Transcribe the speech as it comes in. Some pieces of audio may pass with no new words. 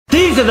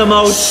are the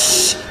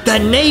most... The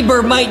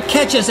neighbor might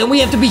catch us and we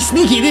have to be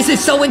sneaky. This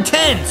is so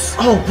intense.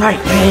 Oh, right,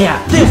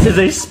 yeah. This is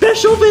a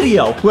special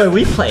video where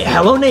we play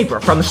Hello Neighbor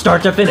from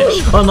start to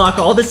finish, unlock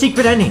all the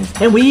secret endings,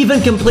 and we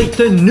even complete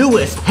the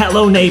newest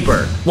Hello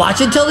Neighbor.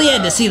 Watch until the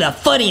end to see the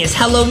funniest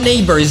Hello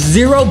Neighbor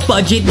zero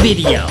budget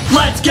video.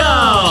 Let's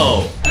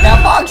go!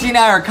 Now, Foxy and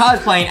I are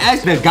cosplaying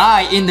as the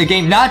guy in the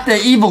game, not the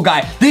evil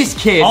guy. This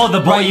kid. Oh,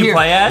 the boy right you here.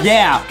 play as?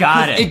 Yeah.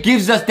 Got it. It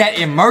gives us that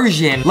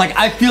immersion. Like,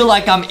 I feel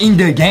like I'm in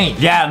the game.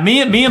 Yeah,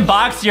 me and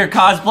Boxy are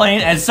cosplaying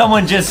as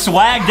someone just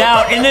swagged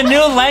out in the new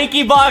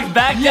LankyBox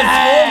Back to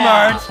School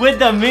merch with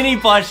the mini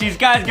plushies.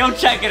 Guys, go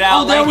check it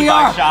out. Oh, there we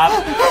are. Shop.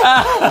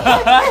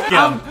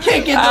 I'm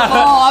kicking the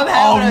ball. I'm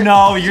having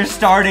no, you're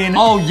starting.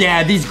 Oh,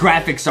 yeah, these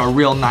graphics are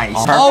real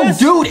nice.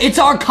 Purpose? Oh, dude, it's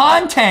our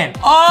content.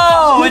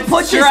 Oh,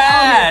 it's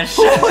trash.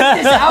 Who put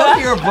this out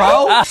here,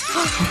 bro?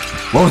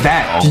 What was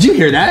that? Did you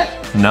hear that?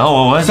 No,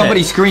 what was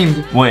Somebody it?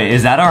 screamed. Wait,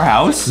 is that our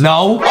house?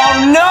 No.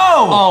 Oh,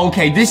 no! Oh,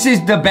 okay, this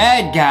is the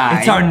bad guy.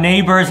 It's our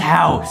neighbor's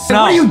house. What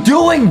are you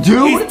doing,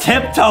 dude? He's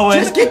tiptoeing.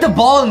 Just get the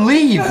ball and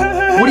leave. What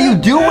are you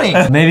doing?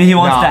 Maybe he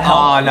wants to help.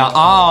 Oh, no.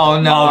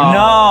 Oh, no. Oh,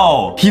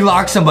 no. He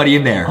locked somebody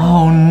in there.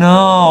 Oh,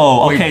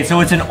 no. Okay,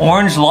 so it's an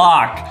orange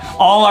lock.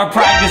 All our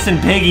practice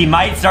and Piggy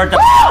might start to...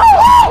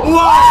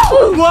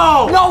 Whoa!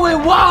 Whoa! No, it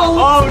won't.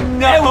 Oh,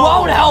 no. It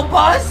won't help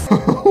us.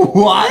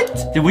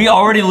 What? Did we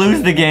already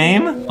lose the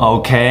game?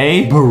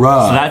 Okay.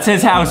 Bruh. So that's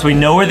his house. We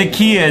know where the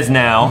key is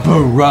now.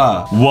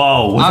 Bruh.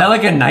 Whoa. Was that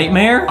like a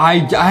nightmare? I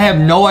have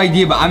no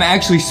idea, but I'm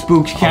actually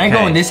spooked. Can I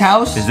go in this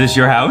house? Is this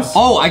your house?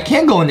 Oh, I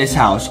can go in this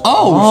house.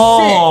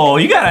 Oh,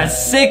 sick. You got a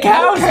sick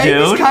house, okay,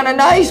 dude. It's kind of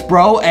nice,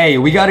 bro. Hey,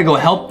 we gotta go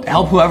help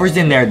whoever's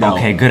in there, though.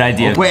 Okay, good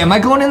idea. Wait, am I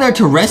going in there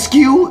to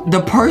rescue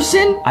the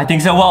person? I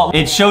think so. Well,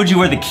 it showed you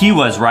where the key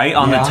was, right?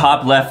 On the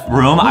top left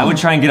room. I would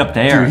try and get up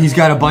there. Dude, he's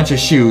got a bunch of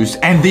shoes,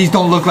 and these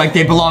don't look like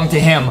they belong to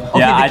him. Okay,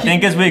 yeah, I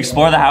think as we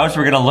explore the house,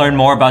 we're gonna learn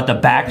more about the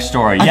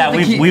backstory. Yeah,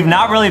 we've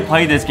not really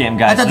played this game,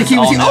 guys. I thought the key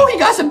was here. Oh, he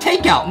got some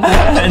takeout.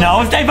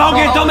 No, stay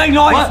focused. Don't make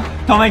noise. What?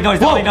 Don't make noise.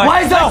 Don't make noise.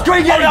 Why is that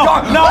screen getting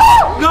dark? No.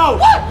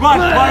 Run.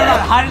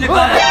 Hide in the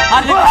closet.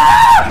 Hide in the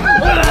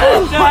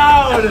closet.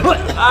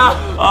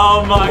 Down.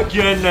 Oh my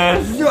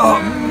goodness.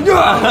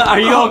 Are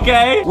you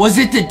okay? Was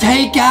it the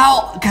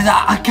takeout? Because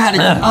I kind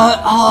of...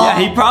 yeah,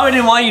 he probably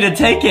didn't want you to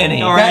take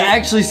any. Right? That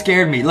actually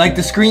scared me. Like,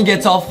 the screen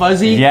gets all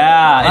fuzzy.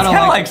 Yeah, it's kind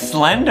of like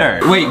Slender.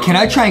 Wait, can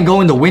I try and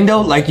go in the window?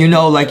 Like, you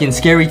know, like in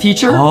Scary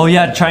Teacher? Oh,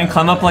 yeah, try and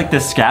climb up like the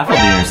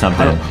scaffolding or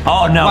something.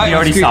 Oh, no, he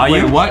already saw you.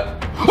 Wait, what?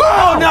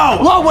 Oh, no!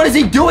 Whoa, what is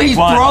he doing? He's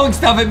throwing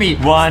stuff at me.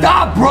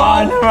 Stop, bro!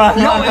 Run,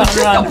 it was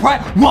just a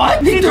prank.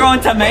 What? He's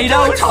throwing tomatoes? He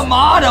threw a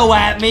tomato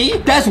at me?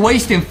 That's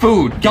wasting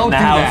food. Don't do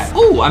that.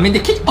 Oh, I'm in the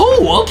kitchen.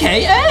 Oh,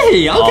 okay.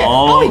 Hey, okay.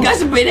 Oh, he got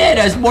some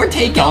bananas. More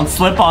takeout. Don't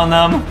slip on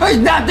them. There's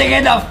nothing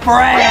in the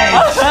fridge.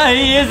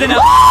 He isn't.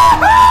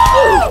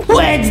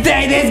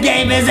 Wednesday, this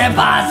game is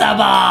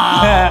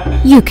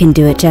impossible. You can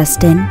do it,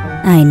 Justin.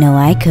 I know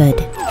I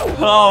could.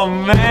 Oh,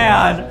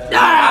 man.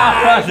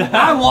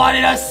 I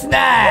wanted a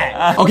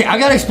snack. Okay, I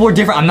gotta explore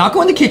different. I'm not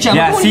going to the kitchen.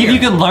 Yeah, see if you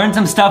can learn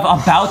some stuff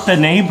about the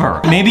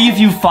neighbor. Maybe if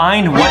you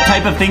find what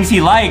type of things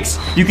he likes,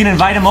 you can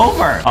invite him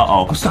over.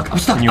 Uh-oh. I'm stuck.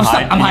 Can you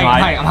hide? I'm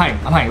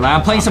hiding. Like,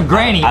 I'm playing some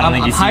granny. I don't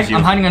think he sees you.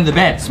 I'm hiding under the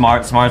bed.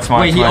 Smart.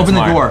 Wait, he opened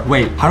the door.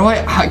 Wait,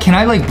 can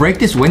I like break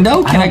this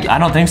window? I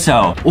don't think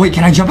so. Wait,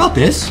 can I jump out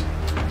this?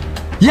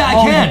 Yeah, I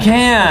can. You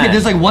can. Okay,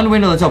 there's like one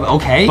window that's open.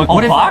 Okay. But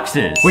what if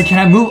boxes? Wait, can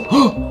I move?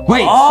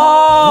 Wait.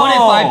 Oh. What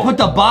if I put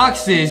the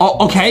boxes?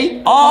 Oh,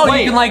 okay. Oh, wait.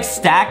 You can like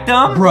stack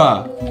them?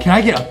 Bruh, can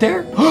I get up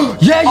there?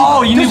 Yeah.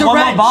 Oh, you need one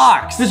more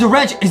box. There's a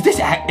wrench. Is this?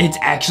 It's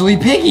actually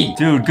Piggy.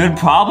 Dude, good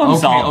problem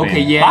solving.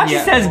 Okay, yeah.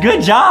 Boxy says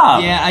good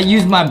job. Yeah, I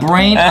used my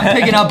brain. I'm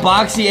picking up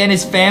Boxy and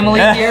his family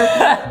here.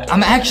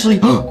 I'm actually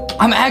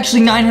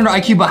 900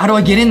 IQ, but how do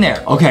I get in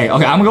there? Okay, I'm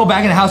gonna go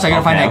back in the house. I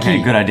gotta find that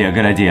key. Good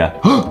idea.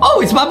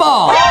 Oh, it's my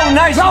ball. Oh,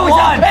 nice one.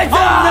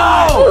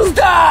 No!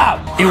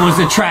 Stop! It was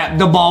a trap.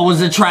 The ball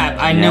was a trap.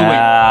 I knew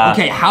it.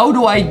 Okay, how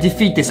do I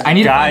defeat this? I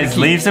need to find the key.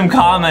 Guys, leave some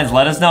comments.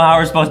 Let us know how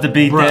we're supposed to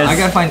beat this. I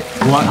gotta find...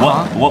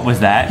 What was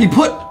that? Did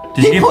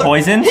you get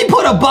poisoned? He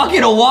put a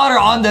bucket of water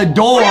on the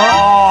door. Oh.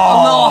 A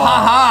little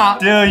ha-ha.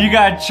 Dude, you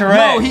got tricked.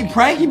 No, he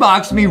pranky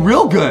boxed me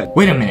real good.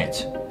 Wait a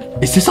minute.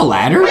 Is this a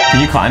ladder?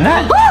 Can you climb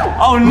that?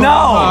 Oh,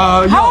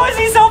 no. How is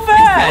he so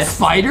fast? Is that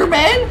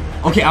Spider-Man?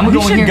 Okay, I'm gonna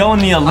go in here. You should go in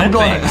the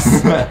Olympics.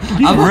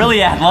 He's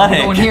really athletic.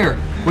 I'm going here.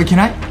 Wait, can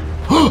I?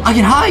 I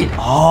can hide.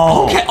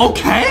 Oh.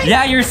 Okay.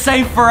 Yeah, you're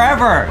safe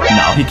forever.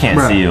 No, he can't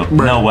see you.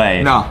 No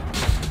way. No.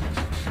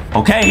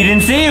 Okay, he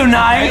didn't see you.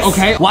 Nice.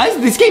 Okay. Why is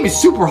this game is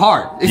super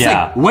hard? It's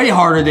like way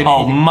harder than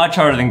anything. Much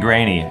harder than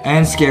Granny.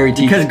 And Scary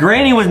Teacher. Because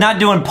Granny was not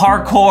doing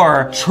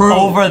parkour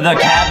over the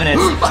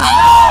cabinets.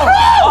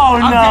 Oh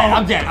no.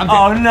 I'm dead.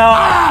 Oh no.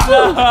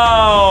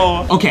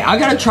 No. Okay, I'm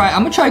gonna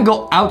try and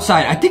go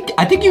outside. I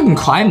think you can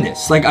climb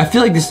this. Like, I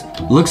feel like this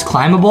looks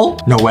climbable.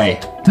 No way.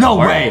 No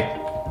way.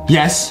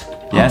 Yes.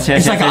 Yes.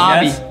 It's like an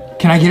obby.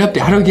 Can I get up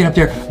there? How do I get up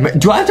there?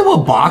 Do I have to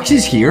put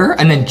boxes here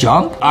and then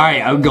jump? All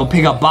right, I'll go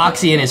pick up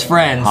Boxy and his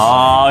friends.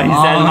 Oh, he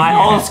said my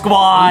whole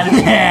squad.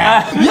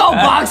 Yeah. Yo,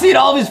 Boxy and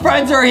all of his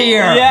friends are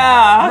here.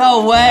 Yeah.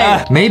 No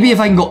way. Maybe if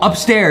I can go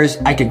upstairs,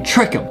 I can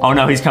trick him. Oh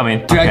no, he's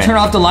coming. Did I turn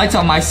off the lights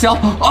on myself?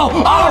 Oh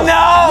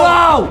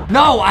no!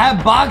 No, I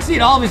have Boxy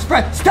and all of his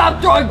friends.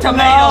 Stop throwing tomatoes.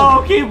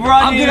 No, keep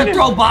running. I'm gonna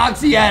throw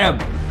Boxy at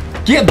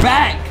him. Get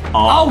back.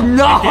 Oh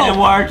no! It didn't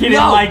work. He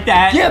didn't like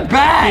that. Get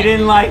back. He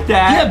didn't like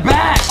that. Get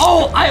back.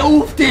 Oh, I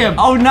oofed him.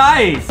 Oh,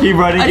 nice. Keep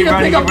running. I Keep need to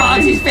running. pick up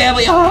Boxy's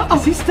family.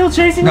 Is he still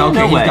chasing you? No,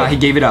 okay, way. he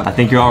gave it up. I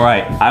think you're all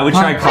right. I would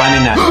try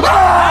climbing that.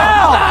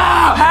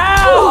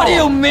 How? What do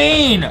you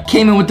mean?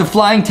 Came in with the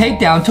flying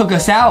takedown, took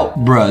us out.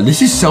 Bruh,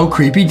 this is so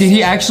creepy. Did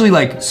he actually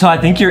like... So I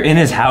think you're in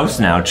his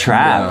house now,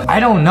 trapped. I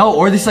don't know.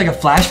 Or this is like a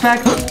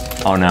flashback.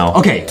 Oh no.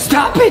 Okay,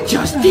 stop it,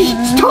 Justy.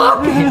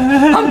 Stop it.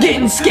 I'm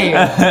getting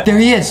scared. There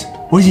he is.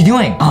 What is he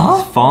doing?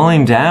 Huh?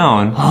 Falling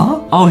down.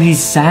 Huh? Oh,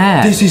 he's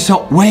sad. This is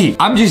so... Wait,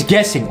 I'm just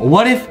guessing.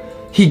 What if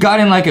he got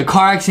in like a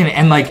car accident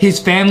and like his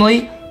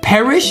family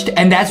perished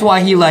and that's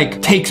why he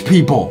like takes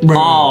people?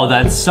 Oh,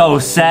 that's so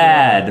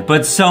sad,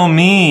 but so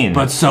mean.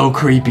 But so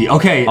creepy.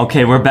 Okay.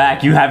 Okay, we're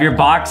back. You have your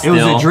box still.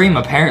 It was a dream,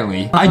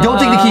 apparently. I don't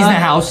think the key's in the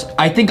house.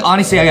 I think,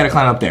 honestly, I gotta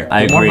climb up there.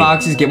 I agree.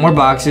 Get more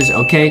boxes.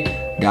 Okay.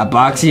 Got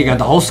Boxy. I got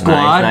the whole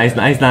squad.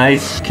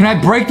 Nice. Can I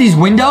break these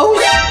windows?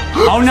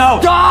 Oh no!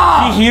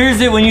 Stop! He hears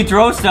it when you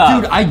throw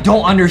stuff. Dude, I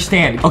don't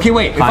understand. Okay,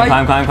 wait.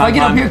 Climb. If I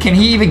get up here, can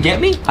he even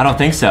get me? I don't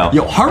think so.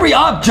 Yo, hurry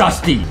up,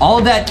 Justy. All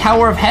of that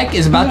Tower of Heck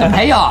is about to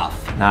pay off.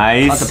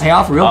 Nice. About to pay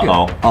off real good.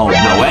 Oh,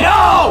 no way.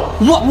 No!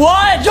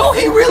 What? Yo,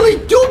 he really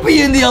do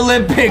be in the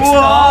Olympics.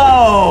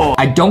 Whoa!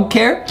 I don't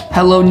care.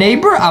 Hello,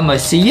 neighbor. I'ma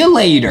see you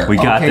later. We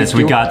got this.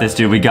 We got this,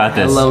 dude. We got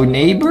this. Hello,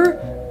 neighbor.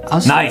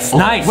 Nice.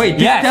 Wait,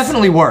 this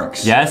definitely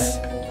works. Yes.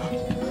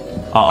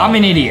 I'm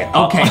an idiot.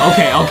 Okay.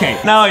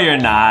 No, you're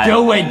not.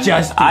 Do it,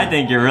 Justin. I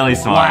think you're really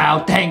smart.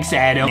 Wow, thanks,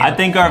 Adam. I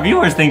think our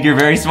viewers think you're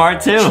very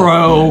smart too.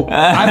 True.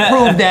 I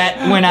proved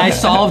that when I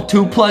solved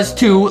 2 +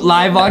 2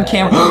 live on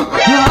camera.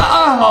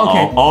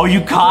 Okay. Oh,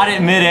 you caught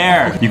it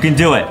midair. You can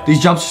do it.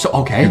 These jumps are so...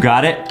 Okay. You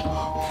got it?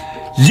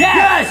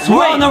 Yes!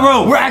 We're on the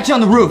roof. We're actually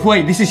on the roof.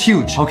 Wait, this is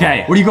huge.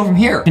 Okay. Where do you go from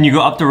here? Can you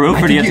go up the roof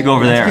or do you have to go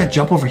over there? I gotta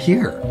jump over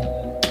here.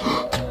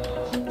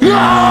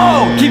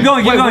 No! Keep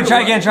going.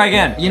 Try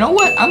again. You know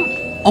what?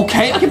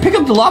 Okay, I can pick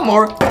up the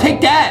lawnmower.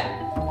 Take that.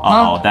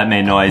 Uh-oh, that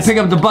made noise. Pick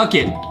up the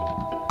bucket.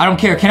 I don't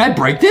care. Can I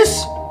break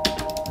this?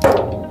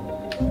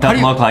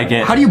 Doesn't look like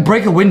it. How do you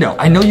break a window?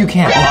 I know you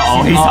can't.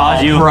 Oh, he saw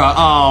you. Bruh.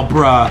 Oh,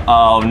 bruh.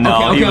 Oh,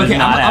 no. Okay.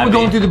 I'm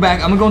going through the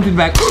back.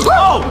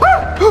 Oh!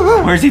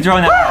 Where's he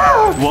throwing that?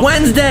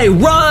 Wednesday,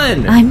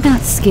 run! I'm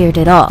not scared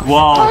at all.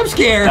 Whoa. I'm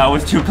scared. That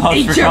was too close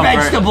Eat for your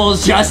comfort.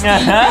 vegetables, Justin.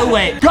 Do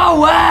it. Go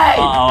away.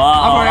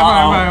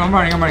 I'm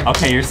running.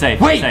 Okay, you're safe.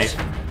 Wait. You're safe.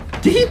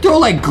 Did he throw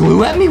like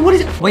glue at me? What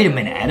is it? Wait a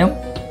minute, Adam.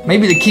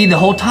 Maybe the key the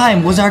whole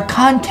time was our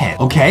content.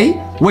 Okay.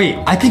 Wait,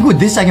 I think with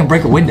this I can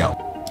break a window.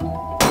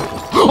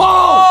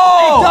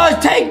 Oh! It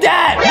does. Take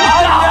that.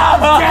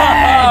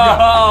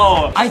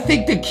 Oh, I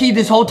think the key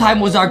this whole time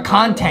was our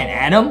content,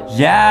 Adam.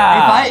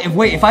 yeah.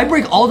 If I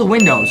break all the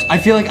windows, I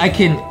feel like I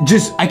can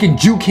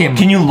juke him.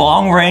 Can you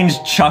long range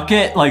chuck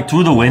it like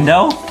through the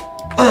window?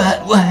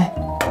 What?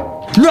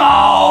 No!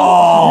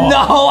 Oh,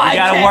 No, I you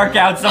gotta can't. work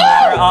out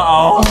somewhere.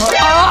 Uh-oh.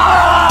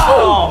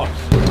 Oh!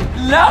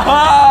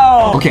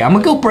 No! Okay, I'm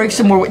gonna go break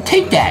some more.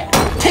 Take that.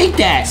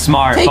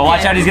 Smart, Take but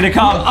watch that. out, he's gonna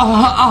come.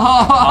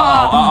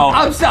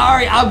 I'm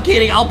sorry, I'm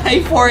kidding. I'll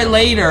pay for it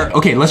later.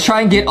 Okay, let's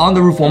try and get on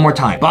the roof one more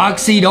time.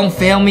 Boxy, don't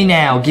fail me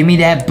now. Give me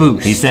that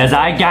boost. He says,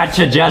 I got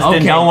you, Justin.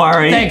 Okay. Don't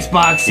worry. Thanks,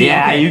 Boxy.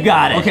 Yeah, Okay. you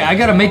got it. Okay, I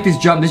gotta make this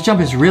jump. This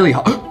jump is really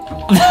hard.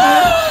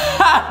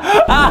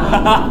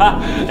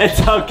 It's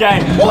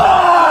okay.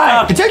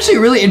 What? It's actually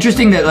really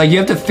interesting that like you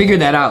have to figure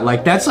that out.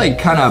 Like that's like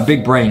kind of a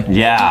big brain.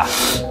 Yeah.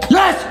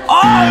 Yes!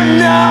 Oh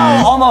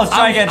no! Almost.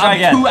 Try again.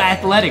 I'm too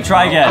athletic.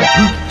 Try again.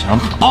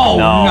 Jump. Oh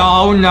no!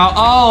 Oh no!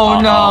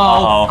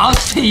 Uh-oh. I'll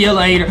see you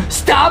later.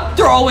 Stop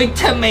throwing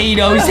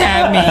tomatoes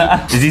at me.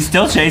 Is he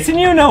still chasing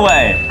you? No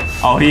way.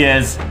 Oh, he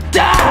is.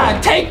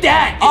 Take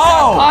that. It's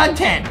our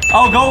content.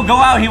 Oh, go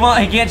out. He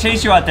can't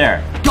chase you out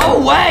there. Go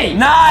away.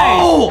 Nice.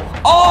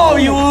 Oh,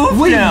 you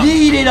oofed we him.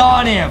 yeeted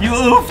on him. You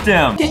oofed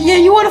him. Yeah,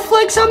 you want to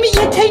flex on me?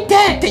 Yeah, take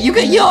that. You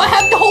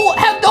have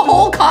the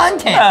whole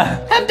content.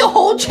 Have the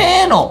whole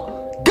channel.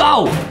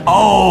 Go.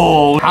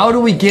 Oh. How do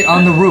we get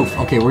on the roof?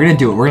 Okay, we're gonna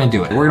do it.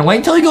 We're gonna wait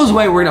until he goes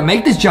away. We're gonna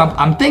make this jump.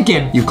 I'm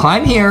thinking you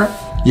climb here,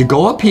 you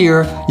go up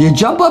here, you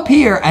jump up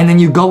here, and then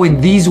you go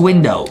in these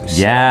windows.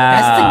 Yeah.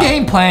 That's the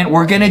game plan.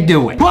 We're gonna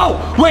do it. Whoa,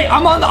 wait,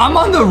 I'm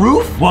on the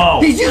roof?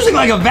 Whoa. He's using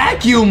like a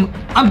vacuum.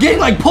 I'm getting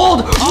like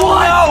pulled.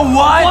 Oh, no,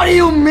 what? What do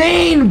you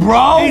mean,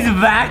 bro? He's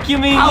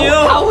vacuuming you?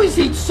 How is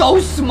he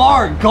so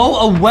smart? Go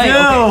away. Dude.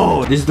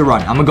 Okay, this is the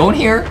run. I'm gonna go in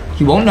here.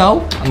 He won't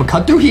know. I'm gonna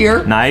cut through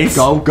here. Nice.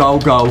 Go.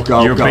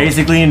 You're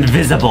basically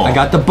invisible. I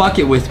got the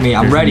bucket with me.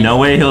 I'm There's ready. no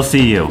way he'll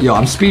see you. Yo,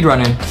 I'm speed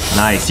running.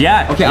 Nice.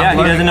 Yeah. Okay,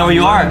 he doesn't know where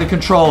you are. The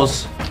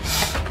controls.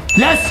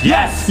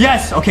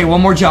 Yes. Okay,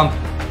 one more jump.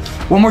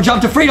 One more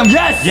jump to freedom.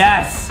 Yes.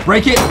 Yes.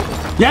 Break it.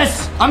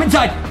 Yes. I'm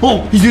inside.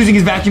 Oh, he's using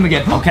his vacuum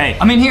again. Okay.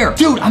 I'm in here.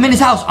 Dude, I'm in his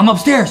house. I'm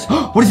upstairs.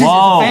 What is this?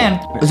 Whoa. It's a fan.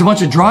 There's a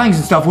bunch of drawings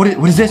and stuff. What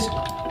is this?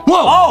 Whoa.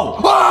 Oh.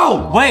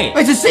 Whoa. Wait.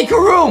 It's a secret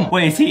room.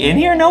 Wait, is he in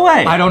here? No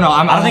way. I don't know.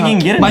 I don't think he can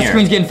get in My here.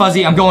 screen's getting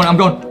fuzzy. I'm going.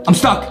 I'm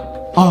stuck.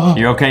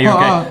 You're okay. You're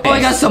okay. Oh, I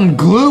got some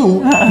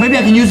glue. Maybe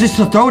I can use this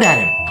to throw it at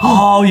him.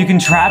 Oh, you can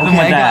trap him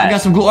with that. I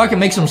got some glue. Or I can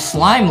make some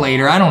slime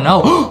later. I don't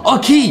know. A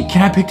key.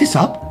 Can I pick this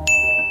up?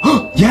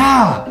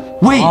 Yeah.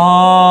 Wait.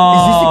 Oh.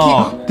 Is this the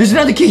key? There's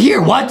another key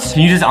here. What?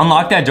 Can you just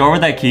unlock that door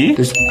with that key?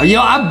 There's.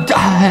 I'm.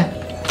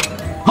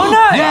 Oh,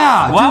 nice.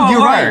 Yeah. Wow, Dude, it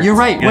you're right. worked. You're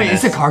right. Wait,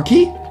 Goodness. it's a car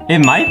key? It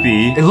might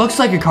be. It looks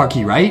like a car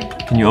key, right?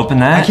 Can you open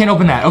that? I can't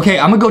open that. Okay,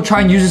 I'm gonna go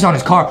try and use this on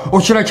his car.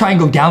 Or should I try and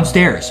go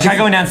downstairs? Try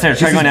going downstairs.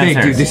 Try going This is big,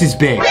 downstairs. dude. This is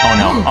big. Oh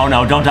no. Oh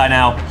no. Don't die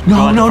now. No,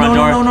 Go out no, the front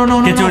no, door. no, no,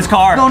 no, Get to no. his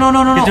car. No, no,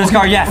 no, no, Get to his okay.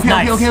 car. Yes. Okay,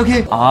 Nice.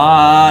 okay.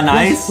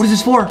 Nice. What is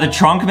this for? The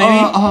trunk, maybe?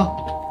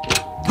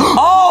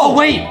 Oh,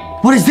 wait.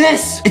 What is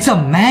this? It's a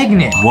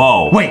magnet.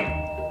 Whoa. Wait.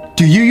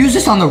 Do you use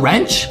this on the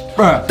wrench?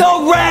 Bruh.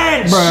 The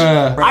wrench!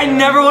 Bruh. I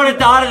never would have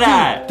thought of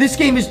that. This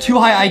game is too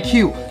high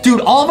IQ. Dude,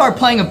 all of our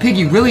playing a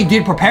piggy really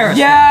did prepare us.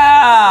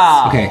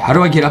 Yeah. Okay, how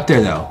do I get up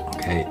there though?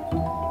 Okay.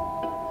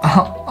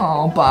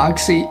 Oh,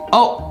 Boxy.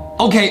 Oh,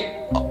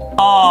 okay.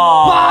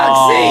 Oh.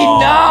 Boxy,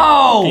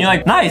 no! And you're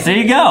like, nice, there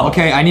you go.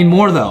 Okay, I need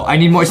more though. I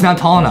need more. It's not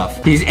tall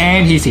enough. He's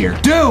here.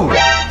 Dude,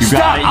 You stop!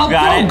 got it, you I'll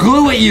got throw it.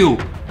 glue at you.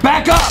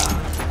 Back up!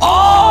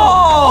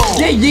 Oh!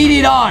 They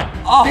yeeted on.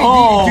 Oh. They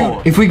yeeted.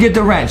 Dude, if we get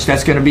the wrench,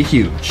 that's gonna be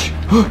huge.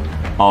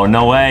 Oh,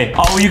 no way.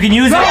 Oh, you can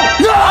use it. No!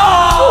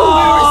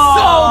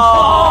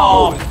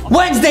 Oh. We were so close.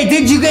 Wednesday,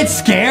 did you get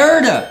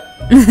scared?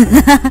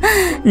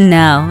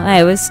 No,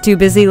 I was too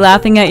busy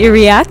laughing at your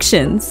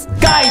reactions.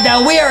 Guys,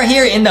 now we are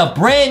here in the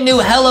brand new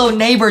Hello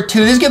Neighbor 2.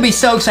 This is gonna be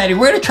so exciting.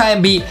 We're gonna try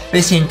and beat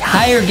this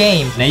entire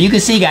game. Now you can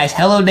see, guys,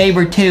 Hello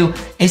Neighbor 2,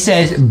 it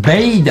says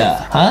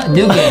beta, huh?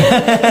 New game.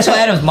 That's what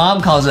Adam's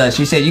mom calls us.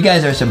 She said, you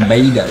guys are some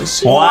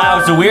betas.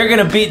 Wow, so we're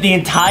gonna beat the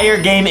entire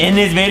game in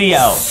this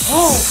video.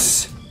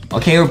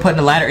 Okay, we're putting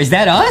a ladder. Is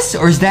that us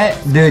or is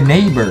that the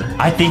neighbor?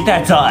 I think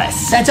that's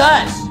us. That's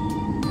us.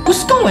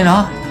 What's going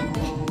on?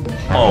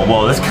 Oh,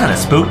 whoa, that's kind of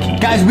spooky.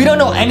 Guys, we don't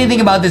know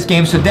anything about this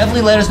game, so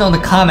definitely let us know in the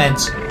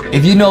comments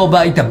if you know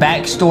about the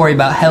backstory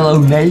about Hello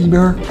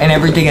Neighbor and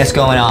everything that's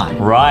going on.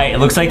 Right, it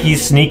looks like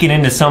he's sneaking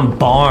into some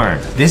barn.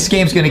 This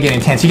game's gonna get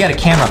intense. You got a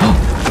camera.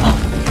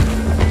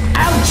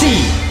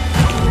 Ouchie!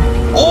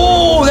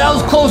 Oh, that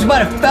was close. We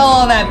might have fell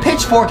on that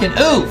pitchfork and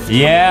oof.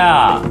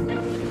 Yeah.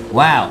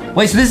 Wow.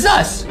 Wait, so this is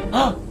us.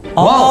 Whoa.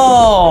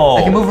 Oh.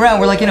 I can move around.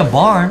 We're like in a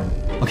barn.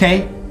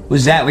 Okay.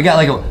 What's that? We got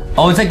like a...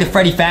 Oh, it's like the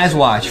Freddy Faz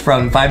watch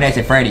from Five Nights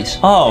at Freddy's.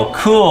 Oh,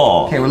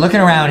 cool. Okay, we're looking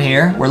around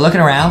here. We're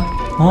looking around.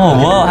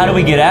 Oh, whoa, how do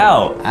we get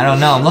out? I don't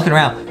know. I'm looking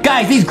around.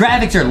 Guys, these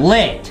graphics are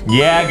lit.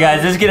 Yeah,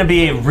 guys, this is gonna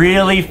be a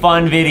really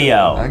fun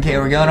video. Okay,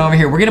 we're going over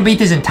here. We're gonna beat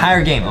this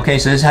entire game. Okay,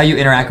 so this is how you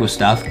interact with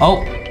stuff.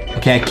 Oh,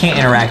 okay, I can't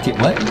interact here.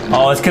 What?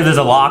 Oh, it's because there's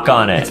a lock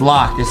on it. It's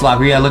locked. It's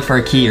locked. We gotta look for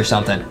a key or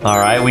something. All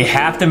right, we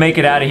have to make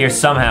it out of here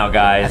somehow, I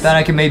guys. thought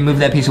I could maybe move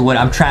that piece of wood.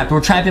 I'm trapped. We're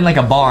trapped in like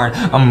a barn.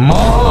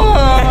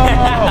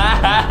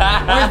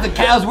 Where's the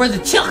cows? Where's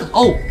the chickens?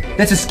 Oh,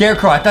 that's a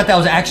scarecrow. I thought that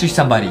was actually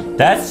somebody.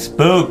 That's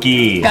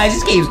spooky. Guys,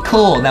 this game's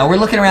cool. Now we're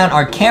looking around.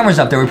 Our camera's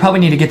up there. We probably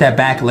need to get that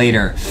back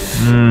later.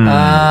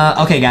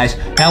 Okay, guys.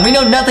 Now we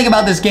know nothing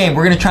about this game.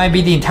 We're gonna try and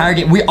beat the entire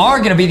game. We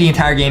are gonna beat the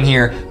entire game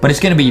here, but it's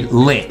gonna be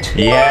lit.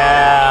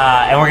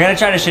 Yeah, and we're gonna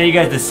try to show you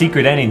guys the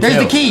secret ending There's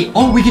too. the key.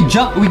 Oh, we can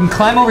jump. We can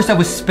climb over stuff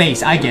with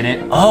space. I get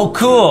it. Oh,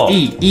 cool.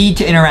 E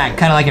to interact,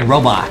 kind of like in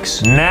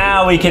Roblox.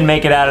 Now we can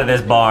make it out of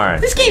this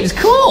barn. This game's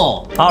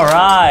cool. All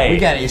right. We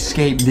gotta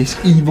escape this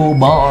evil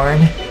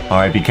barn. All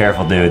right, be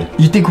careful, dude.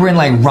 You think we're in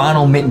like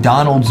Ronald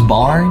McDonald's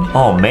barn?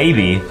 Oh,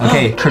 maybe.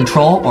 Okay,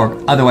 Control, or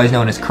otherwise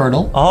known as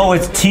Curdle. Oh,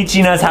 it's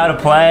teaching us how to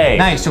play.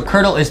 Nice, so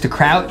Curdle is to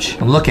crouch.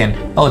 I'm looking.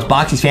 Oh, it's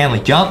Boxy's family.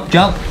 Jump,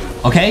 jump.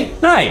 Okay.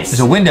 Nice. There's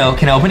a window.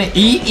 Can I open it?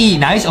 E.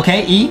 Nice.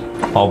 Okay, E.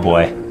 Oh,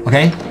 boy.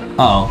 Okay.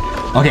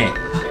 Uh-oh. Okay.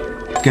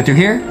 Let's go through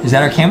here. Is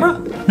that our camera?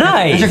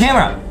 Nice. There's our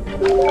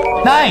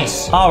camera.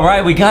 Nice. All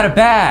right, we got it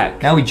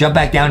back. Now we jump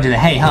back down to the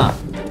hay, huh?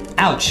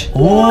 Ouch.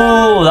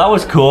 Ooh, that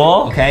was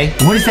cool. Okay.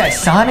 What is that,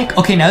 Sonic?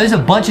 Okay, now there's a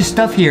bunch of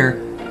stuff here.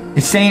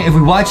 It's saying if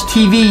we watch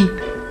TV,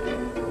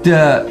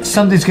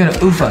 something's gonna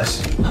oof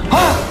us.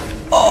 Huh?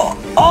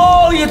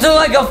 Oh, you took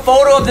like a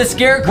photo of the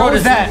scarecrow. What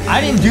was that?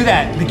 I didn't do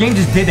that. The game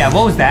just did that.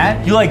 What was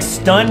that? You like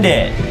stunned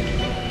it.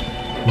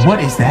 What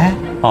is that?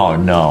 Oh,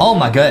 no. Oh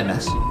my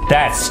goodness.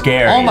 That's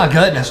scary. Oh my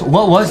goodness.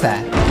 What was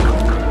that?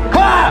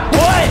 Ah,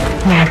 what?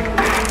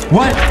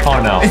 What? Oh,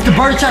 no. It's the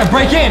bird trying to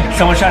break in.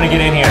 Someone's trying to get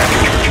in here.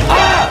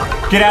 Ah!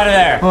 Get out of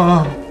there.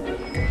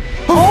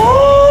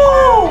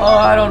 Oh,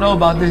 I don't know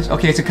about this.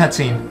 Okay, it's a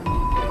cutscene.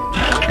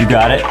 You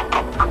got it.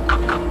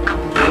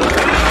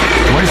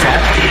 What is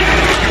that?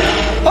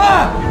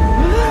 Ah!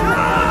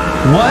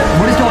 What?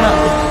 What is going on?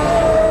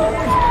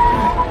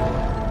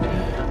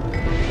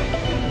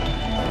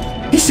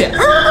 He said,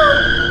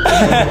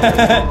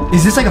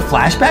 is this like a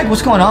flashback?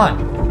 What's going on?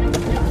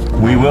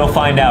 We will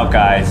find out,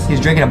 guys.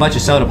 He's drinking a bunch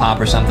of soda pop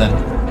or something.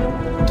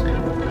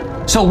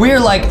 So we're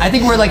like, I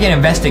think we're like an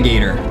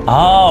investigator.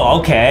 Oh,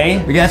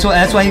 okay. That's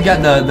why he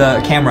got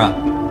the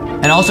camera.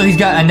 And also he's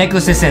got a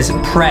necklace that says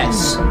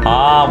press.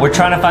 We're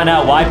trying to find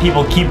out why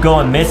people keep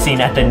going missing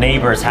at the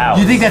neighbor's house.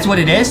 You think that's what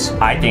it is?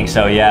 I think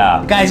so,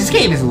 yeah. Guys, this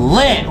game is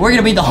lit. We're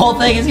gonna beat the whole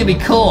thing. It's gonna be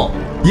cool.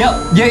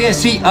 Yep, yeah,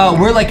 see,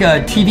 we're like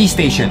a TV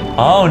station.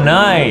 Oh,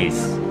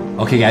 nice.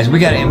 Okay, guys, we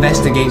gotta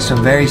investigate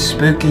some very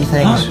spooky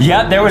things.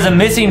 Yep, there was a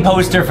missing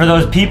poster for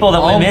those people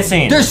that went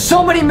missing. There's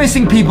so many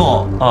missing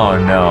people. Oh,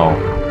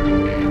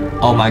 no.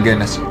 Oh, my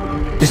goodness.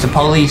 It's the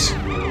police.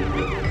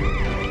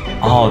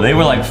 Oh, they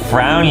were like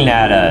frowning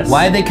at us.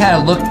 Why did they kind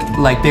of look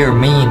like they were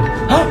mean?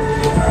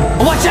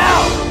 Watch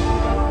out!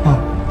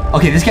 Oh.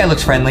 Okay, this guy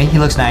looks friendly. He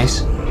looks nice.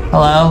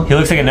 Hello? He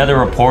looks like another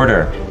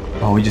reporter.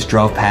 Oh, we just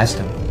drove past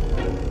him.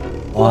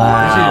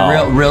 Wow.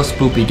 This is real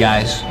spoopy,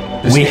 guys.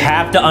 We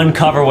have to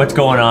uncover what's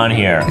going on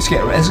here. Let's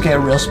get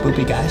real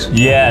spoopy, guys.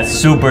 Yeah,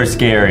 super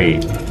scary.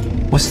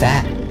 What's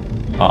that?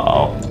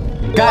 Uh-oh.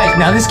 Guys,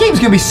 now this game's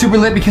gonna be super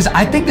lit because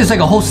I think there's like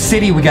a whole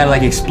city we gotta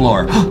like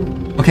explore.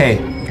 Okay,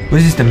 what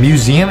is this, the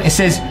museum? It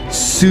says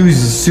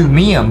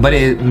Sumium, but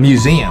it's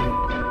museum.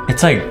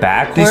 It's like They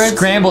backwards?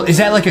 scrambled. Is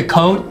that like a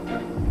code?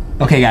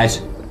 Okay,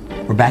 guys,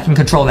 we're back in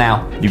control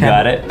now. You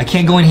got it? I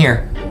can't go in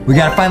here. We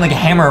gotta find like a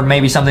hammer or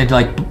maybe something to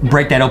like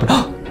break that open.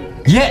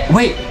 Yeah,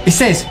 wait, it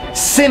says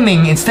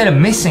simming instead of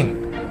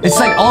missing. It's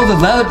like all the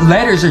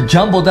letters are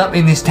jumbled up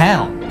in this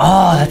town.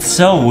 Oh, that's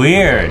so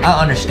weird. I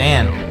don't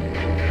understand.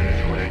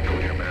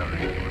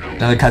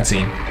 Another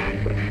cutscene.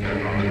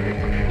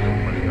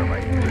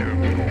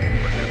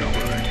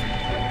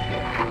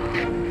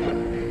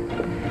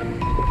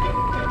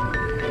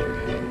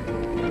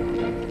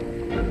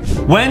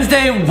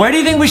 Wednesday, where do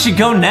you think we should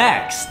go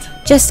next?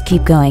 Just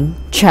keep going.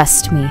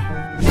 Trust me.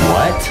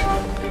 What?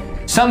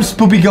 Some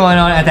spoopy going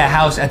on at that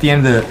house at the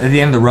end of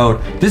the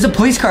road. There's a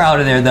police car out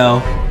of there though.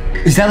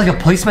 Is that like a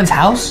policeman's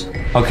house?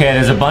 Okay,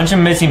 there's a bunch of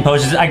missing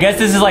posters. I guess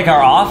this is like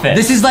our office.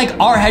 This is like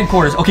our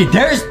headquarters. Okay,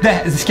 there's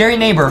the scary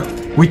neighbor.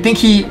 We think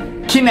he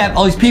kidnapped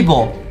all these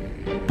people,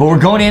 but we're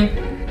going in.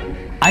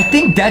 I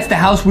think that's the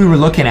house we were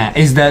looking at,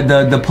 is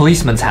the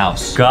policeman's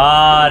house.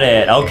 Got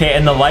it. Okay,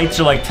 and the lights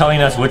are like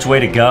telling us which way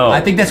to go. I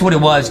think that's what it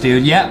was,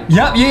 dude. Yep,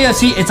 yeah,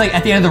 see, it's like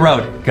at the end of the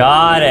road.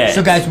 Got it.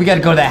 So guys, we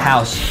gotta go to that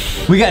house.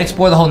 We gotta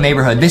explore the whole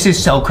neighborhood. This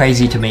is so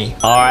crazy to me.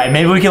 All right,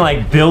 maybe we can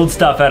like build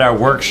stuff at our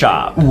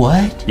workshop.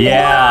 What?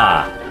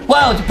 Yeah.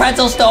 Whoa, it's a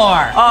pretzel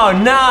store. Oh,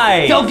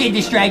 nice. Don't get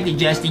distracted,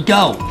 Justy,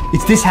 go.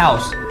 It's this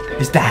house.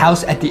 It's the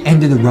house at the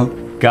end of the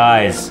road.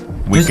 Guys,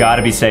 we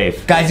gotta be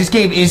safe. Guys, this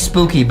game is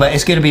spooky, but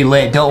it's gonna be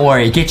lit. Don't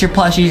worry. Get your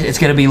plushies. It's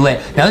gonna be lit.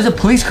 Now, there's a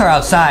police car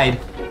outside.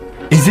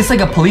 Is this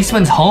like a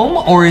policeman's home,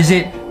 or is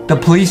it the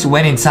police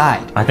went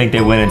inside? I think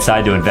they went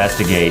inside to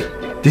investigate.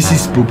 This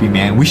is spooky,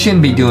 man. We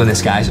shouldn't be doing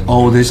this, guys.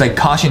 Oh, there's like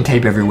caution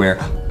tape everywhere.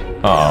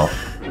 Uh-oh.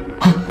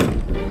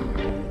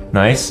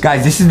 Nice.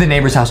 Guys, this is the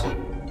neighbor's house.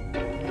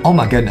 Oh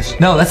my goodness.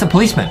 No, that's a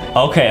policeman.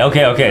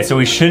 Okay. So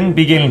we shouldn't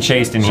be getting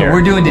chased in So here.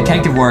 we're doing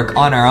detective work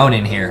on our own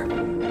in here.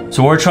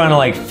 So we're trying to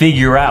like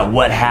figure out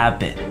what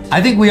happened.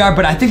 I think we are,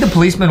 but I think the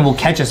policeman will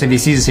catch us if he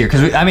sees us here.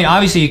 Because, I mean,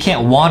 obviously you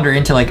can't wander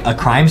into like a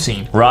crime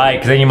scene. Right,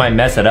 because then you might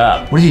mess it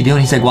up. What is he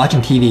doing? He's like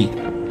watching TV.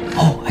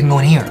 Oh, I can go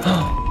in here.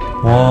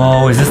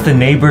 Whoa, is this the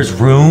neighbor's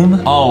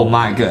room? Oh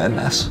my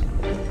goodness.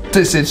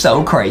 This is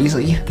so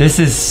crazy. This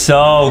is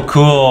so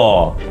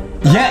cool.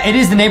 Yeah, it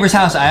is the neighbor's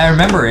house. I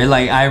remember it.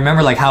 Like, I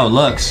remember like how it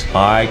looks.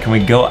 All right, can we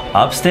go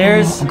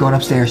upstairs? I'm going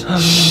upstairs.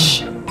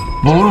 Shh.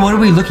 What are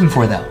we looking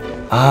for though?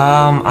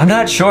 I'm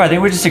not sure. I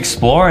think we're just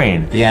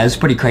exploring. Yeah, it's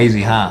pretty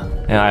crazy, huh?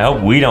 Yeah, I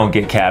hope we don't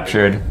get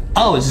captured.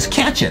 Oh, it's just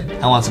catching.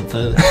 I want some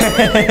food.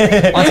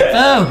 I want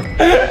some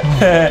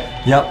food.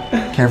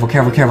 Yep.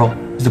 Careful.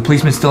 Is the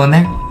policeman still in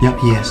there? Yep,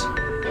 he is.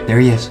 There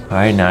he is. All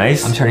right,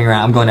 nice. I'm turning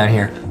around. I'm going down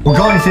here. We're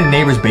going into the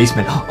neighbor's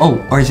basement.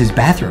 Oh, or is his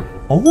bathroom?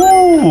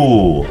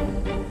 Ooh.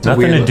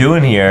 Nothing to do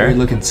in here. Weird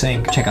looking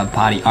sink. Check out the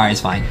potty. All right,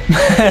 it's fine.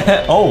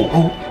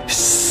 Oh.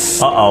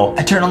 Uh-oh.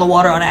 I turned on the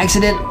water on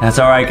accident. That's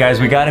all right, guys.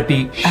 We gotta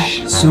be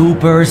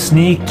super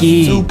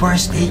sneaky. Super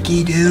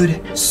sneaky,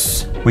 dude.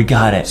 We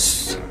got it.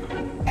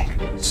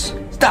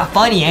 It's not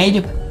funny,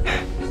 eh?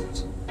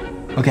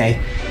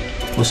 Okay.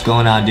 What's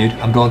going on, dude?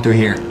 I'm going through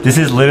here. This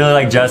is literally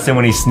like Justin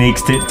when he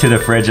sneaks to the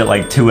fridge at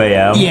like 2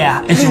 a.m.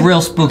 Yeah, it's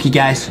real spooky,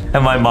 guys.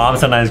 And my mom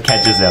sometimes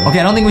catches him. Okay,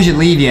 I don't think we should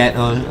leave yet.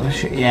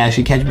 Yeah,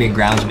 she catches me and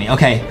grounds me.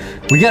 Okay,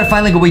 we gotta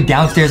find like a way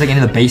downstairs, like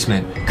into the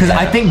basement. Because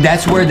I think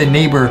that's where the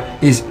neighbor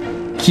is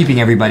keeping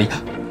everybody.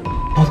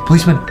 Oh, the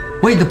policeman.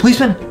 Wait, the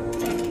policeman?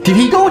 Did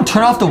he go and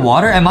turn off the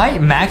water? Am I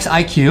max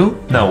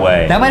IQ? No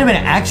way. That might have been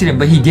an accident,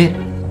 but he did.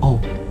 Oh,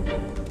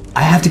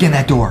 I have to get in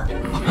that door.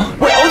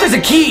 Wait, oh, there's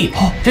a key.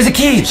 There's a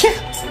key.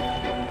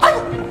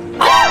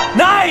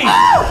 Nice!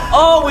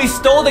 Oh, we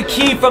stole the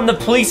key from the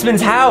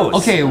policeman's house.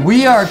 Okay,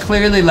 we are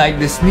clearly like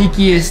the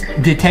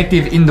sneakiest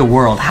detective in the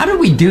world. How did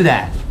we do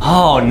that?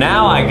 Oh,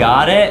 now I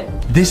got it.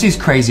 This is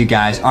crazy,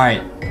 guys. All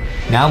right,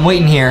 now I'm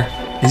waiting here.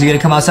 Is he gonna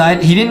come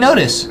outside? He didn't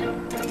notice.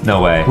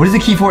 No way. What is the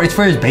key for? It's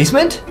for his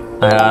basement?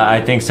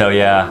 I think so,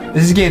 yeah.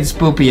 This is getting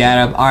spoopy,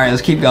 Adam. All right,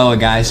 let's keep going,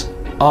 guys.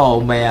 Oh,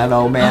 man.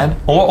 Oh, man.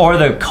 Or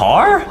the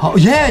car? Oh,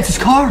 yeah, it's his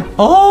car.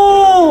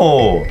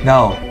 Oh!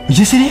 No.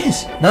 Yes, it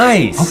is.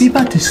 Nice. Are we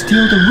about to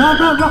steal the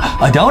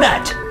a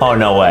donut? Oh,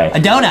 no way. A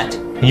donut.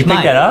 Can you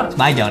pick that up? It's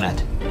my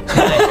donut.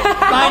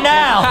 Mine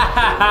now.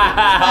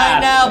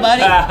 Mine now,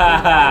 buddy.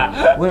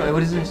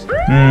 What is this?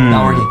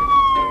 Not working.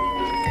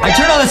 I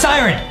turned on the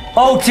siren.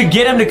 Oh, to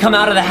get him to come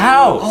out of the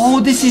house. Oh,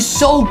 this is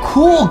so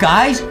cool,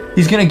 guys.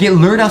 He's gonna get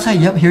lured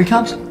outside. Yep, here he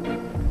comes.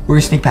 We're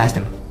gonna sneak past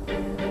him.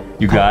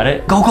 You got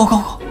it? Go, go,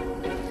 go, go.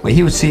 Wait,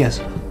 he would see us.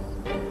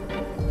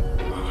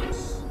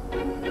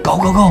 Go,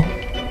 go, go.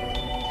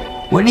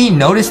 Wouldn't he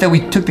notice that we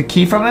took the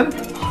key from him?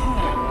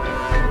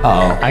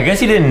 Uh-oh. I guess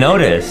he didn't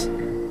notice.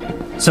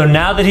 So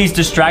now that he's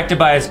distracted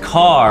by his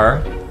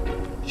car,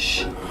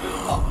 Shh.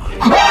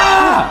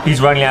 he's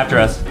running after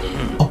us.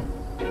 Oh,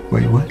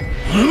 wait, what?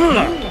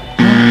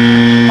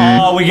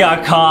 Oh, we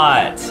got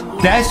caught.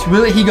 That's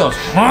really, he goes,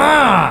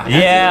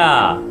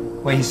 Yeah.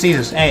 Wait, he sees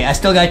us. Hey, I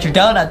still got your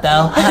donut,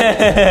 though.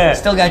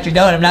 Still got your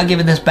donut. I'm not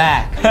giving this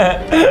back.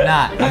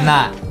 I'm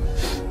not.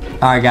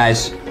 All right,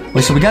 guys.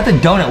 Wait, so we got the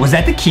donut. Was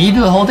that the key to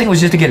the whole thing? Was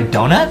just to get a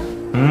donut?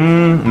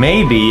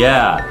 Maybe,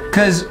 yeah.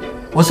 Because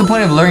what's the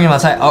point of luring him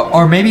outside?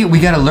 Or maybe we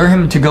got to lure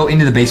him to go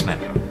into the basement.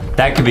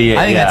 That could be it,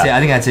 I think yeah. that's it. I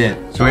think that's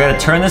it. So we gotta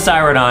turn the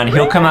siren on,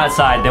 he'll come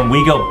outside, then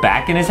we go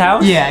back in his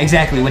house? Yeah,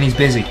 exactly, when he's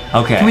busy.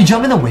 Okay. Can we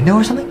jump in the window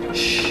or something?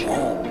 Shh.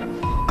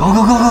 Go,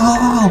 go, go, go,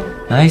 go,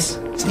 go. Nice.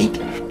 Sneak.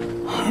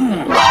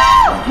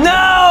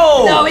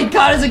 No! No, he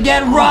caught us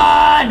again.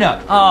 Run!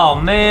 Oh,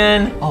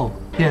 man. Oh,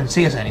 he didn't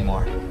see us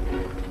anymore.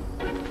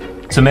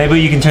 So maybe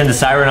you can turn the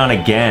siren on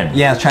again.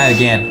 Yeah, let's try it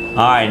again.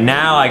 All right,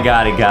 now I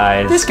got it,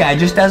 guys. This guy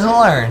just doesn't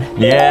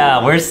learn.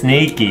 Yeah, we're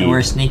sneaky.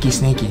 We're sneaky,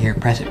 sneaky. Here,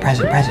 press it, press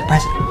it, press it,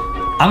 press it.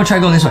 I'm gonna try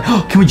going this way.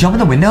 Can we jump in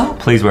the window?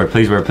 Please work,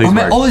 please work, please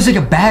work. Oh, there's like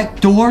a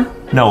back door.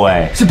 No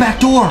way. It's a back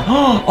door.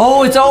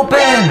 Oh, it's open.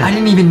 I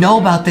didn't even know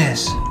about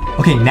this.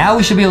 Okay, now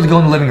we should be able to go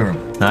in the living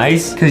room.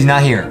 Nice. Because he's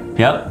not here.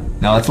 Yep.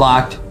 No, it's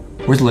locked.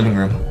 Where's the living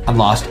room? I'm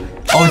lost.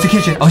 Oh, it's the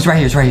kitchen. Oh, it's right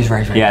here. It's right here. It's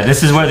right here. Yeah,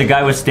 this is where the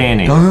guy was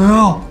standing. Go, go,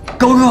 go.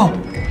 Go, go.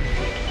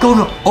 Go,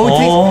 go.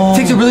 Oh, it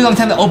takes a really long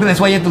time to open. That's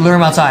why you have to lure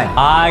him outside.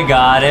 I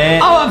got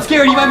it. Oh, I'm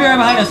scared. He might be right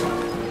behind us.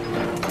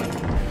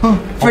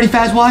 Freddy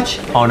Faz Watch?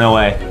 Oh, no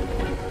way.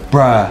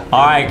 Bruh.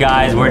 All right,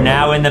 guys, we're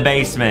now in the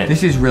basement.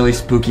 This is really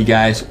spooky,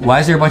 guys. Why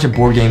is there a bunch of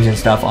board games and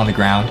stuff on the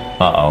ground?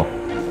 Uh-oh.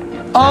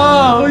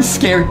 Oh, it's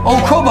scary.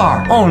 Oh,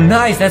 crowbar. Oh,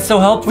 nice. That's so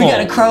helpful. We got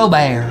a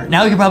crowbar.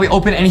 Now we can probably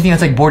open anything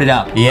that's like boarded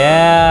up.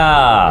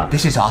 Yeah.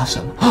 This is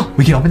awesome.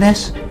 We can open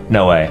this?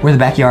 No way. We're in the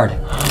backyard.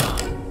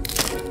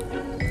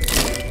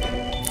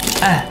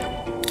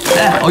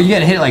 Oh, you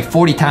gotta hit it like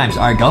 40 times.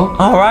 All right, go.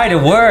 All right, it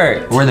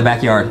worked. We're in the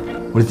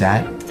backyard. What is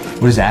that?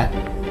 What is that?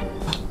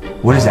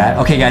 What is that?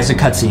 Okay, guys, a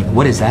cutscene.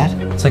 What is that?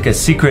 It's like a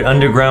secret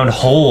underground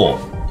hole.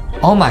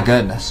 Oh my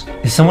goodness.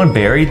 Is someone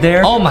buried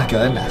there? Oh my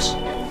goodness.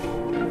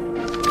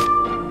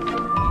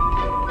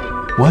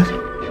 What?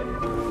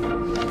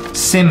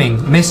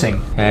 Simming,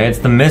 missing. Okay, it's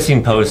the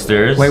missing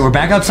posters. Wait, we're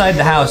back outside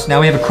the house. Now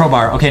we have a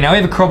crowbar. Okay, now we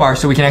have a crowbar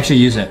so we can actually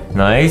use it.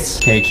 Nice.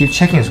 Okay, keep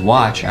checking his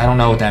watch. I don't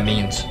know what that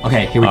means.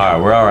 Okay, here we go. All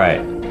right, we're all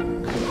right.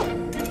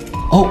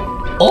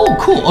 Oh,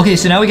 cool. Okay,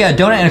 so now we got a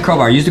donut and a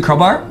crowbar. Use the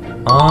crowbar?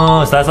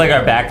 Oh, so that's like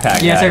our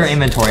backpack, Yeah, it's like our guys.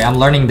 inventory. I'm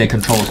learning the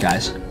controls,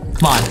 guys.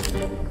 Come on.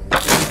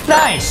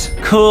 Nice.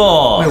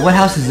 Cool. Wait, what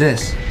house is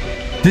this?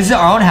 This is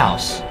our own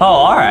house. Oh,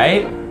 all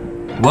right.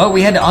 What?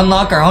 We had to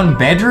unlock our own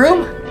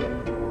bedroom?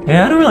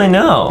 Yeah, I don't really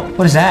know.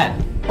 What is that?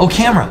 Oh,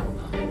 camera.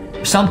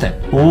 Something.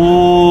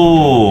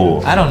 Ooh.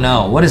 I don't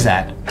know. What is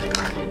that?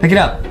 Pick it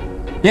up.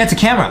 Yeah, it's a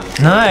camera.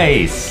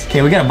 Nice.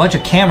 Okay, we got a bunch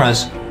of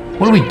cameras.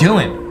 What are we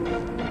doing?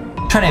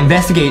 Trying to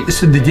investigate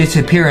the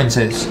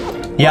disappearances.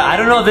 Yeah, I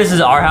don't know if this is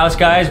our house,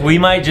 guys. We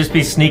might just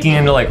be sneaking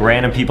into like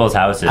random people's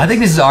houses. I think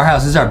this is our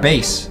house. This is our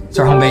base. It's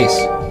our home base.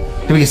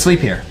 So we can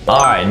sleep here. All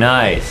right,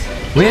 nice.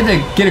 We had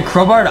to get a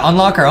crowbar to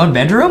unlock our own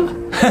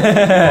bedroom?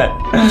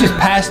 You just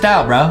passed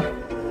out, bro.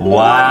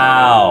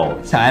 Wow.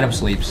 That's how Adam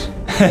sleeps.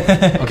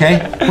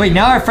 Okay? Wait,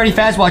 now our Freddy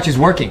Faz Watch is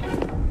working.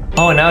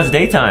 Oh, now it's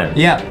daytime.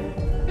 Yeah.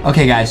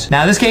 Okay, guys.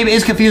 Now, this game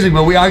is confusing,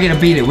 but we are going to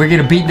beat it. We're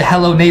going to beat the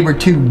Hello Neighbor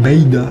 2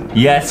 beta.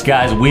 Yes,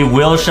 guys, we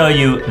will show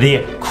you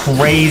the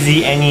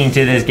crazy ending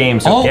to this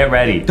game, so get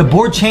ready. The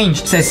board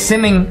changed. It says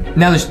simming.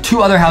 Now there's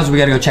 2 other houses we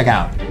got to go check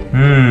out.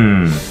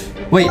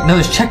 Wait, no,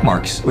 there's check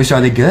marks. Wait, so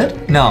are they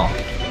good? No.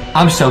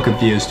 I'm so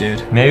confused,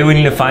 dude. Maybe we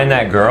need to find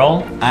that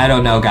girl? I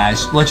don't know,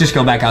 guys. Let's just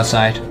go back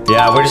outside.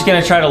 Yeah, we're just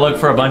gonna try to look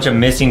for a bunch of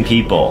missing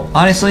people.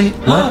 Honestly,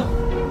 what?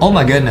 Oh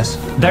my goodness.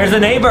 There's a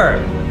neighbor.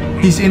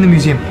 He's in the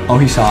museum. Oh,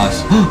 he saw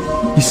us.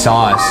 He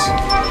saw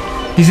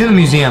us. He's in the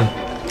museum.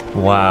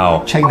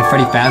 Wow. Checking the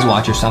Freddy Faz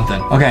Watch or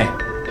something. Okay.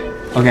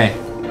 Okay.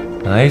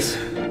 Nice.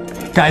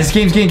 Guys, this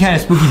game's getting kind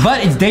of spooky,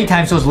 but it's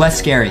daytime, so it's less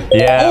scary.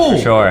 Yeah, for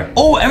sure.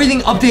 Oh, everything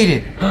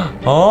updated.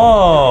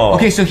 Oh.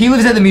 Okay, so he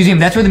lives at the museum.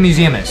 That's where the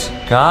museum is.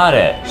 Got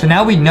it. So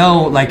now we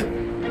know, like,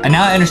 and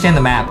now I understand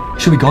the map.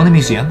 Should we go in the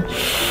museum?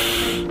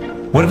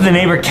 What if the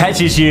neighbor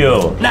catches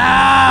you?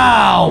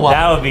 No!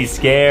 That would be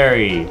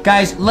scary.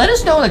 Guys, let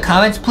us know in the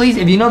comments, please,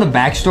 if you know the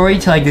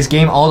backstory to like this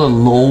game, all the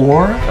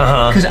lore.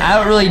 Because I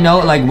don't really know,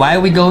 like, why are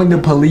we going to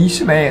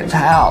policeman's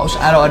house?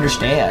 I don't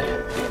understand.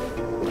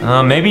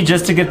 Maybe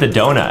just to get the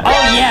donut. Oh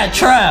yeah,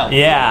 true.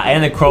 Yeah,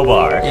 and the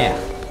crowbar. Yeah.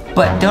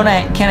 But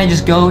can't I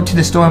just go to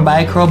the store and buy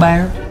a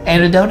crowbar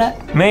and a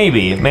donut?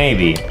 Maybe.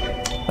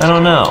 I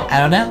don't know. I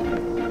don't know.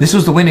 This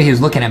was the window he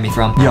was looking at me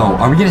from. Yo,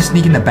 are we gonna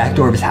sneak in the back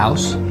door of his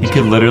house? He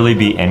could literally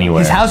be anywhere.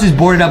 His house is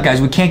boarded up, guys.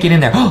 We can't get in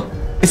there.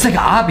 It's like an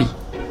obby.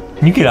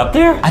 Can you get up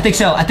there? I think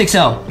so.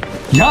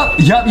 Yup.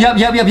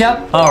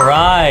 All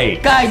right.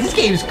 Guys, this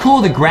game is cool.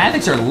 The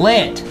graphics are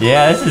lit.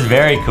 Yeah, this is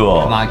very cool.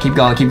 Come on, keep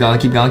going.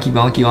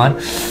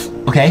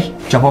 Okay,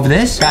 jump over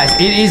this. Guys,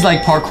 it is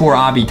like parkour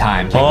obby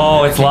time.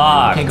 Oh, it's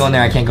locked. I can't go in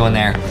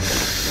there.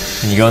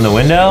 Can you go in the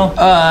window?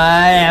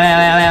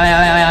 I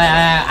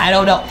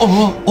don't know.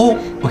 Oh,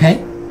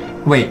 okay.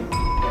 Wait,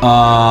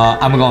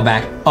 I'm going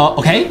back.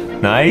 Okay.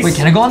 Nice. Wait,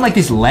 can I go on like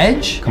this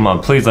ledge? Come on,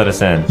 please let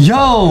us in.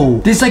 Yo,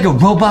 this is like a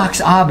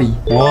Roblox obby.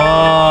 Whoa.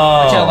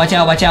 Watch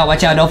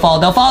out. Don't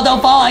fall.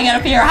 I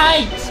gotta fear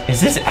heights. Is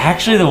this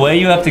actually the way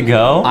you have to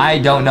go? I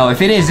don't know.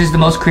 If it is, this is the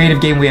most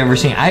creative game we've ever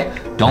seen.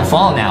 Don't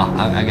fall now.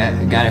 I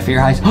gotta fear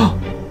heights.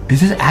 Is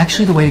this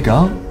actually the way to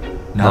go?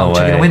 No,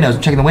 I'm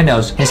checking the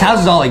windows. His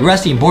house is all like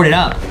rusty and boarded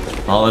up.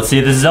 Well, let's see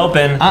if this is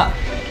open.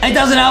 It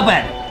doesn't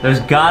open. There's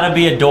gotta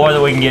be a door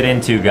that we can get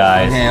into,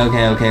 guys.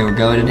 Okay. We're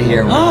going into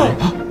here.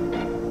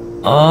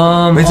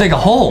 It's like a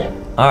hole.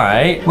 All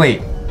right.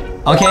 Wait.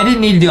 Okay, I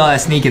didn't need to do all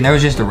that sneaking. There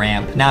was just a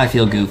ramp. Now I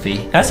feel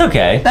goofy. That's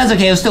okay. That's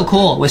okay. It was still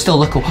cool. We still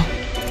look cool.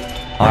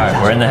 All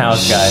right, we're in the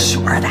house, guys.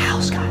 We're in the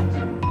house, guys.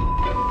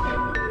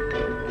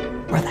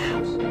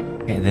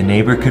 Okay, the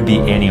neighbor could be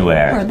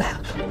anywhere. We're in the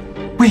house.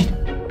 Wait.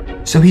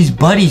 So he's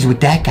buddies with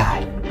that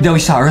guy that we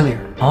saw earlier.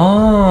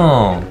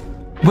 Oh.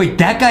 Wait,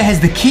 that guy has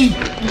the key.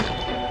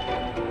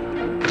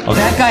 Okay.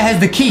 That guy has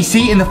the key,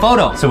 see, in the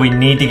photo. So we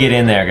need to get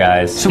in there,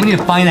 guys. So we need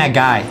to find that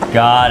guy.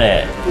 Got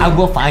it. I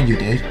will find you,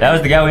 dude. That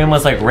was the guy we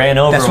almost like ran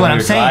over. That's when what we I'm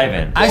were saying.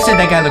 driving. I said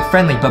that guy looked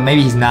friendly, but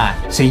maybe he's not.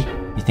 See?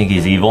 You think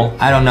he's evil?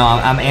 I don't know.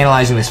 I'm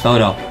analyzing this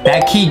photo.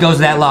 That key goes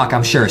to that lock,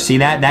 I'm sure. See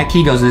that? That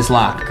key goes to this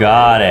lock.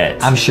 Got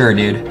it. I'm sure,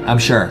 dude. I'm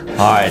sure.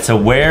 All right, so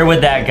where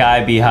would that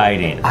guy be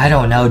hiding? I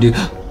don't know, dude.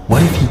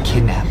 What if he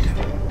kidnapped him?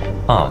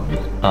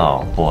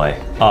 Oh boy.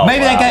 Oh,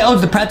 maybe that guy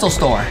owns the pretzel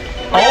store.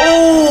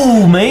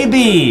 Oh,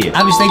 maybe.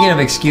 I was thinking of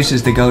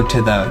excuses to go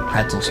to the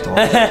pretzel store.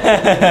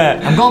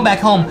 I'm going back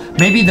home.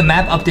 Maybe the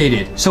map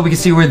updated so we can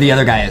see where the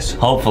other guy is.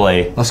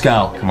 Hopefully. Let's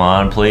go. Come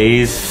on,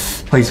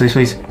 please. Please.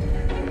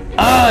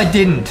 Oh, it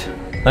didn't.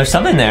 There's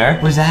something there.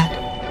 What is that?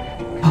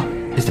 Oh,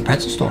 it's the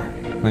pretzel store.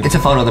 It's a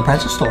photo of the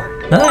pretzel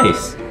store.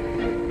 Nice.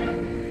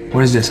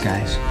 What is this,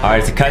 guys? All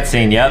right, it's a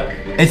cutscene. Yep.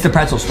 It's the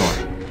pretzel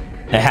store.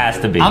 It has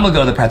to be. I'm gonna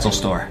go to the pretzel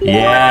store.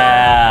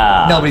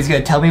 Yeah. Nobody's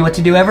gonna tell me what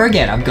to do ever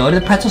again. I'm going to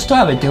the pretzel store.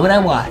 I'm gonna do what I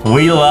want.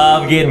 We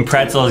love getting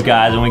pretzels,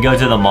 guys, when we go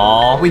to the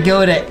mall. We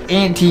go to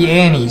Auntie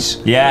Annie's.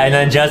 Yeah, and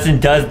then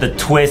Justin does the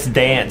twist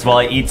dance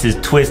while he eats his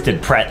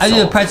twisted pretzel. I do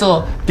the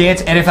pretzel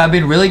dance, and if I've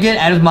been really good,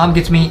 Adam's mom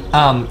gets me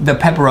the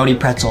pepperoni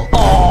pretzel.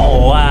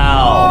 Oh,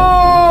 wow.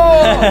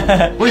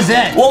 Oh. What is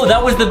that? Whoa,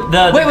 that was the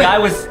guy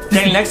was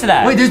standing next to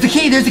that. Wait, there's the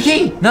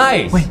key.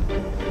 Nice. Wait,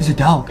 there's a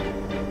dog.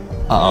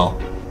 Uh-oh.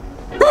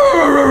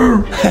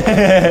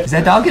 Is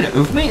that dog gonna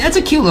oof me? That's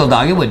a cute little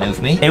dog. It wouldn't oof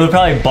me. It would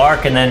probably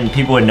bark and then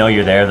people would know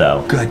you're there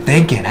though. Good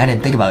thinking. I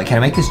didn't think about it. Can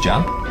I make this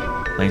jump?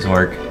 Please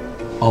work.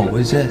 Oh,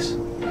 what is this?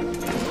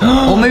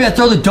 Oh, maybe I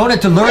throw the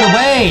donut to lure it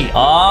away.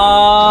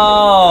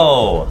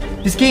 Oh.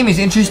 This game is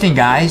interesting,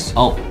 guys.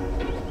 Oh.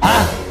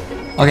 Ah.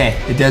 Okay,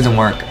 it doesn't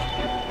work.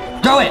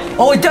 Throw it.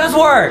 Oh, it does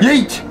work.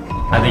 Yeet.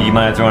 I think you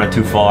might have thrown it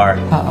too far.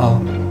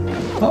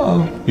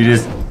 Uh-oh. You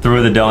just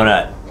threw the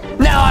donut.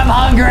 Now I'm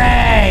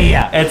hungry!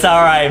 It's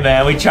all right,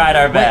 man. We tried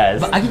our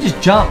best. But I can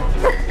just jump.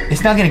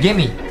 It's not gonna get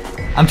me.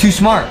 I'm too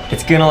smart.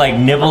 It's gonna like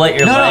nibble at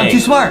your leg. No, I'm too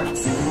smart.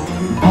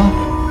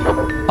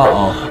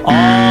 Uh-oh.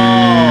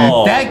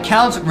 Oh. That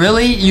counts,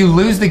 really? You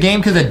lose the game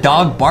because a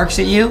dog barks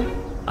at you?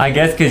 I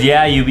guess because,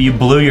 yeah, you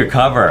blew your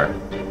cover.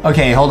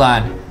 Okay, hold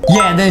on.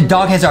 Yeah, and then the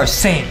dog has our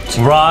scent.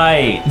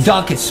 Right. The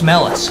dog can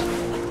smell us.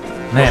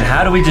 Man,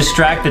 how do we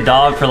distract the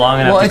dog for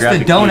long enough to grab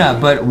the donut,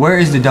 key? but where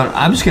is the donut?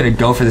 I'm just gonna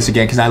go for this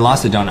again because I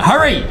lost the donut.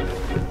 Hurry!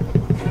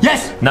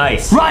 Yes!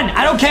 Nice. Run!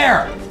 I don't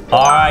care!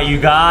 All right, you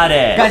got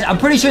it. Guys, I'm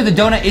pretty sure the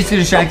donut is to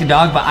distract the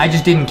dog, but I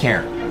just didn't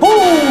care.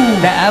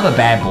 I'm a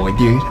bad boy,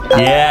 dude.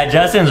 Yeah,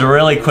 Justin's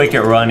really quick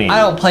at running.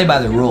 I don't play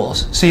by the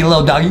rules. See,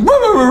 little doggy.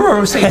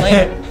 See you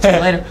later. See you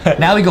later.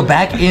 Now we go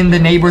back in the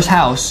neighbor's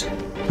house.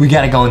 We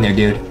gotta go in there,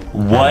 dude.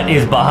 What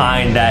is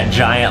behind that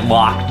giant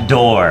locked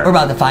door? We're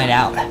about to find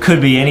out. Could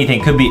be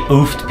anything. Could be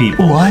oofed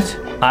people. What?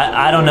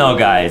 I don't know,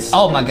 guys.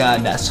 Oh my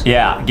goodness.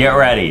 Yeah, get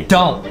ready.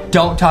 Don't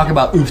talk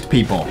about oofed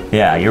people.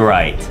 Yeah, you're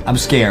right. I'm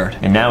scared.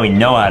 And now we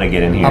know how to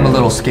get in here. I'm a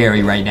little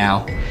scary right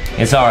now.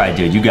 It's all right,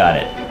 dude. You got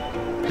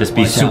it. Just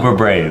be super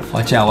brave.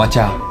 Watch out, watch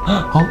out.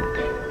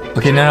 Oh.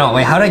 Okay, no,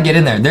 wait, how did I get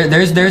in there?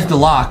 There's the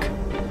lock.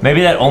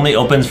 Maybe that only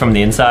opens from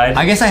the inside?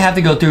 I guess I have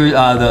to go through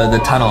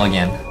the tunnel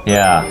again.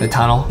 Yeah. The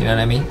tunnel, you know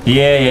what I mean?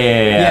 Yeah.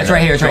 Yeah, it's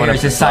right here, it's right here.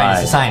 It's a sign,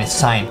 it's a sign, it's a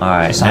sign. All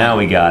right, now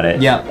we got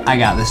it. Yep, I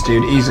got this,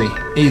 dude. Easy,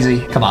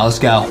 easy. Come on, let's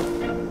go.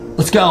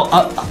 Let's go.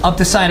 Up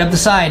the side, up the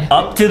side.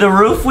 Up to the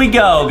roof we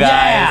go, guys.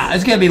 Yeah,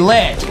 it's gonna be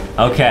lit.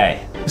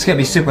 Okay. It's gonna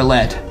be super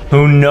lit.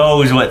 Who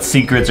knows what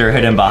secrets are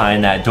hidden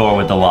behind that door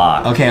with the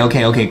lock?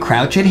 Okay.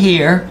 Crouch it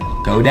here.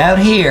 Go down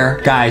here.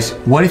 Guys,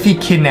 what if he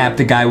kidnapped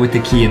the guy with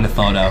the key in the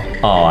photo?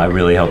 Oh, I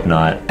really hope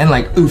not. And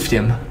like oofed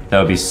him. That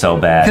would be so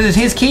bad. Because it's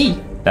his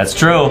key. That's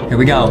true. Here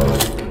we go.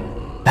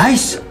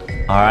 Nice.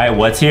 All right,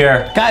 what's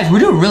here? Guys, we're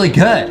doing really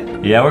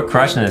good. Yeah, we're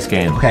crushing this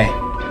game. Okay.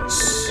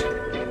 Shh.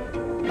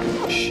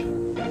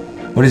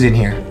 What is in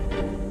here?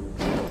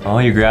 Oh,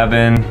 you're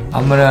grabbing.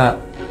 I'm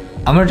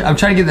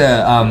trying to get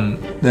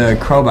the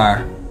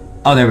crowbar.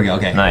 Oh, there we go.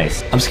 Okay.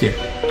 Nice. I'm scared.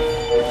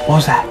 What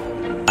was that?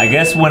 I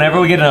guess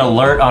whenever we get an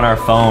alert on our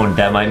phone,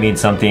 that might mean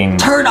something.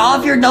 Turn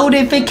off your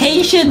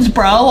notifications,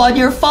 bro, on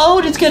your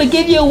phone. It's gonna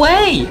give you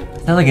away.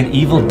 Is that like an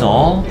evil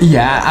doll?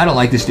 Yeah, I don't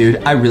like this,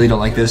 dude. I really don't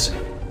like this.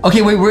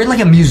 Okay, wait, we're in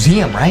like a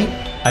museum, right?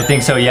 I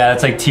think so, yeah.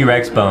 It's like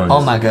T-Rex bones.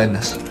 Oh my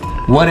goodness.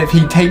 What if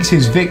he takes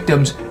his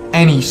victims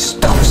and he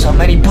stuffs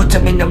them and he puts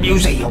them in the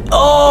museum?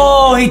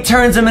 Oh, he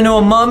turns him into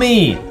a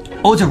mummy.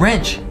 Oh, it's a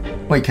wrench.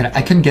 Wait,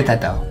 I couldn't get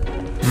that though.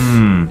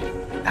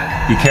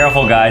 Be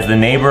careful, guys. The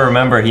neighbor,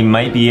 remember, he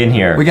might be in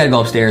here. We gotta go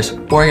upstairs,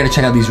 or I gotta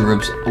check out these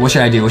rooms. What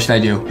should I do? What should I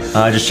do?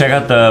 Just check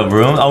out the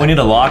room. Oh, we need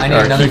a lock I need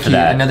or a another key for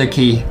that. Another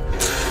key.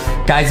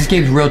 Guys, this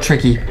game's real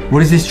tricky.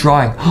 What is this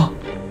drawing?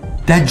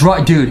 That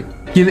dude,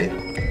 give it.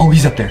 Oh,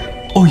 he's up there.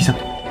 Oh, he's up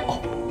there.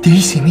 Oh, did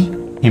he see me?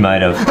 He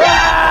might have.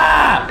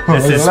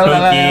 This is spooky.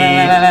 I'm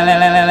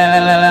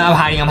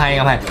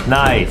hiding.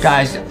 Nice.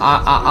 Guys,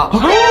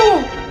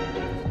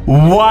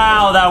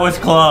 Wow, that was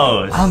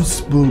close. I'm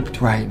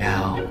spooked right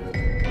now.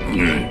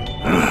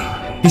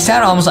 He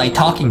sounded almost like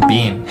Talking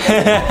Bean.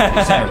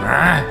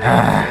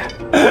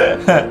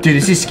 Dude,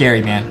 this is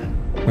scary, man.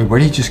 Wait, where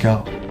did he just go?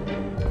 All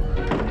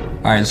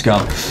right, let's go.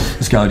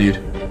 Let's go,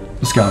 dude.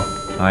 Let's go.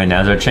 All right,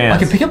 now's our chance. I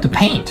can pick up the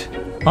paint.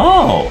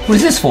 Oh. What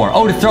is this for?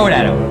 Oh, to throw it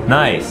at him.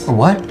 Nice. Or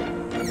what?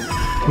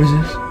 What is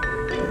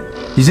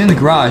this? He's in the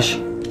garage.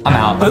 I'm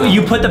out. Oh,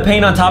 you put the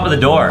paint on top of the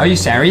door. Are you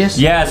serious?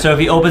 Yeah, so if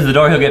he opens the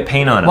door, he'll get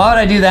paint on him. Why would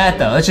I do that,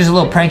 though? It's just a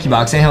little pranky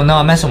box, and he'll know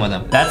I'm messing with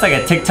him. That's like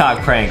a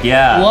TikTok prank,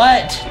 yeah.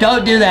 What?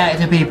 Don't do that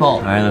to people.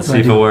 All right, let's see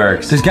if it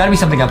works. There's got to be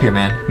something up here,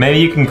 man. Maybe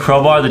you can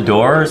crowbar the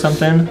door or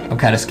something? I'm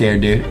kind of scared,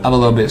 dude. I'm a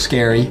little bit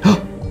scary. Wait,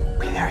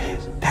 there he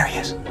is. There he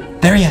is.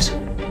 There he is.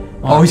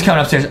 Oh, he's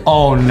coming upstairs.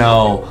 Oh,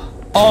 no.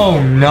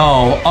 Oh,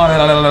 no. Oh,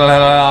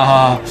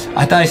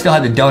 I thought I still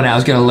had the donut. I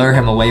was going to lure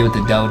him away with the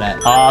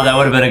donut. Oh, that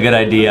would have been a good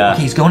idea.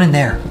 Okay, he's going in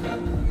there.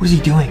 What is he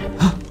doing?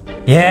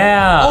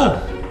 Yeah.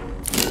 Oh.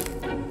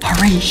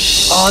 Hurry.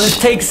 Shh. Oh, this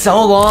takes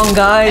so long,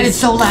 guys. And it's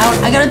so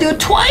loud. I got to do it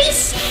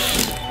twice.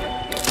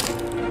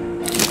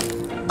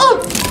 Oh.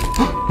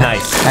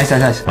 Nice. Nice.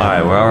 All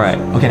right, we're all right.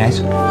 Okay, nice.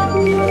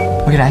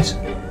 Okay, nice.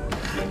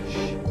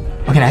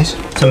 Okay, nice.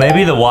 So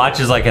maybe the watch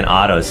is like an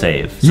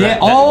autosave. So Yeah.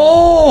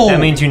 Oh.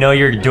 That means you know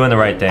you're doing the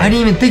right thing. I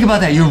didn't even think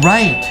about that. You're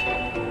right.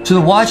 So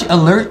the watch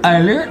alert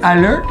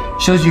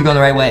shows you go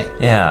the right way.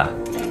 Yeah.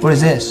 What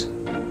is this?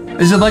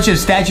 There's a bunch of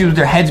statues with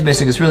their heads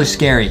missing. It's really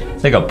scary.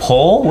 It's like a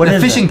pole? What a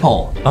is fishing it?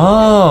 pole.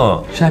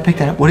 Oh. Should I pick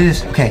that up? What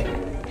is this? Okay.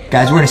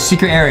 Guys, we're in a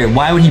secret area.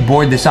 Why would he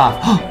board this off?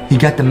 He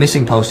got the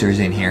missing posters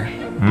in here.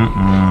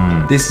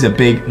 This is a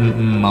big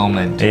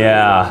moment.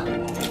 Yeah.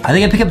 I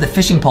think I pick up the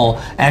fishing pole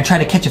and I try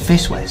to catch a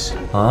fish with.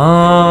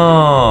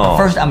 Oh.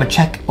 First, I'm gonna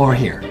check over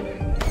here.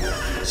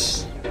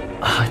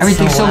 Oh,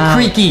 Everything's so loud.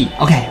 creaky.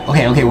 Okay,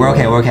 we're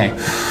okay.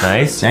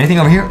 Nice. Is there anything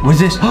over here? What is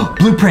this?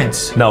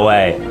 Blueprints. No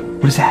way.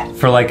 What is that?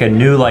 For like a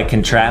new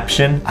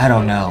contraption? I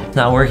don't know. It's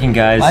not working,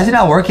 guys. Why is it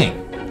not working?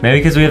 Maybe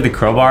because we have the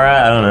crowbar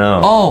out? I don't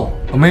know. Oh,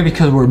 or maybe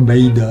because we're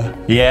beta.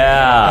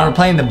 Yeah. We're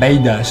playing the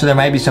beta, so there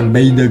might be some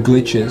beta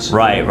glitches.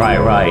 Right.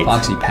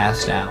 Foxy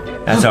passed out.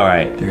 That's all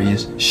right. There he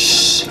is.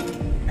 Shh.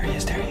 There he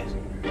is.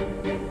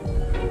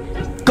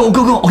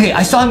 Go. Okay,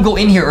 I saw him go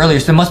in here earlier,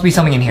 so there must be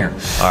something in here.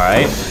 All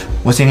right.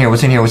 What's in here?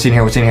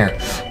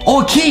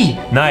 Oh, a key.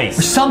 Nice.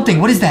 Or something.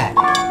 What is that?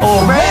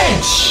 Oh, a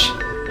wrench.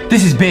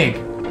 This is big.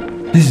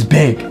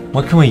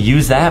 What can we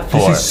use that for?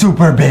 This is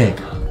super big.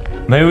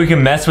 Maybe we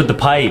can mess with the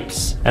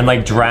pipes and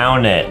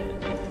drown it.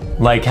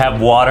 Like have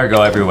water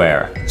go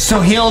everywhere. So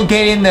he'll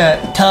get in the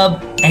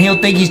tub and he'll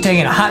think he's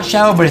taking a hot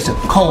shower, but it's a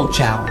cold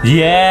shower.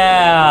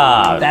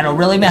 Yeah. That'll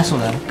really mess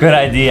with him. Good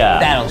idea.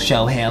 That'll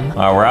show him. All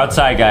right, we're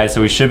outside, guys,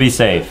 so we should be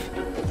safe.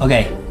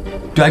 Okay.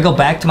 Do I go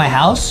back to my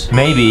house?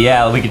 Maybe,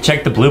 yeah. We could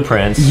check the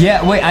blueprints.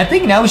 Yeah, wait, I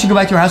think now we should go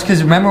back to our house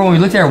because remember when we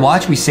looked at our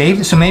watch, we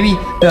saved? So maybe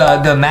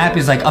the map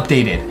is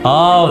updated.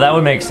 Oh, that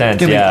would make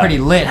sense, It's gonna be pretty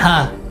lit,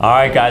 huh? All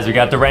right, guys, we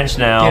got the wrench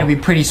now. Gonna be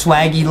pretty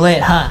swaggy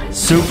lit, huh?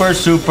 Super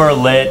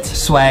lit.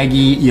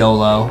 Swaggy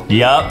YOLO.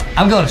 Yup.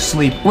 I'm going to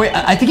sleep. Wait,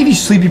 I think if you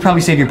sleep, you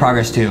probably save your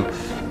progress too.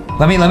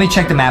 Let me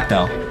check the map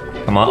though.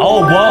 Come on.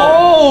 Oh, whoa.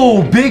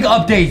 Oh, big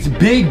updates.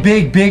 Big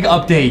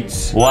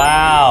updates.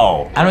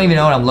 Wow. I don't even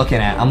know what I'm looking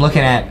at. I'm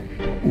looking at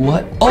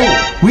What?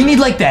 Oh, we need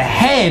like the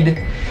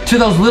head to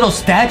those little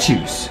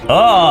statues.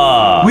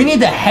 Oh. We need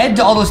the head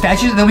to all those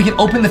statues, and then we can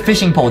open the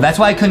fishing pole. That's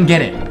why I couldn't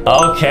get it.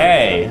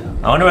 Okay.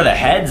 I wonder where the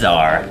heads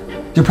are.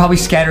 They're probably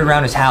scattered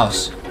around his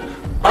house.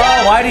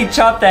 Oh, why'd he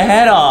chop the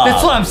head off?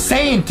 That's what I'm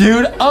saying,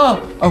 dude.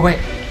 Oh wait.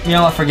 You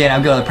know what? Forget it.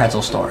 I'll go to the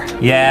pretzel store.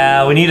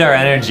 Yeah, we need our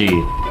energy.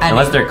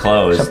 Unless they're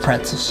closed. Some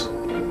pretzels.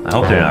 I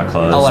hope they're not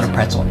closed. I want a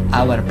pretzel.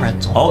 I want a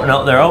pretzel. Oh,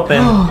 no, they're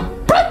open.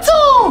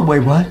 Pretzel! Wait,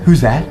 what?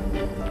 Who's that?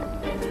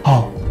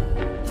 Oh.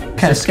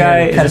 Kind of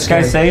scary. Is this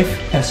guy safe?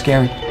 Kind of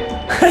scary.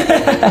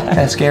 Kind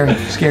of scary.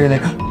 Scary there.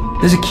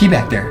 There's a key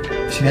back there.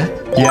 You see that?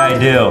 Yeah, I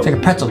do. It's like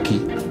a pretzel key.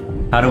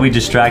 How do we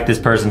distract this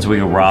person so we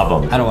can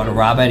rob them? I don't want to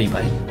rob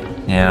anybody.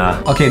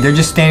 Yeah. Okay, they're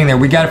just standing there.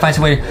 We gotta find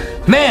some way to...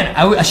 Man,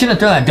 I shouldn't have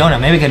thrown that donut.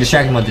 Maybe we could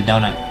distract them with the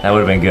donut. That would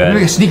have been Maybe we good.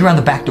 could sneak around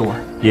the back door.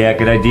 Yeah,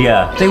 good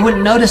idea. They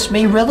wouldn't notice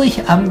me, really?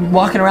 I'm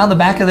walking around the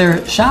back of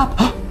their shop.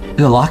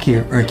 There's a lock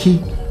here, or a key.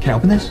 Can I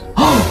open this?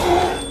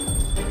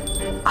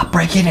 I'll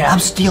break in and I'm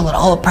stealing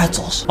all the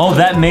pretzels. Oh,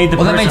 that made the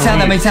person that made sound,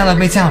 leave. that made sound, that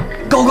made sound.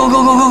 Go, go,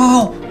 go, go, go,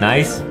 go, go.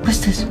 Nice. What's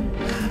this?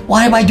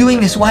 Why am I doing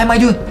this? Why am I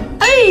doing...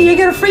 Hey, you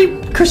get a free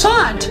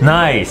croissant.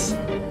 Nice.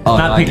 Oh,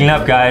 Not no, picking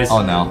up, guys.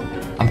 Oh, no.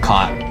 I'm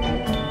caught.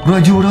 What do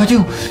I do? What do I do?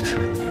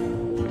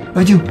 What do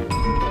I do?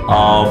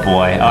 Oh,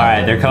 boy. All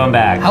right, they're coming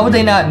back. How would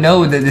they not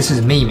know that this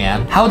is me,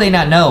 man? How would they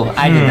not know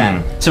I did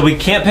that? So we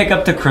can't pick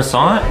up the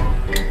croissant?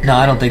 No,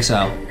 I don't think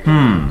so.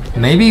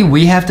 Maybe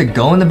we have to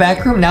go in the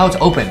back room? Now it's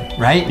open,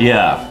 right?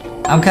 Yeah.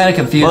 I'm kind of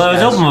confused. Well, it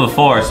was guys. open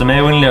before, so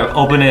maybe we need to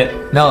open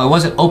it. No, it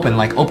wasn't open,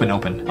 like open.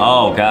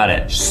 Oh, got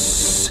it.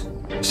 Shh.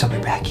 There's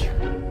something back here.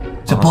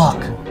 It's a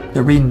book.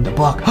 They're reading the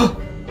book.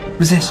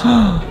 What's this?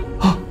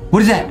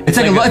 What is that? It's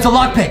like it's a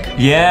lockpick.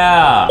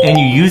 Yeah. And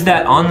you use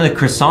that on the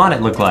croissant,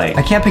 it looked like.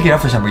 I can't pick it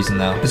up for some reason,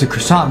 though. There's a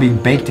croissant being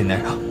baked in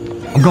there.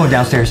 I'm going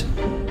downstairs.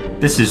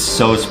 This is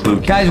so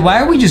spooky. Guys, why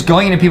are we just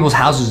going into people's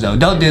houses, though?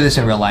 Don't do this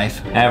in real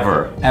life.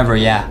 Ever. Ever,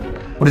 yeah.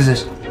 What is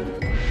this?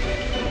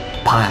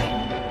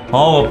 Pie.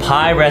 Oh, a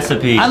pie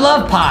recipe. I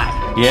love pie.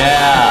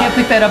 Yeah. I can't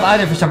pick that up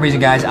either for some reason,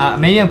 guys.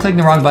 Maybe I'm clicking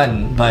the wrong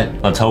button, but...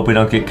 Let's hope we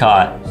don't get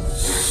caught.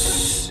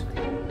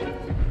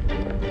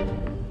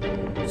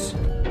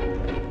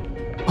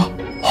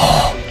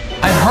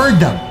 I heard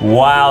them.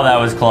 Wow, that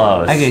was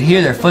close. I can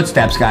hear their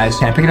footsteps, guys.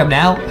 Can I pick it up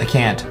now? I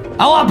can't.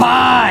 I want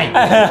pie!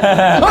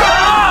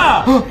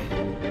 Ah!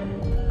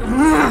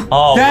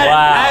 Oh, That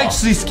wow.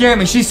 actually scared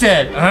me. She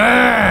said,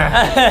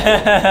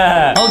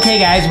 okay,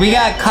 guys, we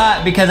got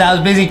caught because I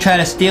was busy trying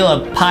to steal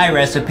a pie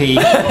recipe.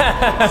 So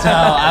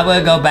I'm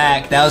gonna go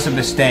back. That was a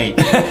mistake.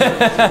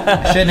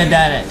 I shouldn't have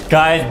done it.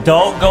 Guys,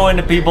 don't go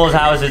into people's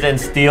houses and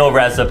steal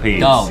recipes.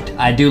 Don't.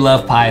 I do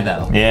love pie,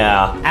 though.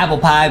 Yeah. Apple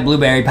pie,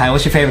 blueberry pie.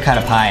 What's your favorite kind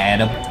of pie,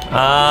 Adam?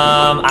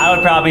 I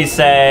would probably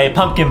say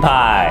pumpkin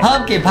pie.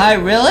 Pumpkin pie,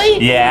 really?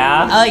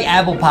 Yeah. I like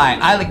apple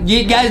pie.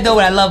 You guys know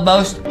what I love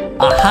most?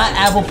 A hot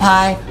apple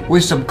pie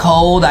with some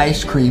cold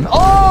ice cream. Oh!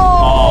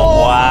 Oh,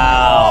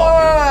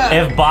 wow.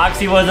 If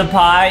Boxy was a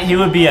pie, he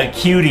would be a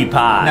cutie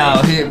pie.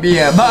 No, he'd be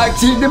a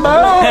Boxy the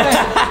boy.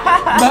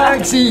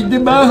 Boxy the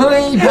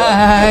boy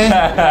pie.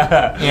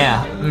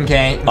 Yeah,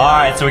 okay. All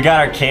right, so we got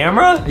our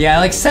camera? Yeah, I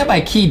like set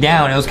my key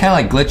down. It was kind of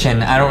like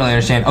glitching. I don't really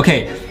understand.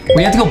 Okay,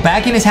 we have to go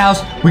back in his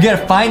house. We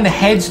gotta find the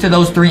heads to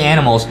those 3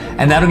 animals,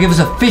 and that'll give us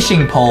a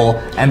fishing pole,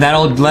 and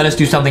that'll let us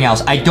do something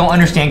else. I don't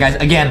understand, guys.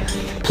 Again,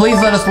 please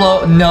let us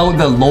know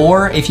the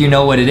lore if you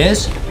know what it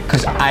is,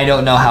 because I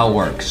don't know how it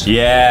works.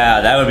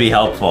 Yeah, that would be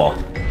helpful.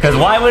 Because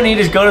why wouldn't he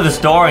just go to the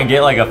store and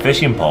get like a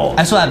fishing pole?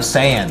 That's what I'm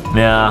saying.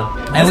 Yeah.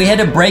 And we had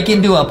to break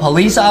into a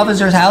police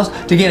officer's house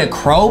to get a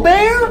crow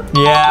bear?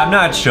 Yeah, I'm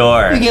not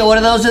sure. We get one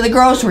of those at the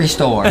grocery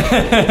store.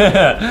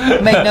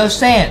 Make no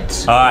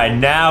sense. All right,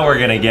 now we're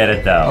gonna get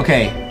it though.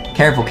 Okay,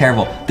 careful,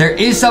 careful. There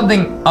is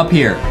something up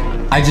here.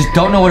 I just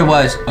don't know what it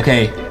was.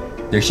 Okay,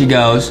 there she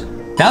goes.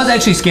 That was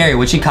actually scary.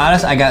 When she caught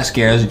us, I got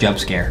scared. It was a jump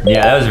scare.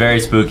 Yeah, that was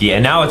very spooky.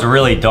 And now it's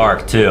really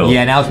dark too.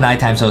 Yeah, now it's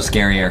nighttime, so it's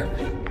scarier.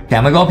 Okay,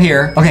 I'm gonna go up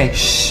here. Okay,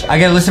 shh. I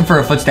gotta listen for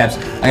her footsteps.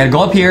 I gotta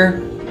go up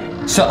here.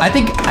 So I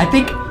think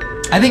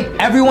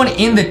everyone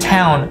in the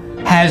town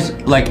has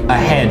like a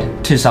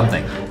head to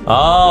something.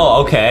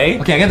 Oh, okay.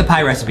 Okay, I got the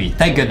pie recipe.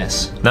 Thank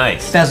goodness.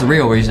 Nice. That's the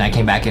real reason I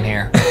came back in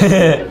here.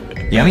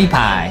 Yummy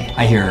pie.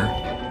 I hear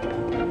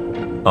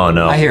her. Oh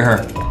no. I hear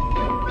her.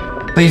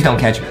 Please don't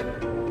catch me.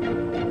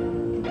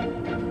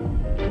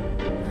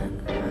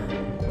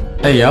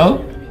 Hey,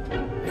 yo.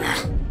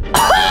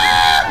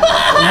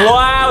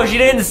 Wow, she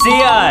didn't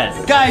see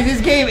us. Guys,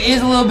 this game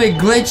is a little bit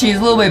glitchy. It's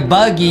a little bit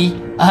buggy.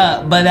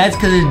 But that's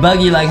because it's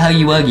buggy like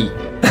Huggy Wuggy.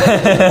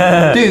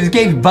 Dude, this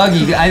game's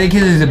buggy. I think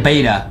because it's a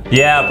beta.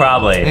 Yeah,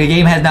 probably. The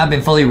game has not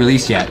been fully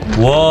released yet.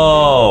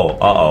 Whoa.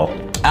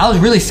 Uh-oh. I was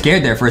really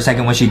scared there for a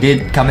second when she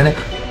did come in there.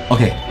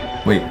 Okay,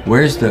 wait,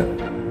 where's the...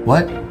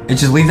 What? It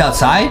just leaves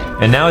outside?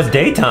 And now it's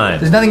daytime.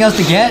 There's nothing else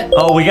to get?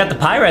 Oh, we got the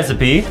pie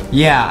recipe.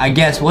 Yeah, I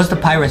guess. What's the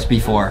pie recipe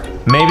for?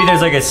 Maybe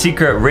there's like a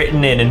secret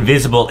written in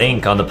invisible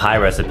ink on the pie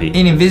recipe.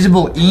 In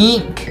invisible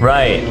ink?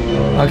 Right.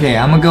 Okay,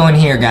 I'm gonna go in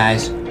here,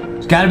 guys.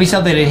 There's gotta be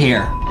something in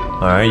here.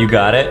 All right, you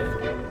got it.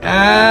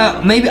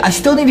 Maybe I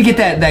still need to get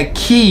that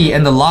key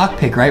and the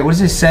lockpick, right? What does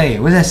this say?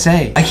 What does that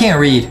say? I can't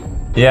read.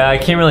 Yeah, I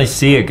can't really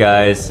see it,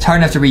 guys. It's hard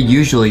enough to read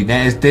usually.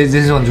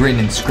 This one's written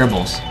in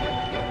scribbles.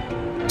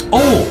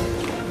 Oh!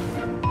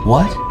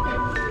 What?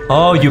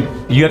 Oh, you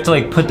have to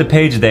like put the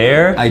page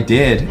there? I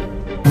did.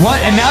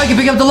 What? And now I can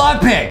pick up the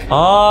lockpick!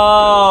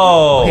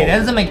 Oh! Okay, that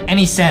doesn't make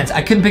any sense.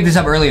 I couldn't pick this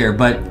up earlier,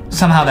 but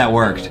somehow that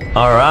worked.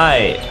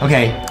 Alright.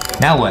 Okay,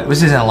 now what?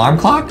 Was this an alarm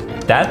clock?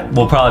 That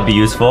will probably be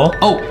useful.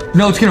 Oh,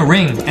 no, it's gonna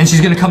ring, and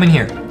she's gonna come in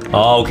here.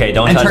 Oh, okay,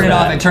 don't touch that. And turn it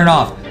off, and turn it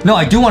off. No,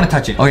 I do want to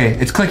touch it. Okay,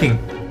 it's clicking.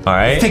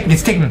 Alright.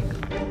 It's ticking.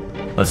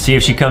 Let's see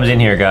if she comes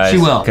in here, guys. She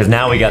will. Because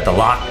now we got the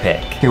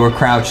lockpick. Okay, we're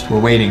crouched. We're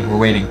waiting.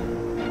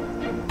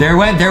 There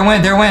went.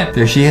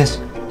 There she is.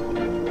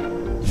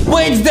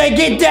 Wednesday,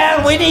 get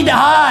down! We need to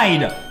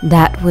hide!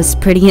 That was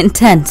pretty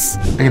intense.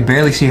 I can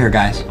barely see her,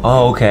 guys.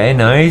 Oh, okay,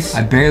 nice.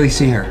 I barely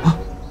see her.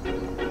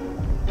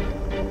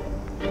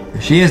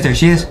 There she is.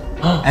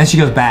 And she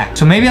goes back.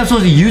 So maybe I'm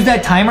supposed to use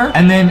that timer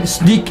and then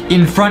sneak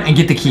in front and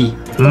get the key.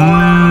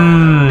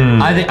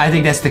 I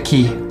think that's the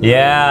key.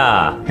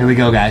 Yeah. Here we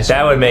go, guys.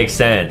 That would make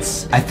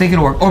sense. I think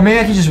it'll work. Or maybe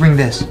I can just ring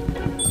this.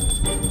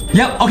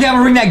 Yep, okay, I'm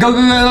gonna ring that. Go.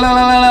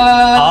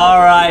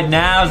 Alright,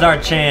 now's our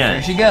There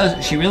chance. she goes.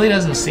 She really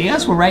doesn't see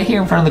us. We're right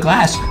here in front of the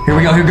glass. Here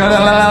we go.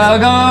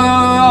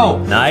 Go.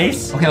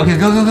 Nice. Okay,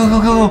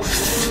 go,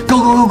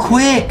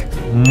 quick.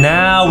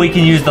 Now we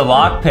can use the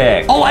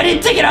lockpick. Oh, I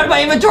didn't take it out of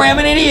my inventory. I'm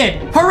an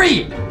idiot.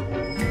 Hurry.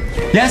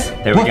 Yes.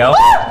 There we go.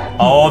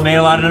 Oh, it made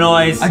a lot of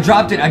noise. I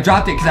dropped it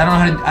because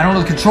I don't know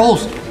the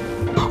controls.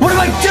 What am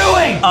I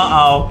doing?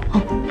 Uh-oh.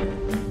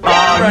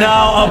 Oh,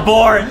 no,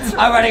 abort.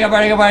 I'm running.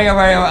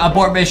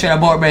 Abort mission.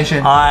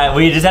 Alright,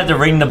 we just have to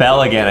ring the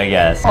bell again, I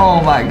guess.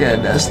 Oh my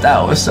goodness,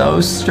 that was so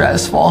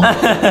stressful. I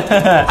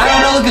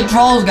don't know the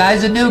controls,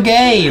 guys. A new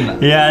game.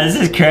 Yeah, this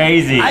is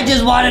crazy. I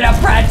just wanted a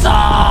pretzel.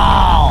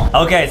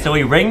 Okay, so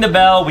we ring the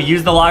bell, we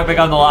use the lockpick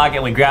on the lock,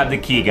 and we grab the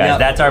key, guys. Yep.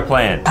 That's our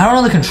plan. I don't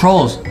know the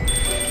controls.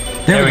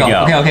 There we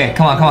go. Okay,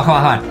 come on. Come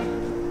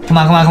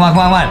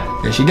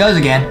on. There she goes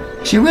again.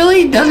 She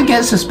really doesn't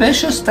get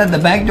suspicious that the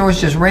back door's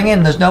just ringing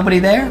and there's nobody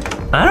there?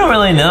 I don't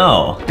really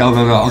know. Go.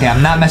 Okay,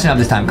 I'm not messing up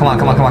this time. Come on.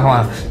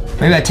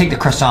 Maybe I take the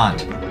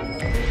croissant.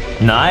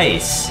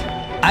 Nice.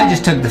 I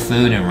just took the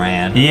food and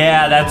ran.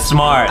 Yeah, that's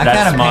smart. I That's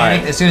kind of smart.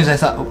 panicked as soon as I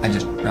thought, oh, I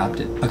just dropped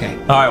it. Okay.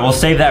 Alright, we'll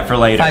save that for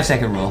later.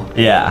 5-second rule.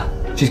 Yeah.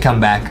 She's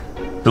coming back.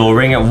 So we'll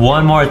ring it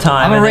one more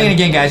time. I'm gonna ring it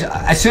again, guys.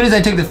 As soon as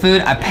I took the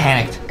food, I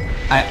panicked.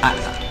 I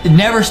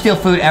never steal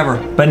food ever.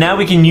 But now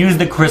we can use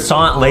the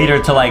croissant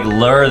later to like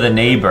lure the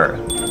neighbor.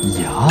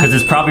 Yeah. Because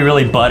it's probably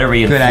really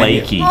buttery and Good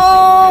flaky. Idea.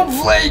 Oh,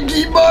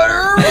 flaky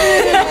butter.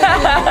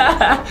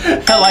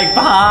 Like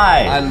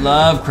pie. I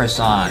love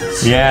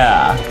croissants.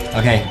 Yeah.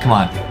 Okay, come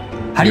on.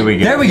 Here we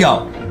go. There we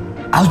go.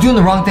 I was doing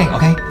the wrong thing,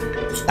 okay?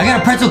 I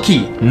got a pretzel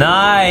key.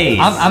 Nice.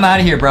 I'm out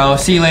of here, bro.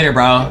 See you later,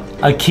 bro.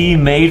 A key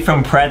made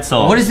from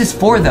pretzel. What is this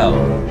for,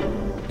 though?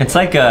 It's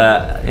like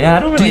a, yeah, I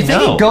don't Do really you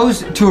think know. it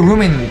goes to a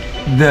room in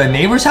the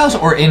neighbor's house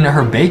or in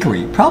her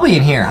bakery? Probably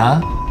in here,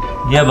 huh?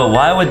 Yeah, but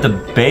why would the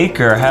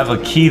baker have a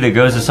key that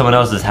goes to someone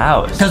else's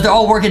house? Because they're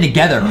all working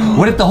together.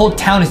 What if the whole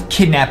town is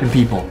kidnapping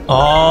people?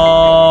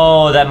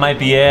 Oh, that might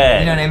be it.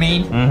 You know what I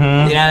mean?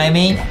 Mm-hmm. You know what I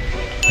mean?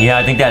 Yeah,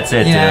 I think that's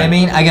it, You know what I dude.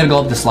 mean? I gotta go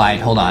up the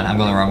slide. Hold on, I'm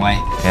going the wrong way.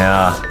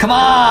 Yeah. Come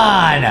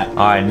on!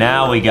 Alright,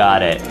 now we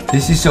got it.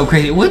 This is so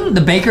crazy. Wouldn't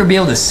the baker be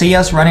able to see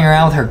us running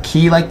around with her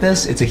key like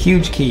this? It's a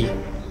huge key.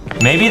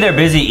 Maybe they're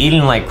busy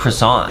eating like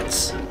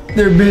croissants.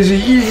 They're busy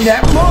eating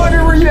that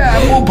buttery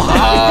apple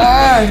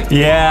pie.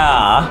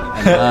 Yeah.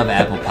 I love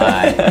apple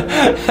pie.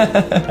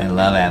 I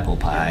love apple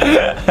pie.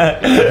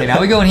 Okay,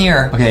 now we go in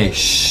here. Okay,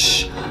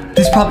 shh.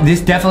 This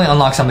definitely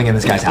unlocks something in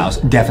this guy's house.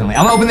 Definitely.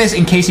 I'm gonna open this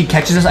in case he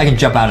catches us. I can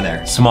jump out of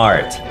there.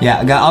 Smart.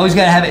 Yeah, always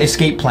gotta have an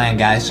escape plan,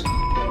 guys.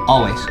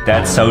 Always.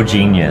 That's so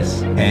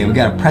genius. Okay, we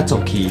got a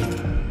pretzel key.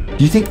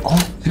 Do you think? Oh,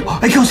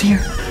 it goes here.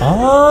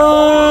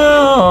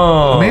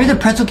 Oh. Maybe the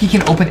pretzel key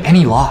can open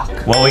any lock.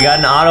 Well, we got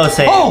an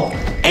autosave. Oh,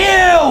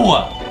 ew!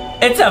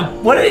 It's a,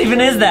 what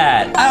even is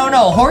that? I don't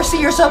know,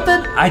 horsey or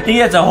something? I think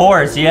that's a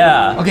horse,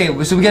 yeah.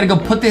 Okay, so we gotta go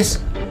put this.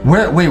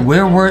 Where?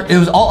 It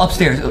was all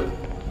upstairs.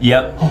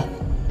 Yep. Oh,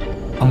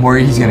 I'm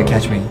worried he's gonna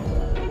catch me.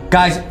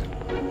 Guys,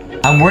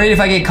 I'm worried if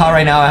I get caught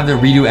right now, I have to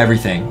redo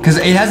everything. Because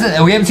we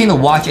haven't seen the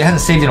watch, it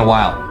hasn't saved in a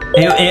while.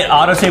 It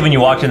autosaved when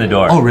you walked in the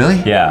door. Oh,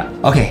 really? Yeah.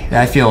 Okay,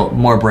 I feel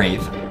more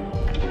brave.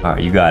 All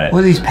right, you got it. What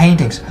are these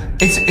paintings?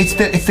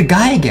 It's the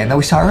guy again that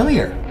we saw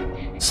earlier.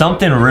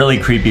 Something really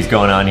creepy's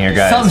going on here,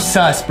 guys. Some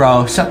sus, bro.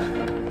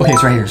 Okay,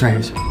 it's right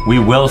here. We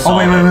will solve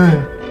wait.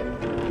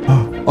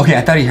 Oh, okay,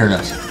 I thought he heard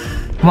us.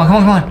 Come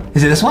on.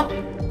 Is it this one?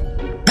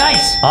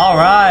 Nice! All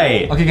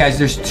right. Okay, guys,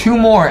 there's 2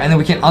 more, and then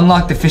we can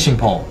unlock the fishing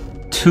pole.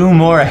 2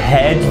 more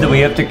heads that we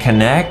have to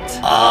connect?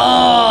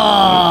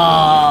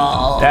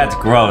 Oh! That's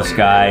gross,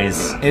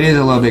 guys. It is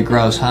a little bit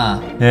gross,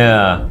 huh?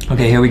 Yeah.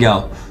 Okay, here we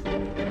go.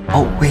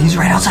 Oh, wait, he's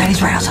right outside.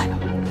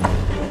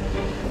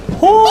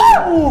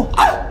 Ooh.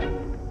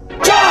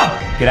 Jump!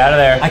 Get out of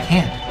there. I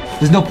can't.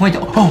 There's no point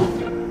to... Oh!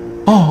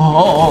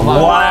 Oh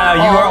my. Wow,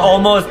 you were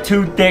almost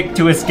too thick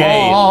to escape.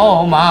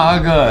 Oh my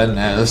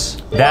goodness.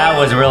 That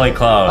was really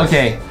close.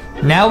 Okay,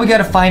 now we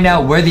gotta find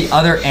out where the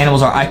other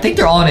animals are. I think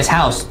they're all in his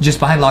house, just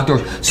behind locked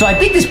doors. So I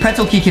think this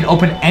pretzel key can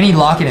open any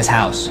lock in his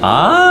house.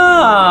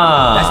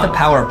 Ah. That's the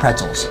power of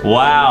pretzels.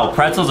 Wow,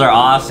 pretzels are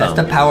awesome.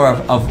 That's the power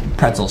of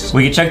pretzels.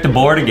 We can check the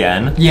board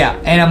again. Yeah,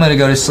 and I'm gonna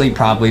go to sleep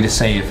probably to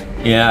save.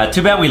 Yeah,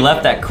 too bad we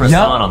left that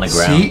croissant on the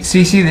ground.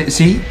 See?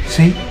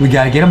 We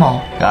gotta get them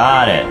all.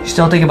 Got it. You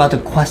still think about the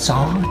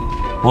croissant?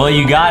 Well,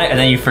 you got it and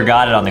then you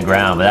forgot it on the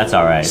ground, but that's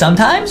all right.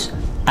 Sometimes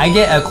I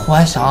get a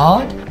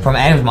croissant from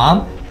Adam's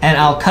mom, and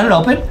I'll cut it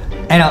open,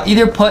 and I'll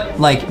either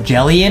put like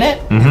jelly in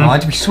it, if I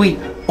want it to be sweet,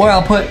 or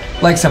I'll put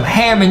like some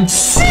ham and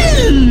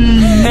cheese,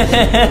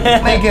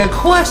 make a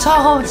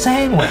croissant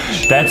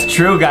sandwich. That's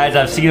true, guys.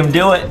 I've seen him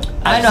do it.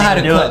 I know how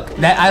to cook.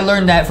 I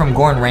learned that from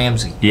Gordon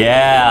Ramsay.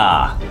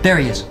 Yeah. There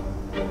he is.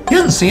 He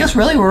doesn't see us,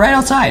 really. We're right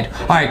outside.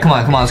 All right, come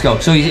on, let's go.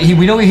 So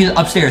we know he's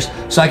upstairs,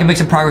 so I can make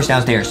some progress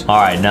downstairs. All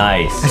right,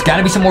 nice. There's got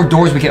to be some more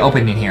doors we can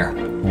open in here.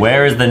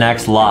 Where is the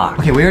next lock?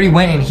 Okay, we already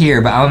went in here,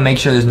 but I want to make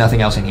sure there's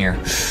nothing else in here.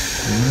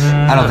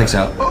 I don't think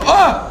so.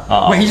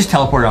 Wait, he just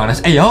teleported on us.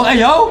 Hey, yo!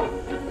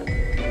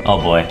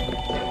 Oh, boy.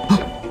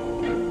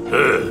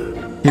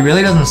 He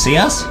really doesn't see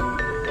us?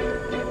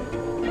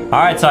 All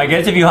right, so I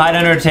guess if you hide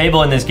under a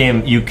table in this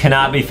game, you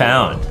cannot be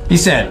found. He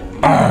said,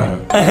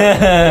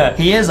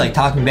 he is like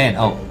talking Ben.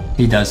 Oh,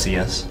 he does see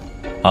us.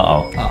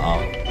 Uh-oh.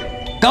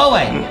 Go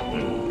away!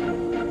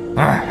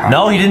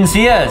 No, he didn't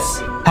see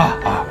us.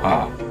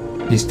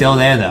 He's still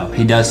there though.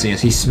 He does see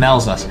us. He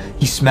smells us.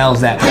 He smells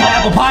that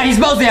apple pie. He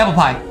smells the apple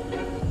pie.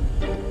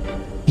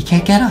 He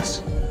can't get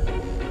us.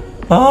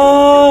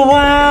 Oh,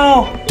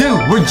 wow.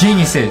 Dude, we're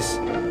geniuses.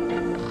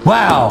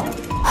 Wow.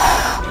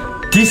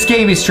 This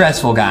game is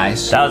stressful,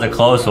 guys. That was a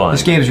close one.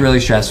 This game is really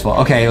stressful.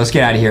 Okay, let's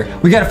get out of here.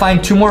 We gotta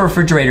find 2 more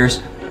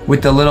refrigerators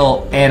with the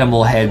little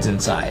animal heads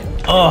inside.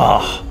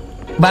 Ugh.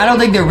 But I don't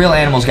think they're real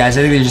animals, guys.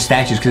 I think they're just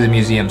statues because of the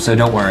museum, so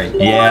don't worry.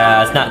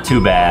 Yeah, it's not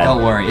too bad.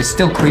 Don't worry. It's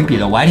still creepy,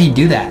 though. Why did he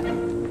do that?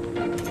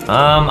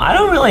 I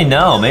don't really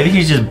know. Maybe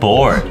he's just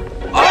bored.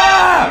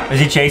 Ah! Is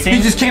he chasing?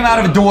 He just came out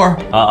of a door.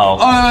 Uh-oh.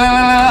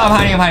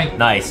 I'm hiding.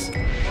 Nice.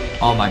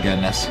 Oh my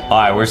goodness. All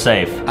right, we're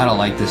safe. I don't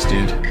like this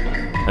dude.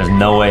 There's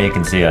no way he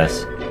can see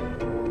us.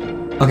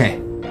 Okay.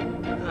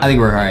 I think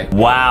we're all right.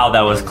 Wow,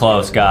 that was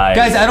close, guys.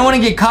 Guys, I don't want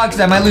to get caught because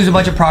I might lose a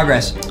bunch of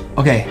progress.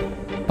 Okay,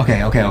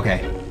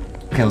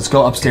 let's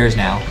go upstairs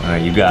now. All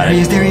right, you got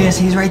it. There he is.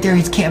 He's right there.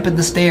 He's camping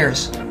the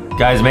stairs.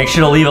 Guys, make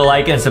sure to leave a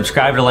like and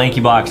subscribe to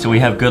LankyBox so we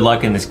have good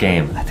luck in this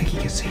game. I think he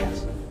can see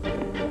us.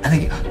 I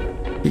think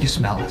he can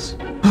smell us.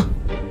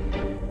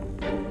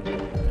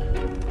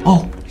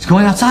 Oh, he's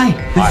going outside.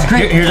 This is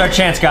great. Here's our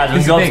chance, guys. We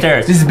can go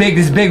upstairs. This is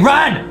big.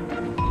 Run!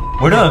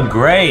 We're doing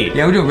great.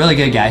 Yeah, we're doing really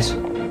good, guys.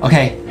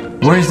 Okay,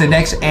 where's the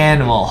next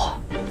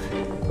animal?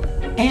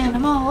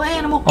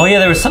 Animal. Oh, yeah,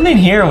 there was something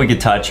here we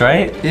could touch,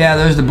 right? Yeah,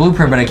 there's the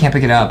blueprint, but I can't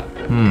pick it up.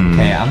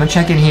 Okay, I'm gonna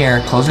check in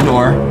here. Close the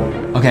door.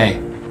 Okay.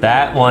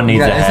 That one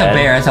needs a head.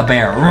 It's a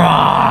bear.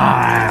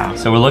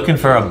 So we're looking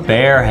for a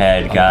bear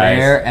head, guys. A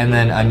bear, and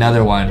then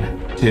another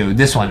one, too.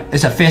 This one.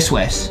 It's a fish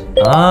wish.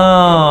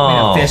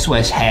 Oh. A fish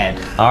wish head.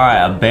 All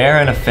right, a bear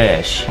and a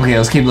fish. Okay,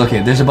 let's keep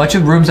looking. There's a bunch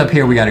of rooms up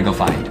here we gotta go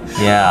find.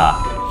 Yeah.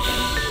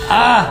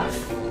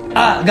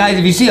 Guys,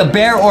 if you see a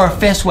bear or a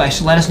fish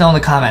wish, let us know in the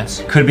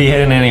comments. Could be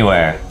hidden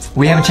anywhere.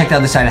 We haven't checked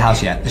out this side of the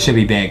house yet. This should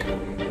be big.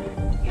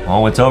 Oh,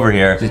 what's over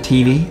here? The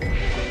TV?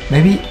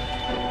 Maybe?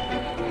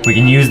 We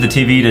can use the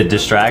TV to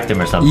distract him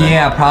or something.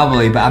 Yeah,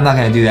 probably, but I'm not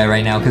gonna do that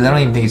right now because I don't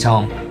even think he's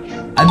home.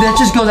 That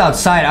just goes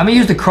outside. I'm gonna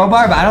use the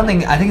crowbar, but I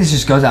think this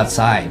just goes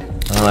outside.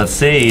 Well, let's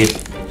see.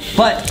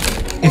 But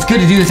it's good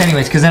to do this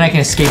anyways because then I can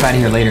escape out of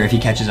here later if he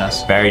catches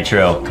us. Very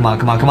true. Come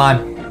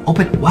on.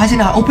 Open. Why is it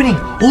not opening?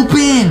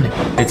 Open!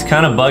 It's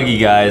kind of buggy,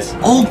 guys.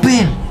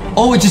 Open!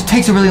 Oh, it just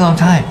takes a really long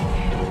time.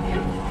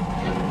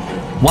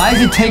 Why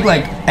does it take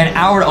like an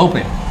hour to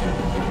open?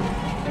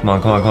 Come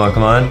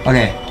on.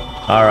 Okay.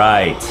 All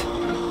right.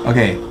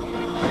 Okay.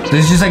 So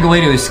this is just like a way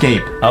to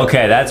escape.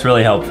 Okay, that's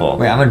really helpful.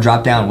 Wait, I'm gonna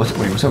drop down.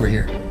 What's over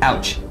here?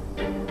 Ouch.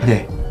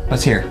 Okay,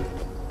 what's here?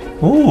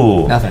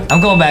 Ooh. Nothing.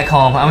 I'm going back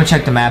home. I'm gonna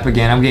check the map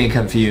again. I'm getting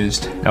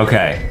confused.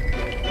 Okay.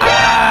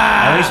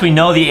 At least we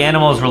know the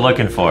animals we're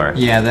looking for.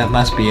 Yeah, that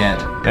must be it.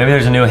 Maybe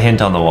there's a new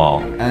hint on the wall.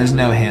 There's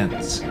no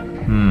hints.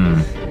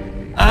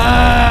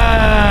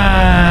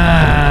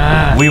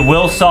 We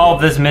will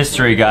solve this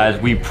mystery, guys.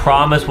 We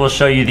promise we'll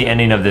show you the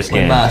ending of this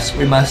game.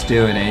 We must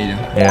do it, Adam.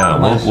 Yeah,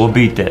 we'll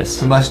beat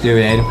this. We must do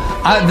it,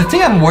 Adam. The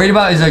thing I'm worried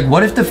about is like,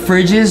 what if the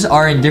fridges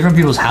are in different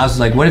people's houses?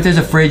 Like, what if there's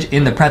a fridge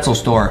in the pretzel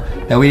store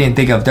that we didn't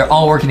think of? They're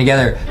all working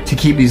together to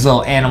keep these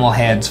little animal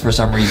heads for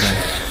some reason.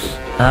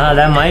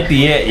 That might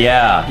be it,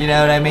 yeah. You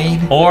know what I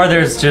mean? Or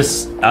there's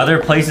just other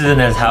places in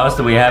his house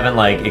that we haven't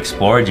like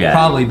explored yet.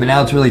 Probably, but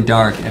now it's really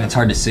dark and it's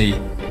hard to see.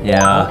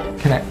 Yeah.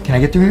 Can I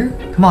get through here?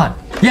 Come on.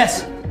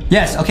 Yes.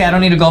 Okay, I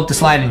don't need to go up the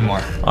slide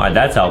anymore. All right,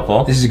 that's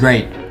helpful. This is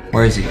great.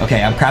 Where is he?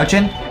 Okay, I'm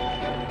crouching.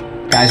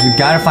 Guys, we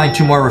gotta find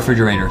 2 more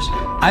refrigerators.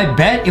 I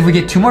bet if we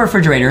get 2 more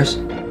refrigerators,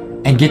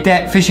 and get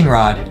that fishing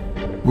rod,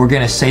 we're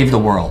gonna save the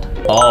world.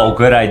 Oh,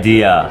 good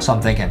idea. So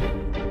I'm thinking.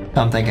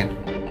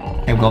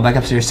 Hey, I'm going back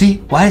upstairs. See,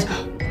 why is...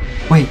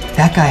 Wait,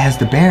 that guy has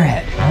the bear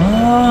head.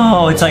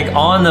 Oh, it's like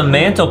on the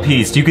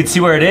mantelpiece. You could see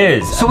where it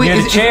is. So wait,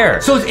 near the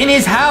chair. So it's in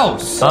his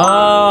house.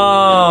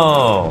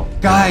 Oh.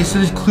 Guys, so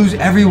there's clues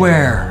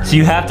everywhere. So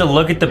you have to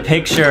look at the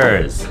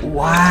pictures.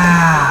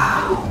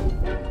 Wow.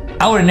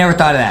 I would have never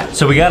thought of that.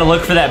 So we got to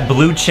look for that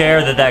blue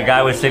chair that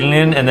guy was sitting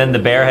in, and then the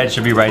bear head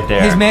should be right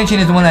there. His mansion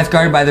is the one that's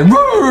guarded by the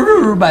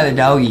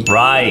doggy.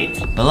 Right.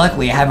 But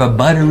luckily, I have a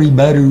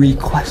buttery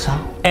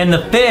croissant. And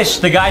the fish,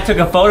 the guy took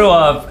a photo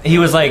of, he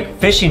was like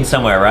fishing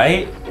somewhere,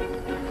 right?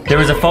 There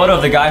was a photo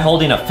of the guy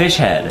holding a fish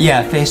head.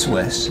 Yeah, fish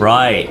was.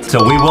 Right.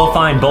 So we will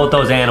find both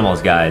those animals,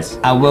 guys.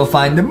 I will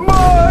find the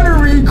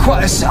buttery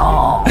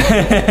croissant.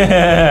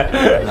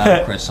 I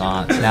love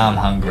croissants. Now I'm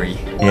hungry.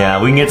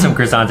 Yeah, we can get some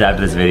croissants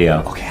after this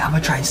video. Okay, I'm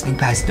gonna try and sneak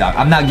past the dog.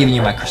 I'm not giving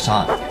you my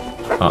croissant.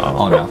 Uh-oh.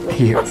 Oh no.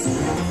 Here.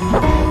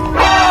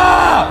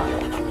 Ah!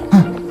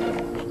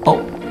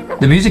 Oh,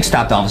 the music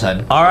stopped all of a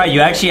sudden. All right, you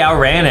actually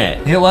outran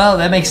it. Yeah, well,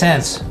 that makes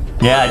sense.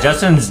 Yeah,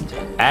 Justin's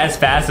as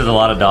fast as a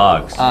lot of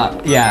dogs.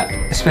 Yeah,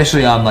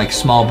 especially like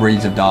small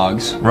breeds of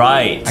dogs.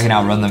 Right. I can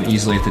outrun them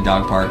easily at the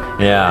dog park.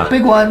 Yeah.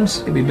 Big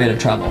ones, it'd be a bit of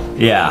trouble.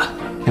 Yeah.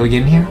 Can we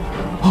get in here?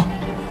 Oh,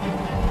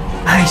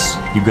 nice.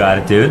 You got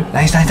it, dude.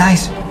 Nice.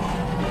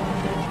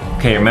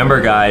 Okay, remember,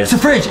 guys.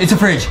 It's a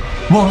fridge.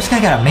 Whoa, this guy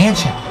got a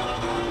mansion.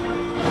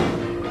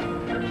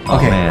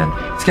 Okay, Oh,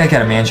 man. This guy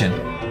got a mansion.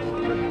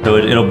 So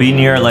it'll be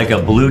near like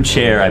a blue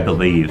chair, I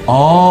believe.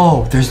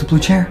 Oh, there's the blue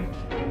chair.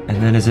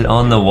 And then is it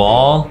on the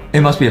wall?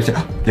 It must be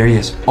upstairs. There he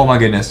is. Oh my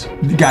goodness.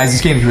 Guys,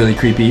 this game is really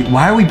creepy.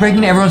 Why are we breaking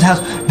into everyone's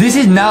house? This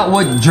is not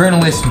what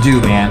journalists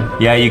do, man.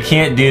 Yeah, you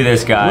can't do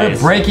this,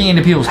 guys. We're breaking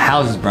into people's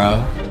houses,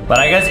 bro. But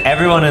I guess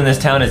everyone in this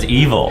town is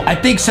evil. I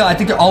think so. I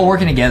think they're all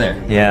working together.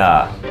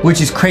 Yeah.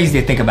 Which is crazy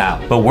to think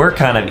about. But we're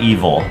kind of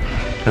evil.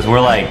 Because we're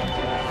like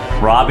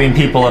robbing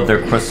people of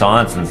their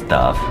croissants and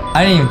stuff.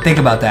 I didn't even think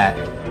about that.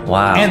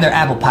 Wow. And their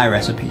apple pie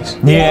recipes.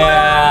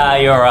 Yeah,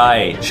 you're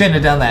right. Shouldn't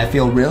have done that. I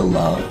feel real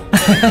low.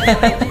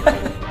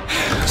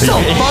 So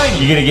funny.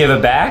 You gonna give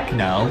it back?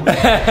 No.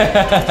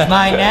 It's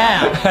mine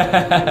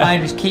now.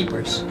 Mine is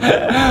keepers.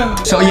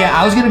 So yeah,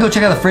 I was gonna go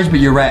check out the fridge, but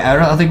you're right. I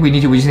don't think we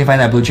need to. We just need to find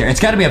that blue chair. It's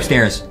gotta be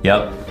upstairs.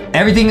 Yep.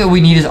 Everything that we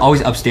need is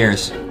always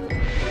upstairs.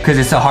 Because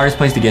it's the hardest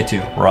place to get to.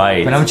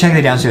 Right. But I'm gonna check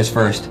the downstairs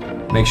first.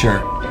 Make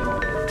sure.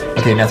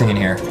 Okay, nothing in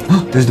here.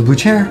 There's the blue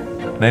chair.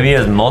 Maybe he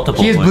has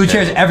multiple. He has blue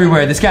chairs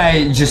everywhere. This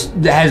guy just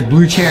has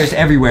blue chairs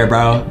everywhere,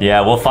 bro.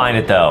 Yeah, we'll find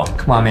it though.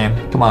 Come on,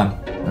 man. Come on.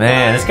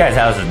 Man, this guy's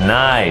house is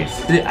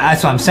nice.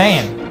 That's what I'm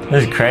saying.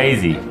 This is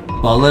crazy.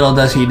 Well, little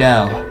does he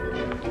know,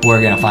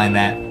 we're gonna find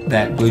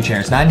that blue chair.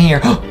 It's not in here.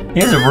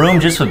 He has a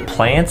room just with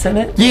plants in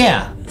it?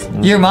 Yeah,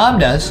 your mom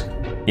does.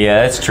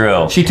 Yeah, that's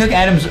true. She took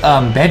Adam's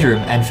bedroom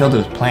and filled it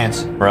with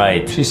plants.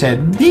 Right. She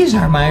said, "These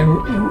are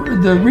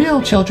the real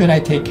children I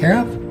take care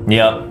of."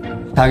 Yep.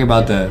 Talking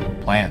about the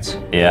plants.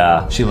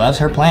 Yeah. She loves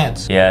her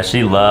plants. Yeah,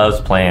 she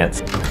loves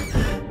plants.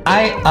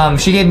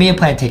 She gave me a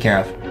plant to take care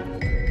of.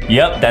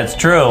 Yep, that's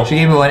true. She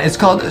gave me one. It's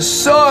called a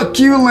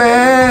succulent.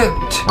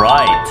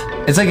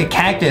 Right. It's like a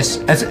cactus.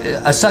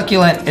 A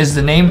succulent is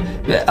the name,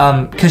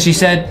 because she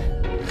said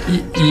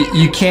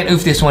you can't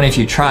oof this one if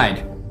you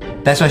tried.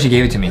 That's why she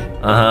gave it to me.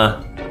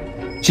 Uh-huh.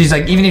 She's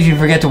like, even if you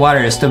forget to water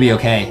it, it'll still be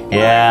okay.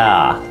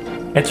 Yeah.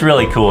 It's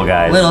really cool,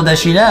 guys. Little does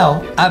she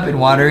know, I've been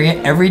watering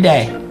it every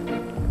day.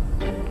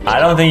 I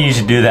don't think you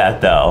should do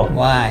that, though.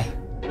 Why?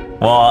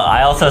 Well,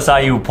 I also saw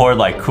you poured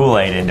like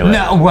Kool-Aid into it.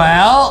 No,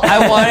 well,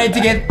 I wanted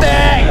to get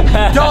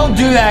thick. Don't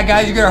do that,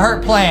 guys. You're gonna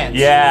hurt plants.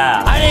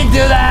 Yeah. I didn't do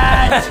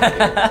that.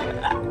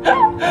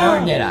 Or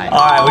did I? All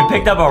right, we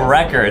picked up a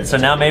record, so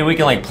now maybe we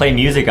can like play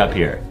music up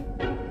here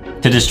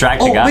to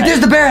distract the guy. Oh, wait,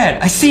 there's the bear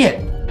head. I see it.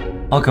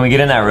 Oh, can we get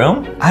in that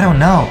room? I don't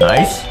know.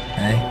 Nice.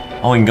 Okay.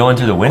 Oh, we can go in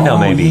through the window,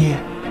 maybe.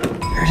 Yeah.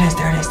 There it is.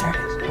 There it is. There it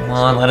is. Come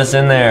on, let us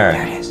in there.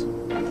 There it is.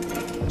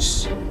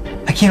 Shh.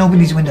 I can't open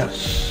these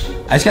windows.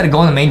 I just gotta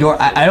go in the main door.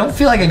 I don't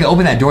feel like I can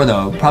open that door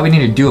though. Probably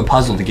need to do a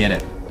puzzle to get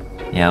it.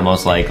 Yeah,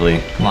 most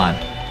likely. Come on.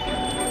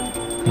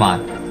 Come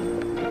on.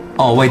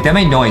 Oh wait, that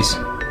made noise.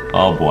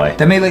 Oh boy.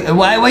 That made like,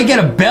 why you get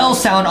a bell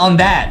sound on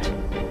that?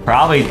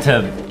 Probably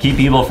to keep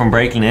people from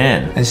breaking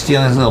in. And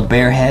stealing his little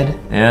bear head.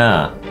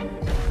 Yeah.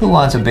 Who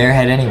wants a bear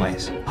head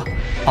anyways?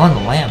 On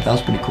the lamp, that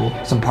was pretty cool.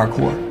 Some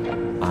parkour.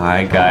 All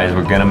right, guys,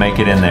 we're gonna make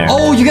it in there.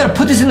 Oh, you gotta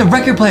put this in the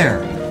record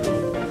player.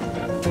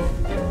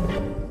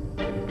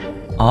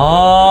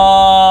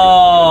 Oh!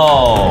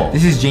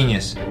 This is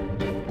genius.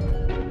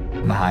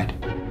 I'm gonna hide.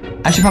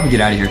 I should probably get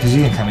out of here because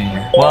he's gonna come in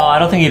here. Well, I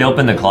don't think he'd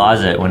open the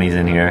closet when he's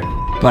in here.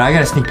 But I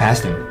gotta sneak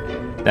past him.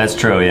 That's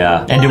true,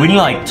 yeah. And do we need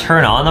to like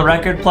turn on the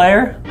record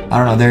player? I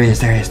don't know. There he is.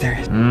 There he is. There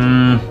he is.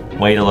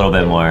 Wait a little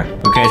bit more.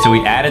 Okay, so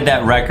we added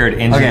that record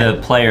into the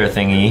player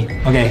thingy.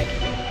 Okay.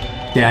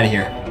 Get out of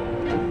here.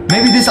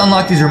 Maybe this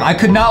unlocked his room. I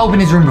could not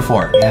open his room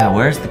before. Yeah,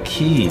 where's the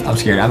key? I'm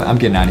scared. I'm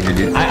getting out of here,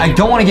 dude. I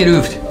don't want to get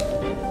oofed.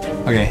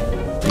 Okay.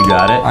 You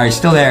got it? All right,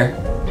 still there.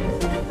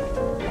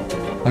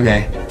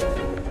 Okay.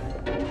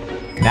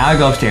 Now I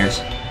go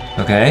upstairs.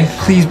 Okay.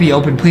 Please be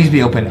open, please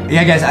be open.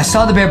 Yeah, guys, I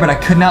saw the bear, but I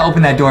could not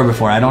open that door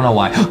before. I don't know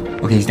why.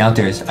 Okay, he's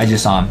downstairs. I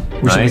just saw him.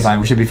 We should be Nice. fine,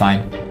 we should be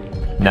fine.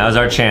 Now's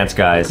our chance,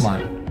 guys. Come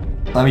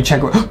on. Let me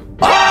check where...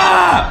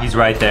 Ah! He's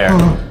right there.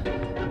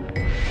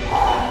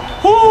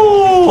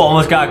 Woo!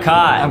 Almost got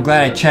caught. I'm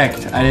glad I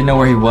checked. I didn't know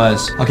where he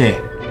was. Okay,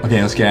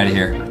 let's get out of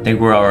here. I think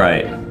we're all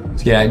right.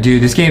 Let's get out.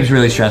 Dude, this game's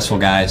really stressful,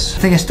 guys. I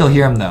think I still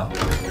hear him, though.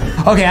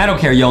 Okay, I don't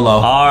care, YOLO.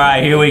 All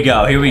right, here we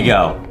go. Here we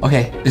go.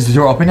 Okay, is the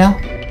door open now?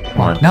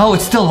 Come on. No,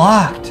 it's still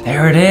locked.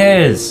 There it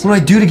is. What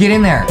do I do to get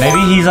in there?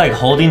 Maybe he's like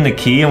holding the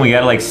key and we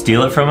gotta like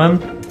steal it from him.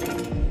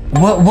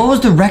 What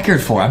was the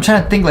record for? I'm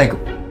trying to think like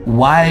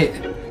why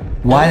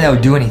that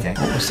would do anything.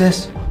 What was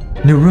this?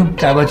 New room.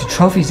 Got a bunch of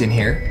trophies in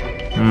here.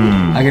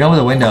 I can open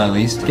the window at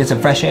least. Get some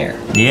fresh air.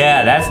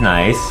 Yeah, that's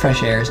nice.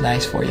 Fresh air is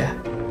nice for you.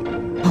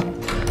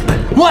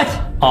 What?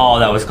 Oh,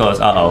 that was close.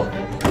 Uh-oh.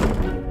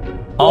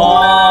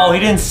 Oh, he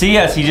didn't see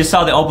us. He just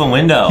saw the open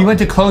window. He went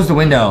to close the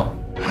window.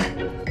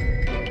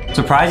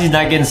 Surprised he's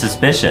not getting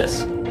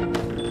suspicious.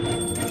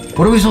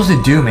 What are we supposed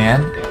to do,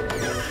 man?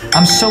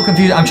 I'm so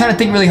confused. I'm trying to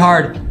think really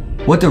hard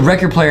what the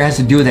record player has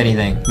to do with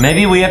anything.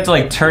 Maybe we have to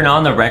like turn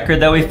on the record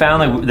that we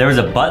found. Like there was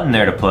a button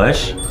there to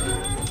push.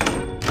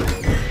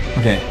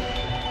 Okay.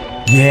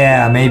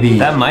 Yeah, maybe.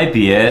 That might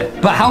be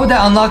it. But how would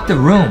that unlock the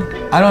room?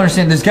 I don't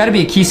understand. There's got to be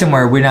a key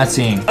somewhere we're not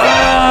seeing.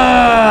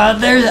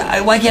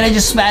 Why can't I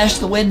just smash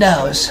the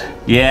windows?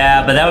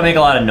 Yeah, but that would make a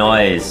lot of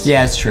noise.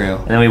 Yeah, it's true.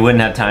 And then we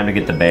wouldn't have time to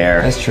get the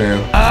bear. That's true.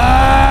 It's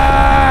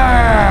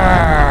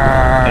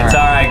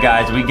all right,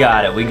 guys. We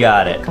got it. We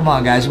got it. Come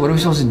on, guys. What are we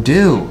supposed to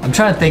do? I'm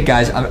trying to think,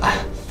 guys. I'm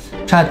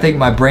trying to think.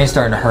 My brain's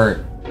starting to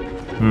hurt.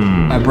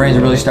 My brain's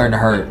really starting to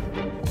hurt.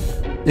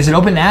 Is it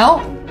open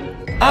now?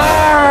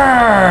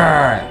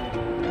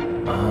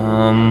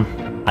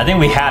 I think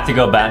we have to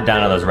go back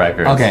down to those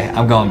records. Okay,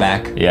 I'm going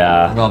back. I'm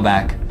Yeah. going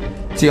back.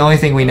 It's the only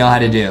thing we know how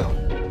to do.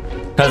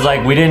 Cause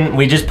like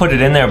we just put it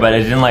in there, but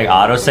it didn't like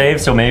autosave,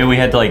 so maybe we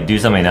had to like do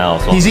something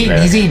else. while He's it's eating,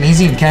 there. he's eating,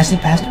 he's eating. Can I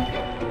sneak past him?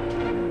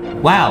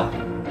 Wow.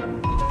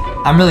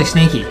 I'm really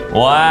sneaky.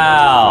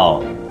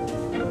 Wow.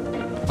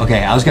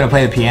 Okay, I was gonna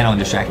play the piano and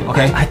distract him.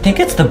 Okay, I think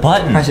it's the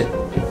button. press it.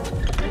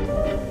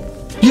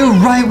 You're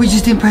right, we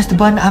just didn't press the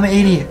button. I'm an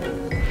idiot.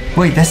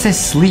 Wait, that says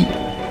sleep.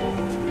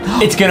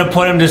 It's gonna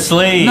put him to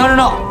sleep.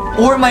 No.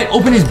 Or it might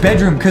open his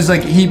bedroom because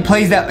like he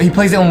plays that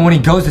one when he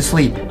goes to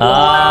sleep.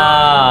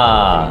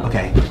 Ah.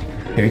 Okay,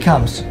 here he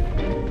comes.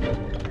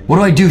 What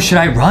do I do? Should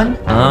I run?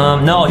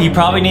 No, he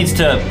probably needs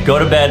to go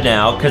to bed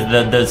now because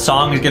the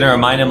song is gonna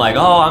remind him like,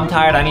 oh, I'm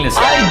tired, I need to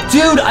sleep.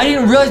 Dude, I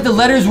didn't realize the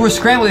letters were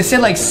scrambled. It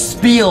said like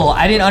spiel.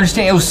 I didn't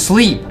understand it was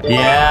sleep.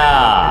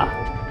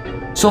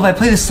 Yeah. So if I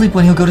play the sleep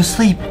one, he'll go to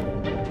sleep.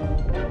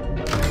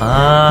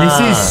 This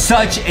is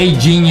such a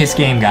genius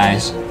game,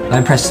 guys. Let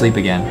me press sleep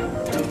again.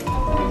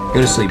 Go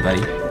to sleep,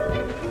 buddy.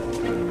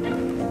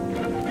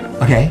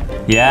 Okay.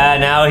 Yeah,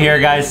 now here,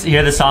 guys,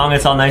 hear the song.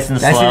 It's all nice and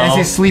slow. That's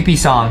his sleepy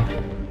song.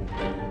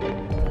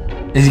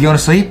 Is he going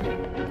to sleep?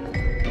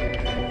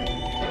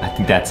 I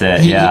think that's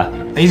it. Yeah.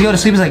 He's going to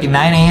sleep. It's like 9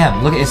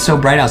 a.m. Look, it's so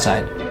bright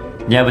outside.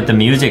 Yeah, but the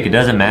music, it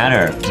doesn't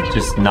matter. It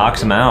just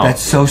knocks him out.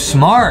 That's so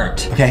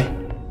smart. Okay.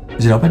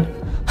 Is it open?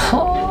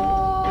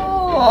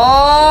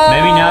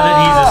 Maybe now that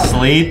he's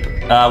asleep,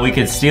 we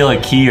could steal a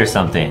key or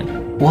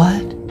something.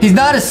 What? He's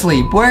not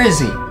asleep. Where is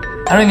he?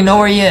 I don't even know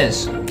where he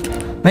is.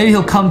 Maybe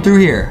he'll come through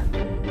here.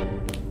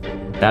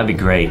 That'd be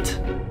great.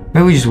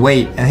 Maybe we just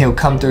wait and he'll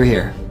come through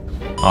here.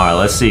 All right,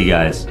 let's see,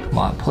 guys. Come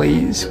on,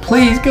 please.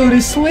 Please go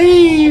to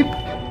sleep.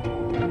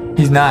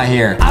 He's not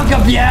here. I'm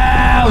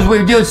confused.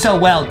 We're doing so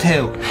well,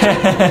 too.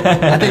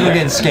 I think we're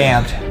getting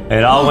scammed.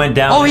 It all went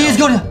down. Oh, he is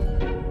going to...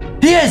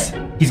 He is.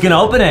 He's gonna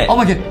open it. Oh,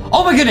 my goodness.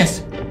 Oh, my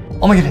goodness.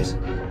 Oh, my goodness.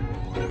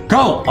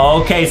 Go.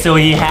 Okay, so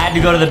he had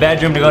to go to the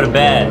bedroom to go to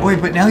bed. Wait,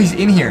 but now he's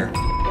in here.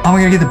 Oh, we're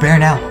going to get the bear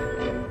now.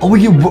 Oh,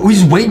 we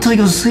just wait until he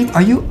goes to sleep?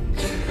 Are you...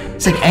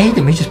 It's like 8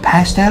 and we just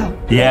passed out.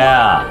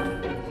 Yeah.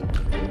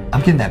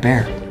 I'm getting that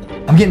bear.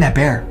 I'm getting that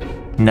bear.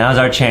 Now's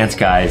our chance,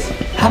 guys.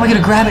 How am I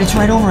gonna grab it? It's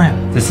right over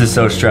him. This is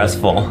so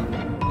stressful.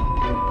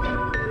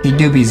 He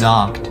do be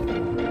zonked.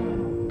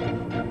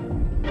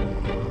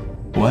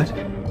 What?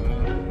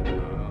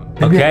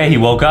 Okay, he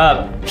woke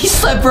up. He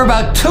slept for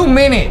about 2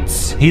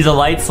 minutes. He's a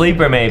light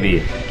sleeper,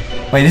 maybe.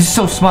 Wait, this is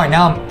so smart.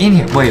 Now I'm in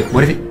here. Wait,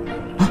 what if he...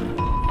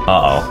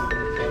 Uh-oh.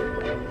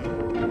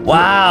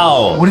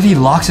 Wow. What if he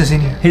locks us in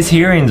here? His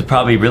hearing's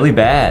probably really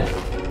bad.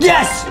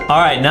 Yes! All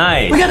right,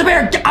 nice. We got the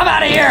bear. I'm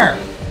out of here.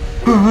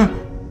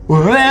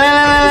 All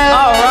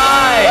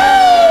right.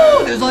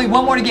 Woo! There's only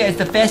one more to get. It's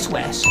the fast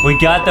west. We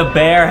got the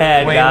bear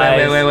head,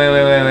 guys.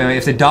 Wait.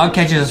 If the dog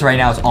catches us right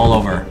now, it's all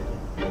over.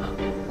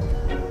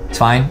 It's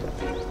fine.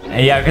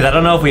 Yeah, because I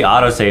don't know if we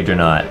auto-saved or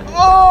not.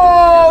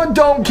 Oh,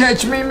 don't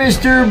catch me,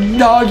 Mr.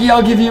 Doggy.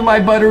 I'll give you my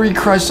buttery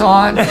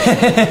croissant.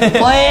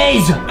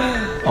 Please.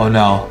 Oh,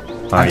 no.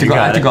 I have to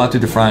go out through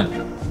the front.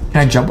 Can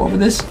I jump over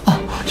this?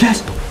 Oh,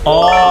 yes.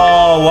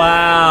 Oh,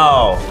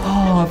 wow.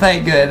 Oh, Oh,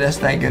 thank goodness,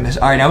 thank goodness.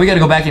 All right, now we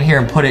gotta go back in here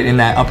and put it in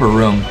that upper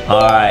room.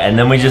 All right, and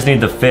then we just need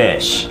the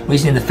fish. We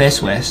just need the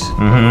fish wish.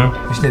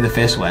 Mm-hmm. We just need the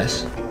fish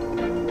wish.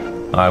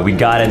 All right, we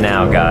got it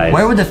now, guys.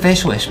 Where would the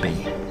fish wish be?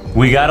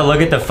 We got to look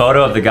at the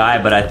photo of the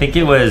guy, but I think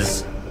it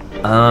was,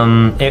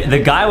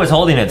 the guy was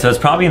holding it, so it's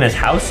probably in his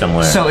house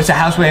somewhere. So it's a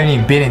house we haven't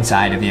even been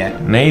inside of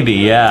yet. Maybe,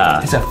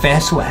 yeah. It's a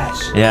fish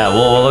wish. Yeah,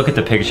 we'll look at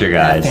the picture,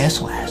 guys. A fish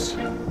wish.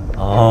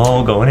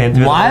 Oh, going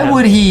into Why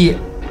would he,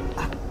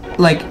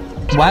 like,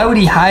 why would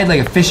he hide like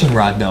a fishing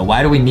rod though?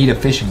 Why do we need a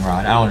fishing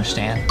rod? I don't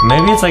understand.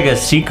 Maybe it's like a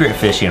secret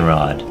fishing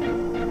rod.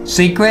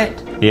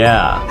 Secret?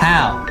 Yeah.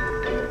 How?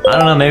 I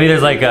don't know, maybe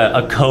there's like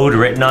a code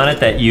written on it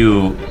that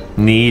you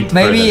need.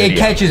 Maybe it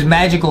catches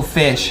magical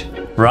fish.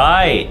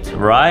 Right.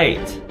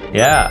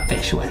 Yeah.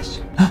 Fish wish.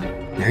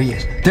 There he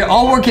is. They're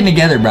all working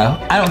together, bro.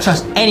 I don't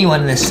trust anyone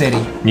in this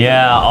city.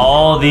 Yeah,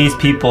 all these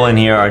people in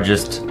here are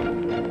just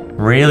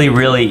really,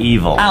 really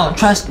evil. I don't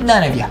trust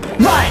none of you.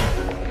 Run!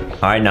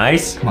 All right,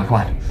 nice. Come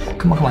on.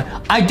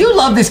 I do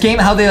love this game,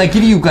 how they like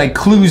give you like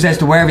clues as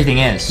to where everything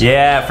is.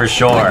 Yeah, for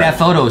sure. Like that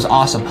photo is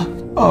awesome.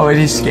 Oh, it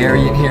is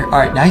scary in here. All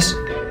right, nice.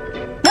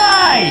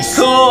 Nice!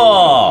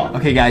 Cool!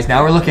 Okay, guys,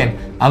 now we're looking.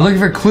 I'm looking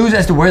for clues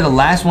as to where the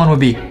last one would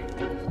be.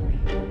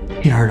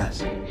 He heard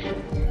us.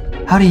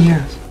 How did he hear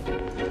us?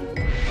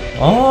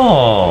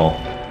 Oh.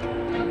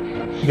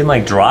 You can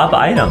like drop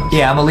items.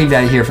 Yeah, I'm gonna leave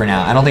that here for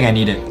now. I don't think I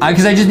need it.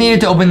 Because I just needed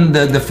to open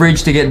the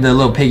fridge to get the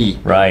little piggy.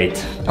 Right.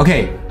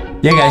 Okay.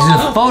 Yeah, guys,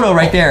 there's a photo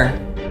right there.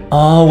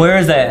 Oh, where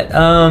is that?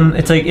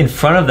 It's like in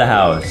front of the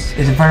house.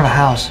 It's in front of a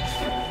house.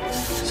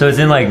 So it's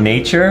in like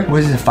nature? What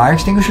is it, a fire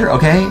extinguisher?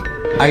 Okay.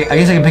 I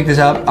guess I can pick this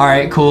up. All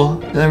right, cool.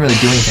 Doesn't really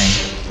do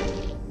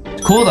anything.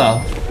 It's cool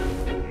though.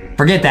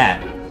 Forget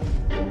that.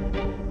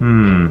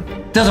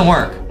 Doesn't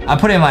work. I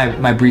put it in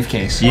my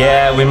briefcase.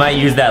 Yeah, we might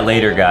use that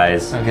later,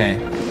 guys. Okay.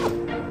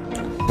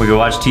 We can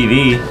watch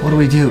TV. What do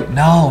we do?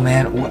 No,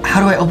 man. How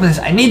do I open this?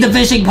 I need the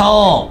fishing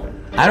pole.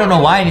 I don't know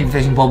why I need the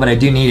fishing pole, but I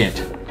do need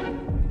it.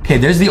 Okay,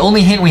 there's the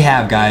only hint we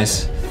have,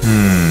 guys.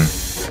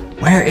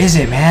 Where is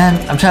it, man?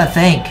 I'm trying to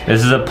think.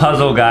 This is a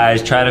puzzle,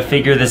 guys. Try to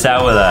figure this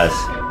out with us.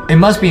 It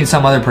must be in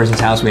some other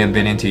person's house we haven't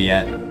been into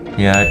yet.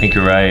 Yeah, I think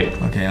you're right.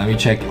 Okay, let me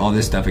check all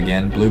this stuff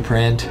again.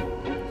 Blueprint.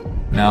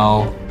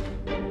 No.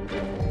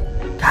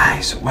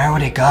 Guys, where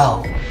would it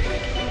go? Maybe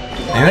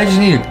I just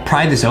need to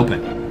pry this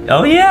open.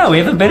 Oh yeah, we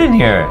haven't been in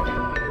here.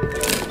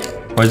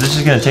 Or is this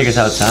just gonna take us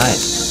outside?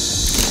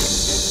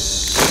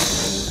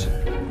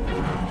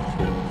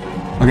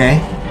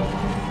 Okay.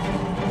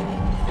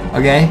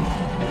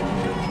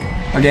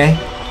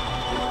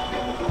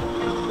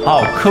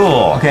 Oh,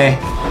 cool. Okay.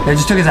 They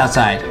just took us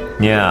outside.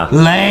 Yeah.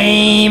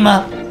 Lame.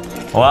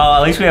 Well,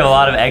 at least we have a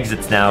lot of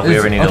exits now if we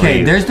ever need to leave.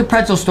 Okay, there's the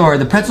pretzel store.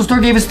 The pretzel store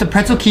gave us the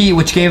pretzel key,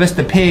 which gave us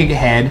the pig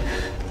head.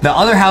 The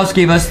other house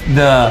gave us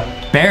the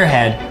bear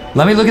head.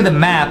 Let me look at the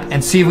map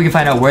and see if we can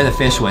find out where the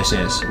fish wish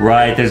is.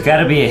 Right, there's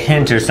gotta be a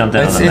hint or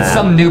something on the map. It's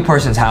some new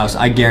person's house,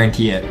 I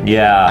guarantee it.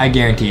 Yeah. I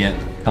guarantee it.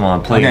 Come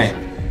on, please. Okay,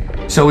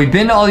 so we've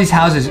been to all these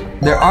houses.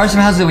 There are some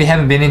houses that we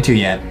haven't been into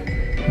yet.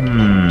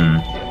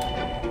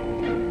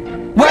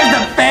 Where's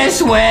the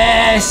fish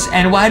wish?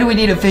 And why do we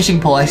need a fishing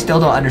pole? I still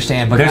don't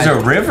understand. But there's a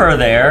river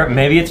there.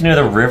 Maybe it's near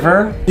the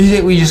river? Is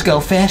it we just go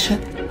fishing?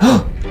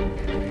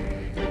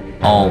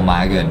 Oh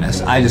my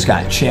goodness, I just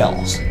got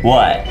chills.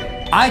 What?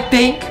 I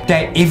think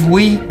that if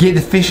we get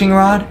the fishing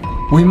rod,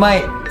 we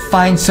might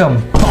find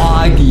some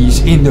bodies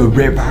in the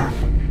river.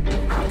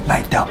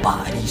 Like the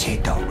bodies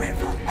hit the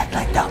river.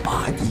 Like the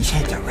bodies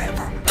hit the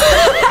river.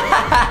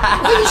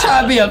 Are you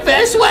trying to be a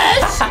fish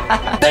wish?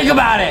 Think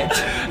about it.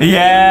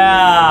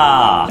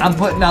 Yeah. I'm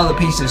putting all the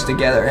pieces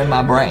together in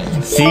my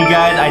brain. See,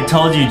 guys, I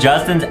told you,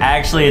 Justin's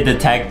actually a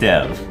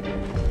detective.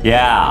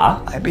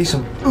 Yeah. Might be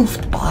some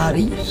oofed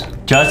bodies.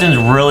 Justin's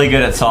really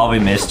good at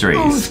solving mysteries.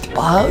 Oofed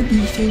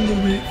bodies in the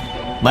river.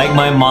 Like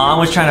my mom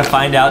was trying to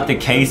find out the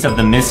case of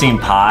the missing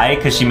pie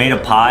because she made a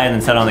pie and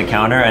then set it on the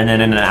counter and then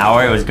in an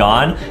hour it was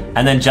gone.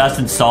 And then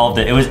Justin solved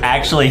it. It was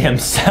actually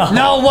himself.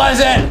 No, it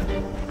wasn't.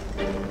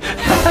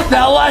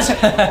 No, it wasn't.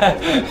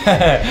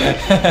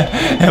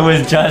 It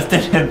was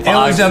Justin and Foxy. It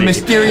was a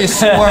mysterious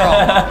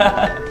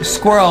squirrel. The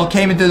squirrel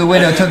came in through the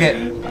window, took it.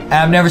 And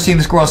I've never seen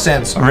the squirrel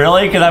since.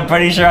 Really? Because I'm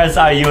pretty sure I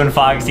saw you and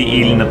Foxy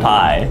eating the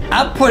pie.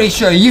 I'm pretty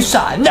sure you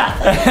saw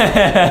nothing.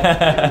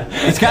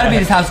 It's gotta be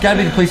this house. It's gotta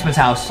be the policeman's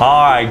house. All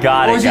right,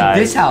 got it, Or is guys.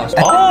 it this house?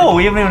 Oh,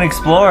 we haven't even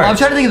explored. I'm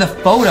trying to think of the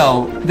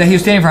photo that he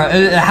was standing for.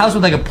 A house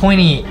with like a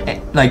pointy,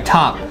 like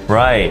top.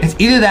 Right. It's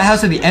either that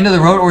house at the end of the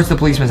road or it's the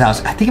policeman's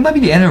house. I think it might be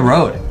the end of the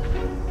road.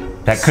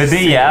 That could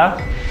be, yeah.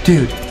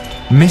 Dude,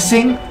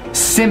 missing,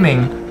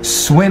 simming,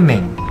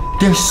 swimming.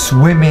 They're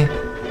swimming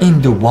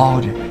in the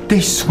water.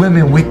 They're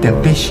swimming with the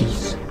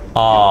fishies.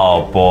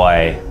 Oh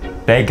boy,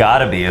 they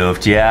gotta be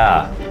oofed,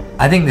 yeah.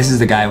 I think this is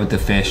the guy with the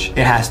fish.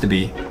 It has to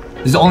be.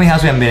 This is the only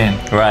house we haven't been in.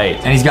 Right.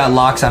 And he's got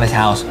locks on his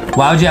house.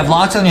 Why would you have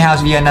locks on your house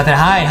if you had nothing to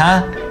hide,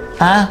 huh?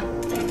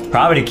 Huh?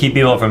 Probably to keep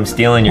people from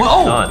stealing your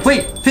Oh, stunts.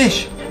 wait,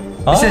 fish.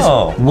 Oh. It says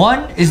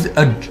one is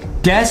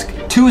desk,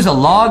 2 is a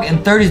log, and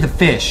 3rd is the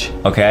fish.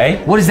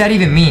 Okay. What does that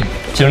even mean?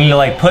 So we need to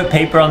like put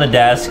paper on the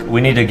desk.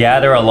 We need to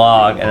gather a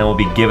log, and then we'll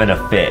be given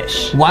a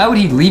fish. Why would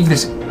he leave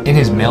this in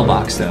his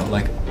mailbox though?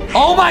 Like,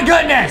 oh my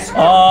goodness!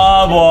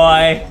 Oh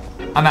boy.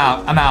 I'm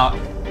out.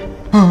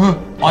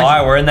 All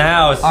right, we're in the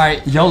house. All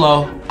right,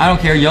 YOLO. I don't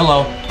care,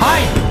 YOLO.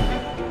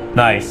 Hide!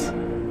 Nice.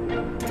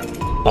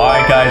 All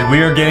right, guys,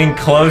 we are getting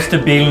close to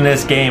beating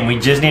this game. We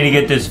just need to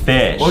get this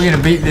fish. We're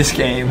gonna beat this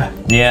game.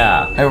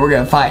 Yeah. And we're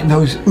gonna find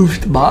those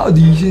oofed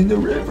bodies in the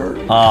river.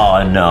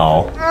 Oh,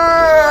 no.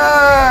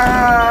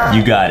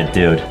 You got it,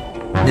 dude.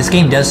 This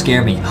game does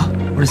scare me.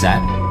 What is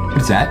that? What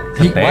is that?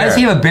 Why does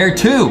he have a bear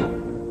too?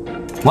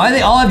 Why do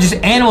they all have just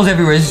animals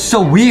everywhere? This is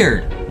so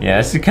weird. Yeah,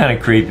 this is kind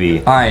of creepy.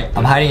 All right,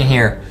 I'm hiding in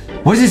here.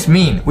 What does this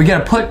mean? We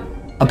gotta put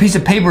a piece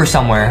of paper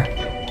somewhere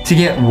to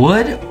get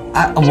wood?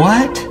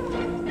 What?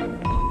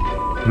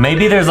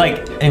 Maybe there's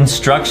like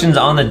instructions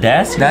on the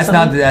desk. That's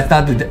not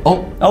the.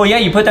 Oh yeah,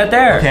 you put that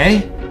there.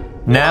 Okay.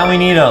 Now we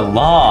need a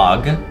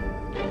log.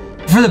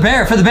 For the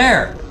bear. For the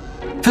bear.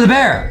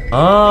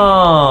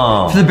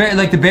 Oh. For the bear,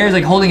 like the bear's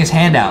like holding his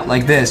hand out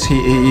like this.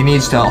 He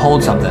needs to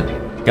hold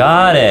something.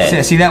 Got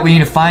it. See that? We need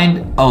to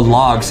find a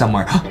log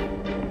somewhere.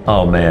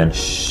 Oh man.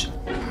 Shh.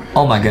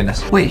 Oh my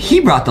goodness. Wait,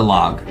 he brought the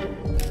log.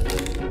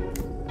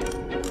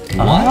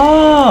 What?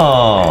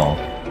 Oh.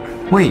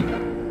 Wait.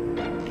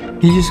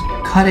 He just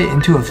cut it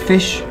into a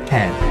fish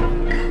head.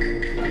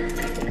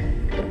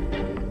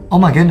 Oh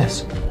my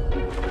goodness.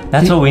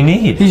 That's what we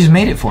need. He just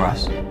made it for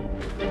us.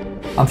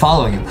 I'm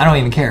following him. I don't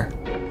even care.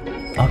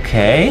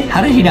 Okay.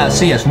 How did he not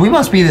see us? We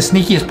must be the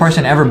sneakiest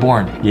person ever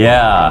born.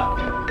 Yeah.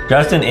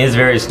 Justin is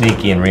very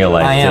sneaky in real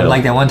life, I am. too.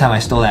 Like that one time I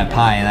stole that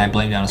pie and I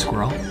blamed it on a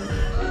squirrel.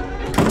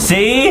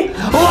 See?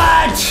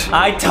 What?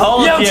 I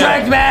told you. You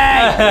tricked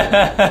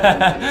me!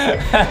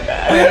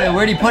 Wait,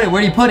 where'd he put it?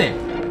 Where'd he put it?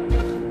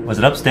 Was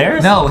it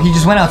upstairs? No, he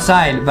just went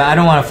outside, but I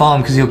don't want to follow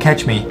him because he'll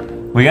catch me.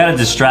 We gotta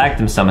distract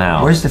him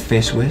somehow. Where's the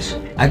fish whiz?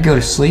 I could go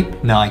to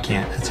sleep? No, I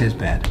can't. That's his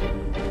bed.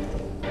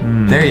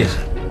 There he is.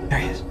 There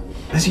he is.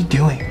 What is he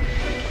doing?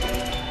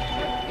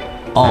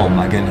 Oh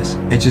my goodness.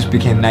 It just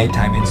became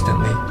nighttime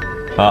instantly.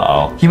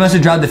 Uh-oh. He must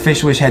have dropped the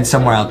fish wish head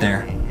somewhere out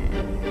there.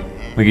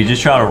 We could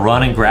just try to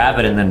run and grab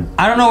it and then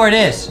I don't know where it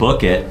is.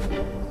 book it.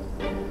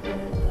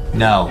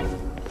 No.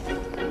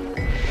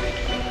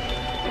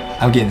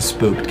 I'm getting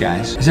spooked,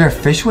 guys. Is there a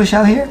fish wish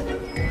out here?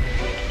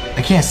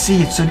 I can't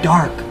see. It's so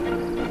dark.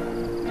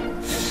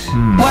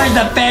 Where's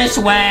the fish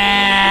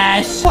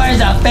wish? Where's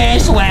the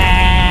fish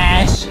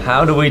wish?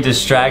 How do we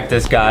distract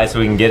this guy so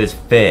we can get his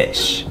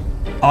fish?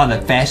 Oh,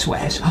 the fish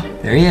wish.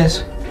 There he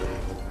is.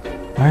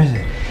 Where is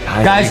it?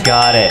 Guys, we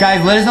got it.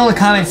 Guys, let us know in the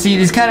comments. See,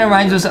 this kind of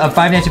reminds us of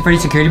Five Nights at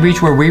Freddy's Security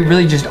Breach, where we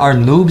really just are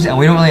noobs and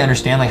we don't really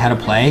understand like how to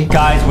play.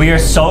 Guys, we are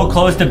so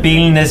close to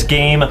beating this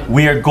game.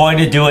 We are going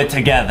to do it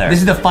together. This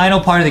is the final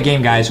part of the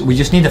game, guys. We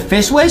just need the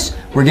fish whiz.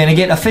 We're gonna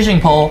get a fishing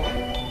pole,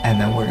 and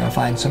then we're gonna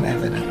find some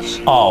evidence.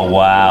 Oh,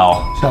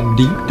 wow. Some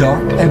deep,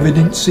 dark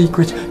evidence,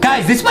 secrets.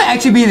 Guys, this might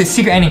actually be the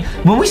secret ending.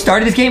 When we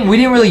started this game, we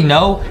didn't really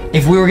know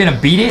if we were gonna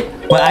beat it,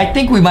 but I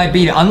think we might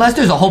beat it, unless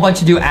there's a whole bunch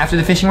to do after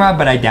the fishing rod,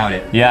 but I doubt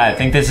it. Yeah, I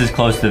think this is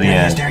close to the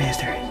end. There he is.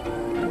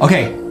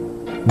 Okay,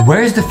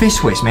 where's the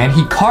fish wish, man?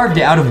 He carved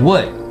it out of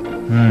wood.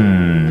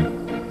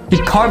 He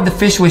carved the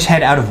fish wish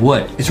head out of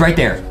wood. It's right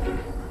there.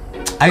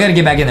 I gotta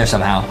get back in there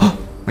somehow.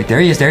 Wait, there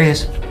he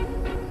is.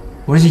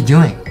 What is he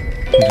doing?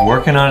 He's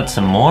working on it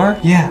some more?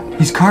 Yeah,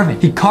 he's carving.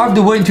 He carved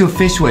the wood into a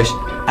fish wish.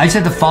 I just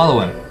have to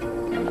follow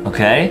him.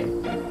 Okay.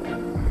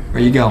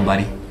 Where you going,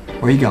 buddy?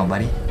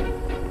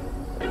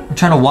 I'm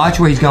trying to watch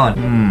where he's going.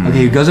 Okay,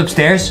 he goes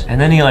upstairs. And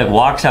then he like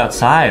walks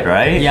outside,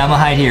 right? Yeah, I'm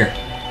gonna hide here.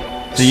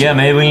 So yeah,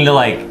 maybe we need to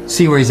like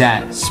See where he's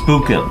at.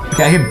 spook him.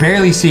 Okay, I can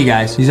barely see,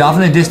 guys. He's off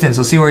in the distance.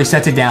 Let's see where he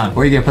sets it down.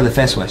 Where are you gonna put the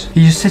fish wish?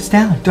 He just sits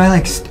down. Do I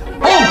like...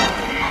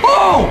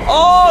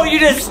 Oh, you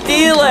just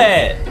steal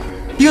it.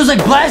 He was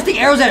like blasting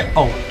arrows at it.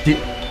 Oh, did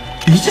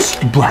he just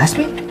blast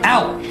me?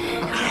 Ow.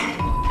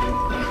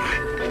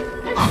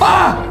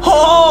 Ah!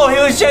 Oh, he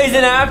was chasing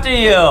after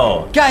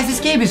you. Guys, this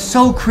game is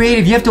so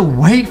creative. You have to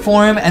wait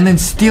for him and then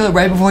steal it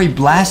right before he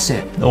blasts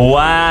it.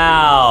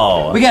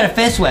 Wow. We got a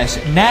fish wish.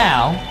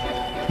 Now,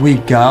 we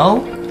go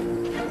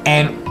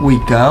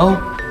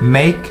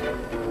make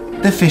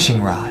the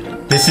fishing rod.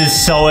 This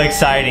is so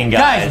exciting,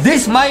 guys. Guys,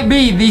 this might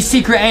be the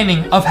secret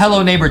ending of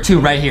Hello Neighbor 2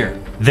 right here.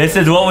 This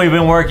is what we've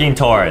been working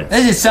towards.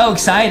 This is so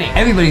exciting.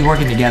 Everybody's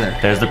working together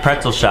There's the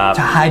pretzel shop.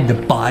 to hide the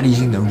bodies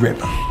in the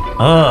river.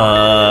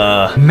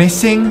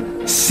 Missing,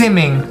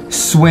 Simming,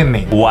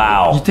 swimming.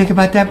 wow. You think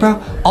about that, bro?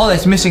 All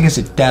that's missing is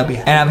a W,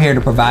 and I'm here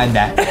to provide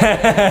that.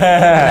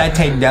 And I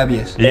take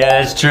W's.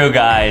 Yeah, it's true,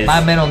 guys.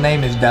 My middle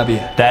name is W.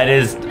 That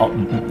is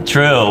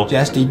true.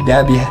 Jesse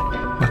W.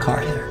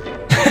 MacArthur.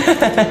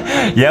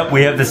 Yep,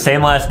 we have the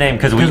same last name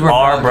because we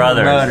are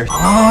brothers.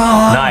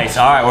 Oh, Nice.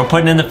 All right, we're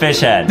putting in the fish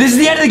head. this is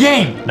the end of the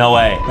game. No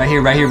way. Right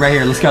here.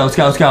 Let's go,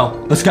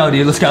 dude. Let's go,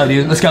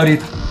 dude.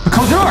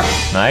 Close the door.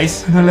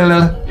 Nice.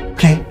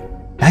 Okay.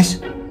 Nice.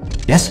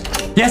 Yes.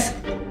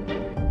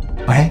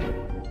 Okay.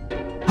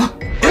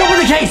 It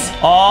opened the case.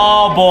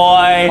 Oh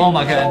boy. Oh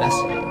my goodness.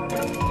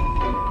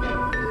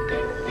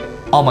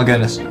 Oh my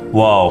goodness.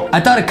 Whoa. I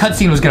thought a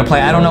cutscene was gonna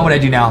play. I don't know what I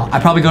do now. I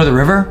probably go to the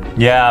river.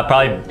 Yeah,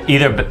 probably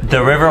either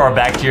the river or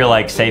back to your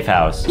like safe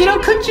house. You know,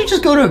 couldn't you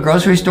just go to a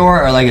grocery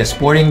store or like a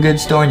sporting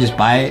goods store and just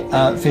buy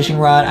a fishing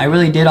rod? I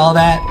really did all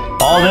that.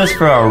 All this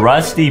for a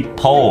rusty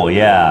pole,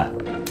 yeah. A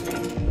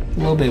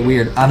little bit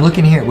weird. I'm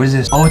looking here. What is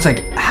this? Oh, it's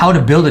like how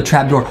to build a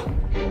trapdoor.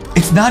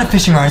 It's not a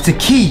fishing rod. It's a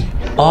key.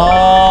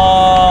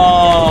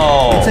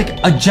 Oh. It's like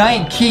a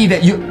giant key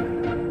that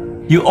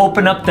You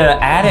open up the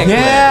attic.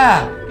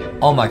 Yeah.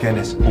 Oh my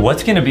goodness.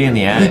 What's gonna be in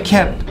the He attic?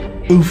 kept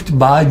oofed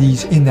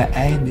bodies in the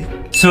attic.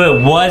 So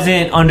it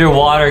wasn't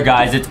underwater,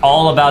 guys. It's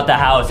all about the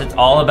house. It's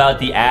all about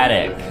the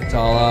attic. It's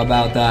all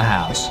about the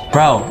house.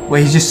 Bro,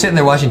 wait, he's just sitting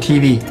there watching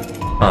TV.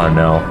 Oh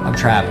no. I'm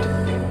trapped.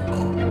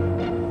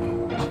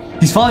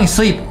 He's falling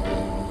asleep.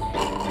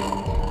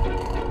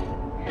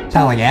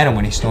 Sound like Adam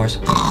when he snores.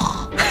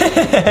 Oh,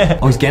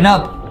 he's getting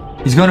up.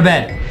 He's going to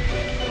bed.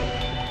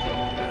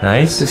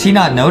 Nice. Does he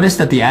not notice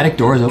that the attic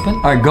door is open?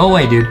 All right, go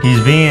away, dude.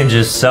 He's being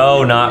just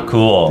so not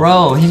cool.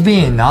 Bro, he's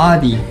being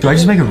naughty. Do I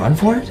just make a run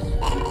for it?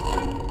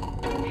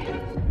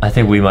 I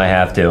think we might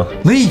have to.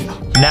 Leave.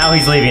 Now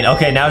he's leaving.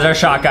 Okay, now's our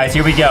shot, guys.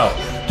 Here we go.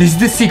 This is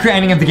the secret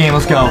ending of the game.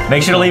 Let's go.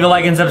 Make sure to leave a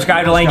like and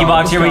subscribe to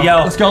LankyBox. Here we go.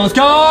 Let's go. Let's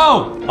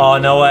go. Oh,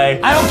 no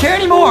way. I don't care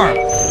anymore.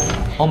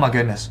 Oh my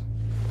goodness.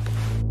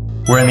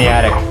 We're in the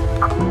attic.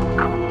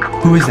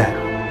 Who is that?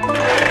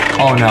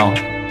 Oh no.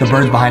 The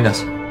bird's behind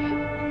us.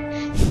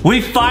 We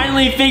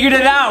finally figured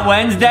it out,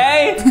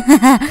 Wednesday.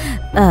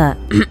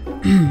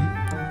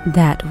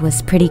 That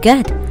was pretty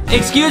good.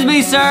 Excuse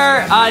me,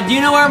 sir. Do you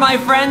know where my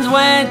friends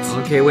went?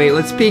 Okay, wait,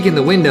 let's peek in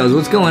the windows.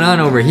 What's going on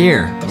over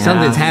here?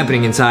 Something's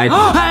happening inside.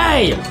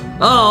 Hey!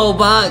 Oh,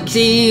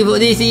 Boxy,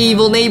 this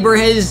evil neighbor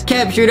has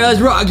captured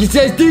us. Rocky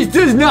says this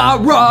does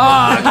not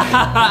rock.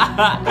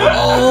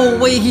 Oh,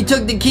 wait, he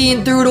took the key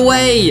and threw it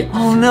away.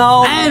 Oh,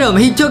 no. Adam,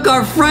 he took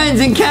our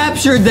friends and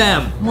captured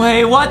them.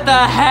 Wait, what the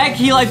heck?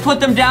 He like put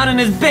them down in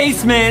his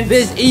basement.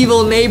 This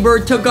evil neighbor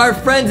took our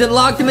friends and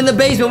locked them in the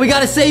basement. We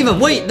gotta save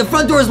them. Wait, the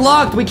front door's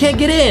locked. We can't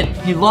get in.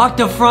 He locked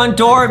the front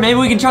door. Maybe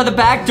we can try the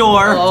back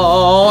door.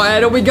 Oh,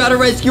 Adam, we gotta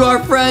rescue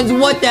our friends.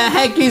 What the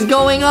heck is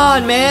going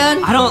on,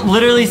 man? I don't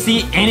literally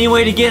see any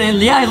way to get in.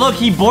 Yeah, look,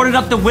 he boarded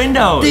up the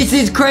windows. This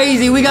is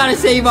crazy. We gotta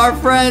save our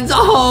friends.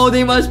 Oh,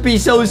 they must be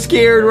so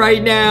scared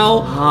right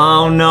now.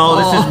 Oh no,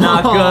 this is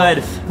not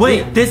good.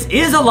 Wait, this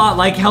is a lot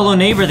like Hello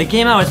Neighbor, the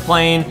game I was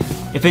playing.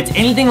 If it's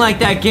anything like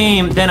that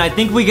game, then I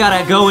think we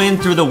gotta go in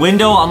through the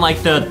window on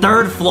like the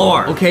 3rd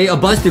floor. Okay, a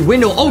busted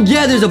window. Oh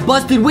yeah, there's a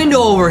busted window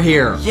over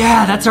here.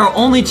 Yeah, that's our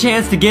only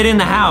chance to get in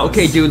the house.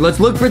 Okay, dude, let's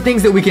look for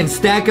things that we can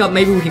stack up.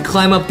 Maybe we can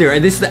climb up there.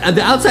 And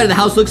the outside of the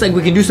house looks like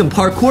we can do some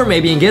parkour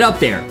maybe and get up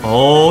there.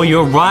 Oh,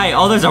 you're right.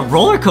 Oh, there's a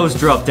roller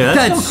coaster up there.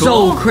 That's so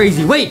cool. so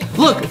crazy. Wait,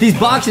 look, these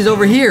boxes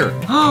over here.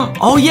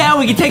 Oh yeah,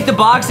 we can take the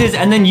boxes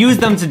and then use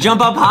them to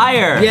jump up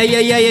higher.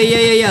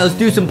 Yeah. Let's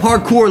do some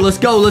parkour. Let's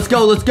go.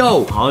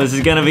 Oh, this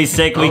is gonna be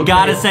sick. We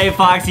gotta save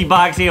Foxy,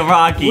 Boxy, and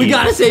Rocky. We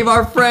gotta save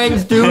our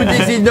friends, dude.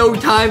 This is no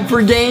time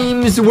for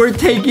games. We're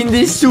taking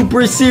this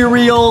super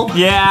serial.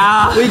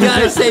 Yeah. We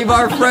gotta save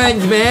our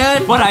friends,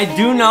 man. But I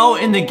do know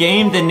in the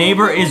game, the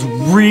neighbor is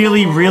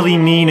really, really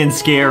mean and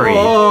scary.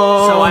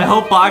 Oh. So I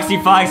hope Foxy,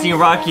 Foxy, and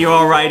Rocky are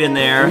all right in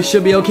there. We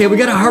should be okay. We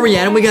gotta hurry,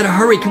 Adam. We gotta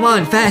hurry. Come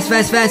on, fast.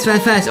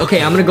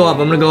 Okay, I'm gonna go up.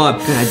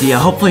 Good idea.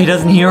 Hopefully he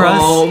doesn't hear us.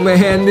 Oh,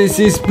 man, this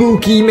is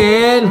spooky,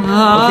 man.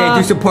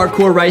 Okay, do some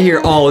parkour right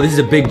here. Oh, this is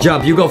a big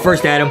jump. You go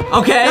first, Adam.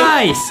 Okay.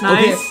 Nice.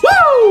 Okay.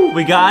 Woo!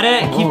 We got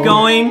it. Keep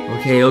going.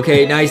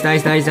 Okay. Nice.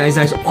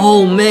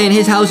 Oh, man,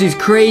 his house is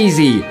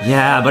crazy.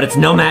 Yeah, but it's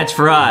no match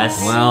for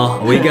us.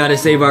 Well, we gotta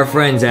save our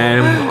friends,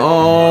 Adam.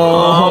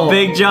 Oh,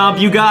 big jump.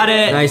 You got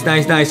it.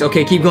 Nice.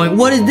 Okay, keep going.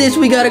 What is this?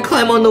 We gotta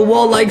climb on the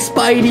wall like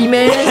Spidey,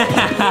 man.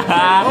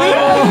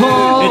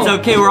 It's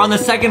okay. We're on the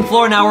 2nd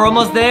floor now. We're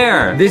almost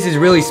there. This is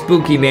really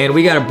spooky, man.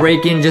 We gotta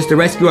break in just to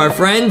rescue our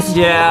friends.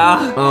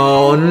 Yeah.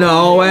 Oh,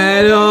 no,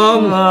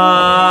 Adam.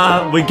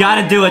 We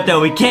gotta do it, though.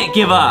 We can't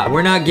give up.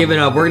 We're not giving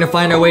up. We're gonna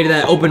find our way to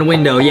that open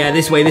window. Yeah,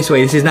 this way. This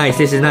is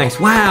nice.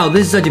 Wow,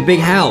 this is such a big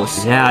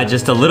house. Yeah,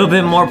 just a little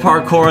bit more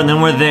parkour and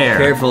then we're there.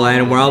 Careful,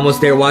 Adam. We're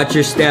almost there. Watch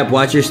your step.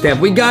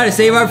 We gotta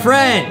save our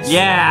friends.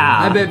 Yeah.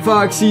 I bet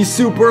Foxy's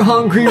super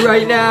hungry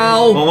right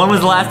now. Well, when was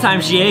the last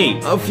time she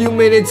ate? A few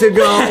minutes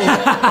ago.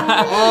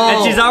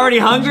 And she's already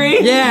hungry?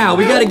 Yeah,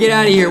 we gotta get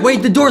out of here.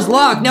 Wait, the door's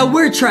locked. Now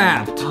we're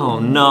trapped. Oh,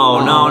 no.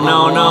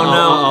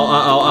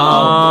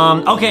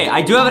 Okay,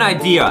 I do have an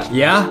idea.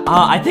 Yeah?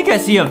 I think I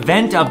see a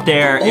vent up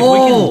there. If we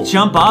can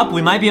jump up,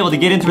 we might be able to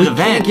get in through the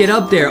vent. Can't get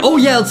up there. Oh,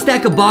 yeah, let's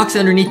stack a box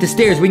underneath the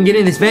stairs. We can get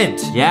in this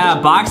vent.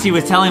 Yeah, Boxy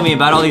was telling me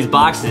about all these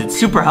boxes. It's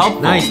super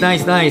helpful. Nice.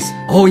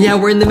 Oh, yeah,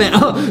 we're in the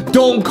vent.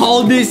 Don't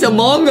call this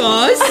Among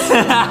Us.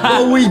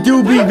 Oh, we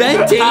do be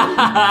venting.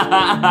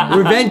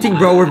 We're venting,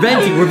 bro. We're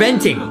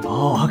venting.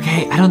 Oh,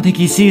 okay. I don't think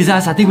he sees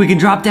us. I think we can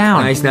drop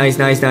down. Nice.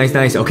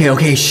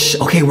 Okay, shh.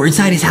 Okay, we're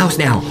inside his house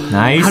now.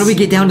 Nice. How do we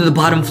get down to the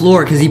bottom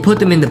floor? Because he put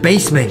them in the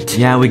basement.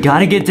 Yeah, we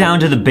gotta get down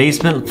to the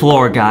basement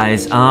floor,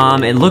 guys.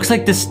 It looks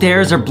like the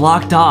stairs are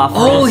blocked off.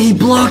 Oh, he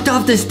blocked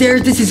off the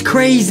stairs. This is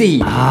crazy.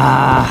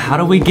 How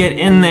do we get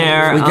in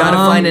there? We gotta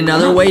find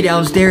another way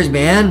downstairs,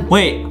 man.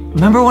 Wait,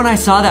 remember when I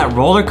saw that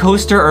roller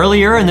coaster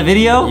earlier in the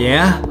video?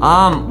 Yeah?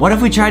 What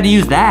if we tried to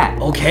use that?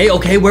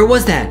 Okay, where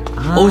was that?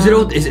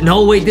 Is it?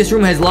 No, wait, this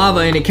room has lava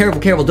in it.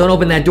 Careful, don't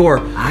open that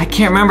door. I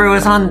can't remember. It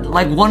was on,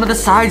 like, one of the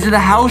sides of the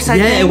house, I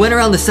think. Yeah, it went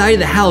around the side of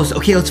the house.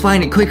 Okay, let's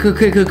find it. Quick.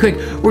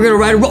 We're gonna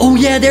ride oh,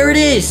 yeah, there it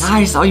is.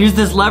 Nice, I'll use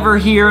this lever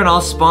here and I'll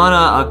spawn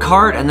a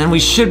cart and then we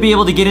should be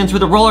able to get in through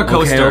the roller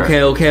coaster.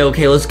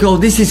 Okay, let's go.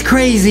 This is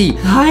crazy.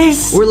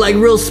 Nice. We're like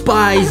real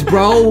spies,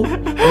 bro.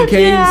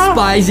 Okay, Yeah.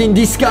 Spies in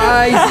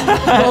disguise.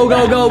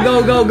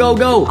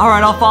 Go. All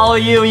right, I'll follow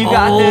you. You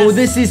got this. Oh,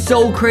 this is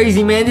so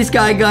crazy, man. This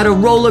guy got a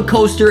roller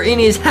coaster in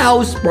his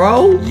house,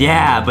 bro.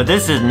 Yeah, but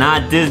this is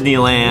not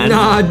Disneyland.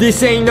 Nah,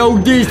 this ain't no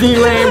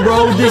Disneyland,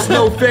 bro. This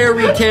no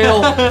fairy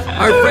tale.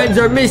 Our friends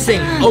are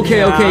missing.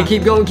 Okay,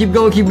 keep going.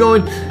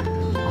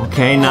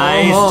 Okay,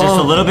 nice. Just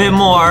a little bit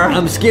more.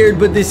 I'm scared,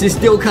 but this is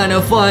still kind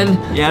of fun.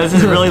 Yeah, this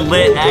is really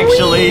lit,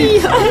 actually.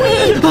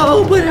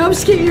 Oh, but I'm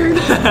scared.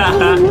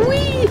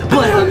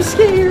 But I'm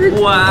scared.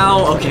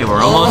 Wow. Okay,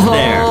 we're almost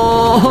there.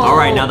 All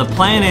right, now the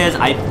plan is,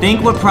 I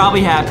think what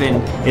probably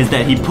happened is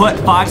that he put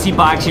Foxy,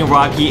 Boxy, and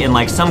Rocky in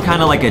like some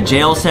kind of like a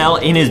jail cell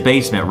in his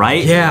basement,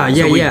 right?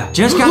 Yeah.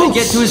 Just gotta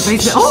get to his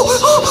basement.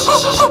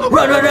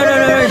 Run.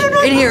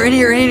 In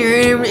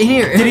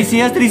here. Did he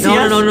see us?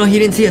 No, he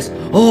didn't see us.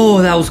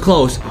 Oh, that was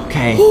close.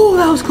 Okay. Oh,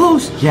 that was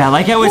close. Yeah,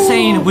 like I was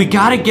saying, we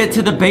gotta get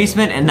to the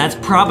basement, and that's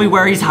probably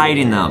where he's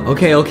hiding them.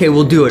 Okay,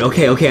 we'll do it.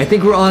 Okay. I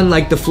think we're on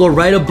like the floor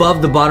right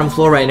above the bottom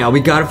floor right now. We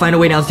gotta find a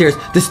way downstairs.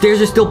 The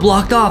stairs are still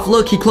blocked off.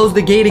 Look, he closed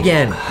the gate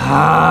again.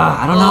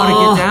 I don't know how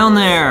to get down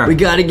there. We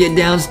gotta get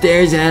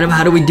downstairs, Adam.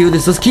 How do we do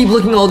this? Let's keep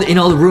looking in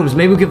all the rooms.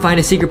 Maybe we can find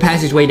a secret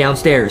passageway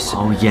downstairs.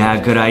 Oh yeah,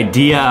 good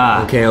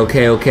idea.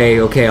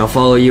 Okay. I'll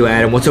follow you,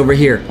 Adam. What's over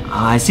here?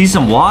 I see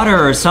some water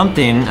or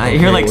something. I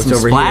hear like what's some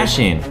over here?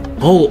 splashing.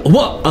 Oh,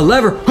 what? A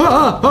lever?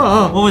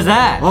 What was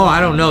that? Oh, I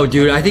don't know,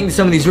 dude. I think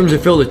some of these rooms are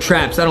filled with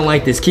traps. I don't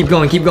like this. Keep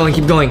going.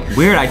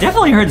 Weird, I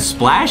definitely heard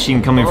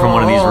splashing coming from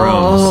one of these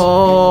rooms.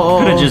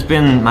 Could have just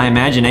been my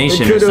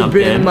imagination or Could have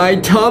something. been my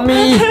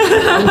tummy.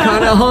 I'm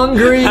kind of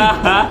hungry.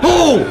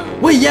 Oh,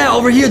 wait, yeah,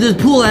 over here. There's a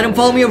pool, Adam.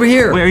 Follow me over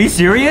here. Wait, are you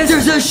serious?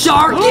 There's a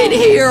shark in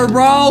here,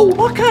 bro.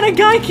 What kind of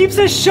guy keeps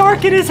a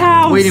shark in his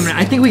house? Wait a minute.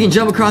 I think we can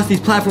jump across these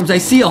platforms. I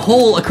see a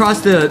hole across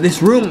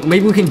this room.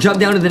 Maybe we can jump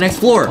down to the next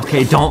floor.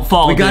 Okay, don't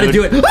fall, We gotta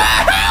do it.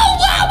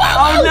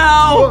 Oh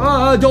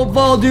no! Don't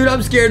fall, dude.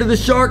 I'm scared of the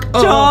shark.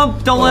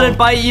 Jump! Don't let it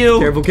bite you.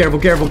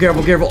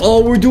 Careful.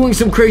 Oh, we're doing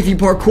some crazy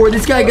parkour.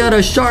 This guy got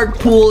a shark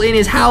pool in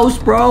his house,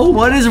 bro.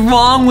 What is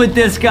wrong with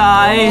this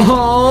guy?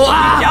 Oh,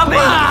 Jumping!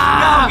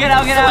 Go, get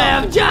out!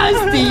 Slam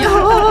Justy.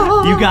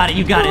 You got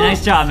it.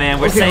 Nice job,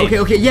 man. We're safe.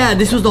 Okay. Yeah,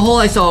 this was the hole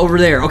I saw over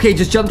there. Okay,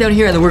 just jump down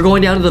here, and then we're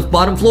going down to the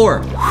bottom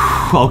floor.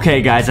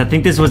 Okay, guys, I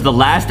think this was the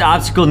last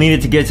obstacle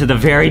needed to get to the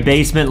very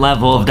basement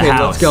level of the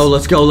house.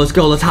 Let's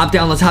go. Let's hop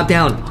down.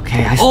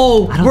 Okay,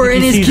 we're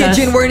in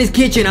his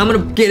kitchen. I'm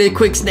gonna get a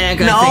quick snack.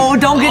 No,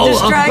 don't get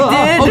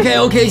distracted.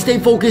 Okay, stay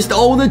focused.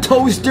 Oh, the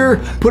toaster.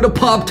 Put a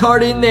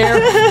Pop-Tart in there.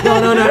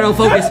 No,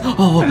 focus.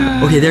 Oh,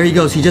 okay, there he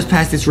goes. He just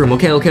passed this room.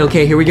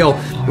 Okay, here we go.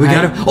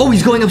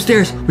 He's going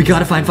upstairs. We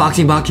gotta find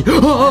Foxy and Boxy.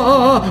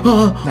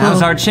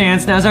 Now's our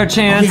chance.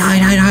 Okay,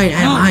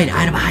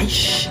 hide.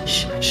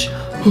 Shh.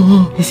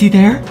 Is he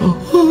there?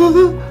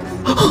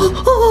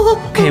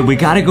 Okay, we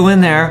gotta go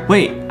in there.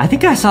 Wait, I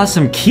think I saw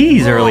some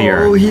keys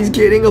earlier. Oh, he's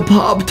getting a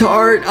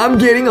Pop-Tart. I'm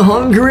getting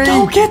hungry.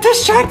 Don't get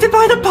distracted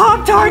by the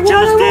Pop-Tart,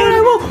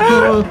 Justin.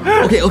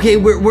 Okay,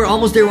 we're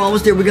almost there.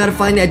 We gotta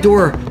find that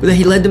door that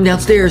he led them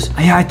downstairs.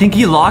 Yeah, I think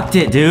he locked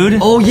it, dude.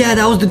 Oh yeah,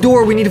 that was the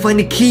door. We need to find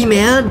the key,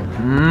 man.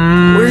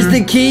 Where's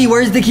the key?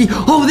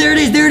 Oh, there it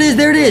is. The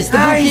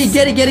blue key.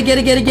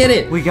 Get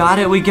it. We got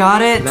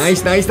it.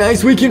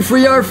 Nice. We can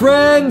free our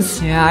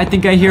friends. Yeah, I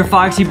think I hear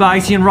Foxy,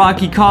 Boxy, and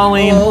Rocky calling.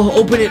 Oh,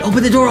 open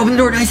the door.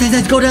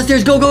 Nice. Go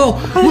downstairs. Go.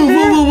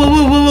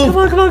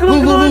 Move. Come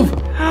on.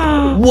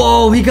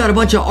 Whoa, he got a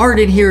bunch of art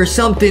in here or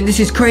something. This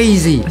is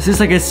crazy. Is this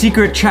like a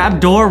secret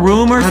trapdoor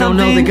room or something? I don't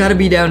know. They gotta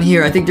be down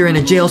here. I think they're in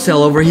a jail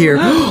cell over here.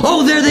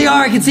 Oh, there they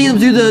are. I can see them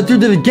through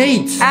the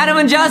gates. Adam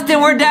and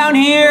Justin, we're down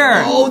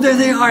here. Oh, there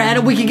they are,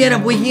 Adam. We can get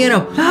them.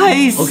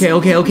 Nice.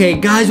 Okay.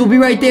 Guys, we'll be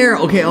right there.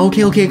 Okay.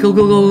 Go.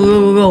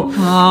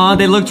 Oh,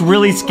 they looked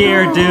really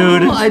scared,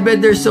 dude. I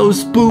bet they're so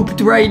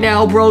spooked right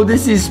now, bro.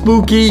 This is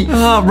spooky.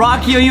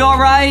 Rocky, are you all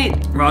right?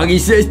 Rocky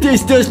says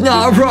this does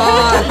not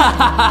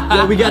rock.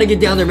 Yo, we gotta get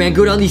down there, man.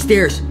 Go down these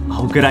stairs.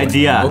 Oh, good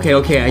idea.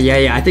 Okay.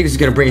 Yeah. I think this is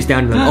gonna bring us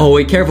down to them. Oh,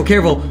 wait, careful.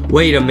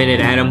 Wait a minute,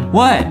 Adam.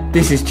 What?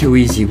 This is too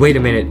easy. Wait a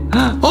minute.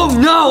 Oh,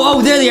 no.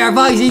 Oh, there they are,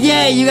 Foxy.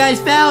 Yay, you guys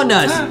found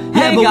us.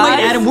 Hey, but guys.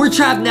 wait, Adam, we're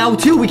trapped now,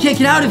 too. We can't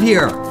get out of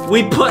here.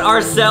 We put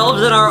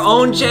ourselves in our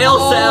own jail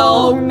Oh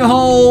cell.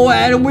 no,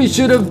 Adam, we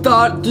should have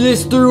thought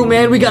this through,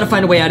 man. We gotta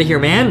find a way out of here,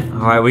 man. All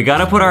right, we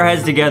gotta put our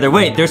heads together.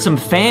 Wait, there's some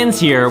fans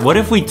here. What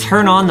if we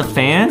turn on the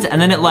fans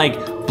and then it like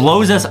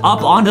blows us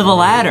up onto the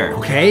ladder?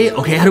 Okay,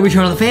 how do we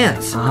turn on the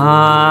fans?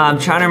 I'm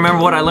trying to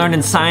remember what I learned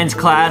in science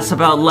class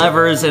about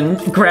levers and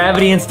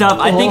gravity and stuff.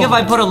 I think if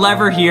I put a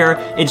lever here,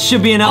 it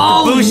should be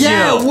enough to boost you.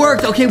 It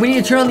worked. Okay, we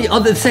need to turn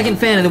on the second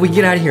fan and then we can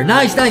get out of here.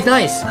 Nice.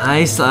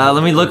 Nice.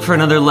 Let me look for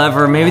another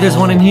lever. Maybe there's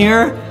one in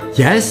here.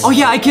 Yes? Oh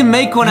yeah, I can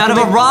make one out of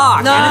a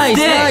rock. Nice.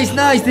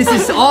 This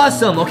is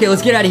awesome. Okay,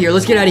 let's get out of here.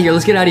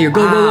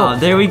 Go. Wow,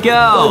 there we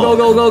go.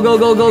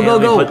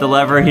 Go. Put the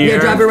lever here. Yeah,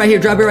 drop it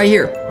right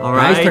here. All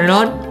right. Nice, turn it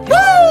on.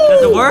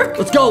 Does it work?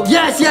 Let's go.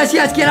 Yes.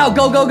 Get out.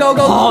 Go.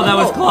 Oh, that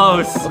was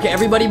close. Okay,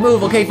 everybody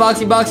move. Okay,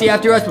 Foxy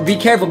after us, but be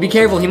careful.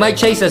 He might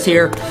chase us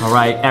here. All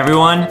right,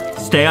 everyone,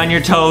 stay on your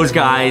toes,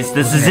 guys.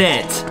 This is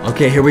it.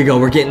 Okay, here we go.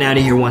 We're getting out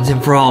of here once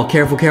and for all.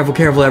 Careful,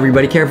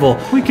 everybody. Careful.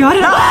 We got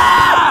it.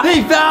 Ah!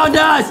 He found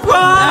us!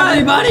 Run!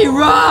 Everybody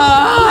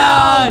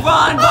run!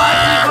 Run,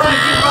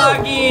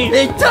 Rocky!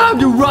 It's time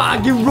to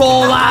rock and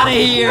roll out of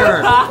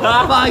here!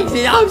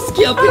 Foxy, I'm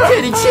skipping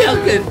to the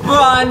chicken!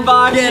 Run,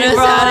 Foxy, Get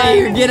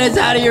us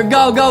out of here!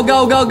 Go!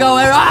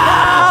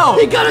 Ow!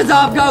 He cut us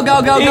off! Go!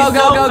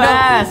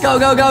 Fast. Go!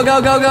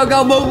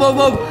 Move!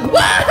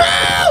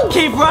 Woohoo!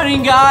 Keep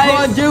running, guys!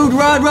 Run, dude!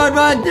 Run!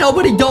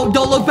 Nobody, don't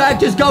look back!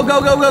 Just go!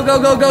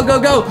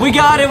 We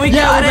got it!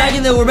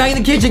 We're back in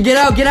the kitchen! Get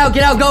out!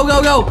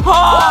 Go!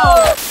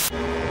 Oh!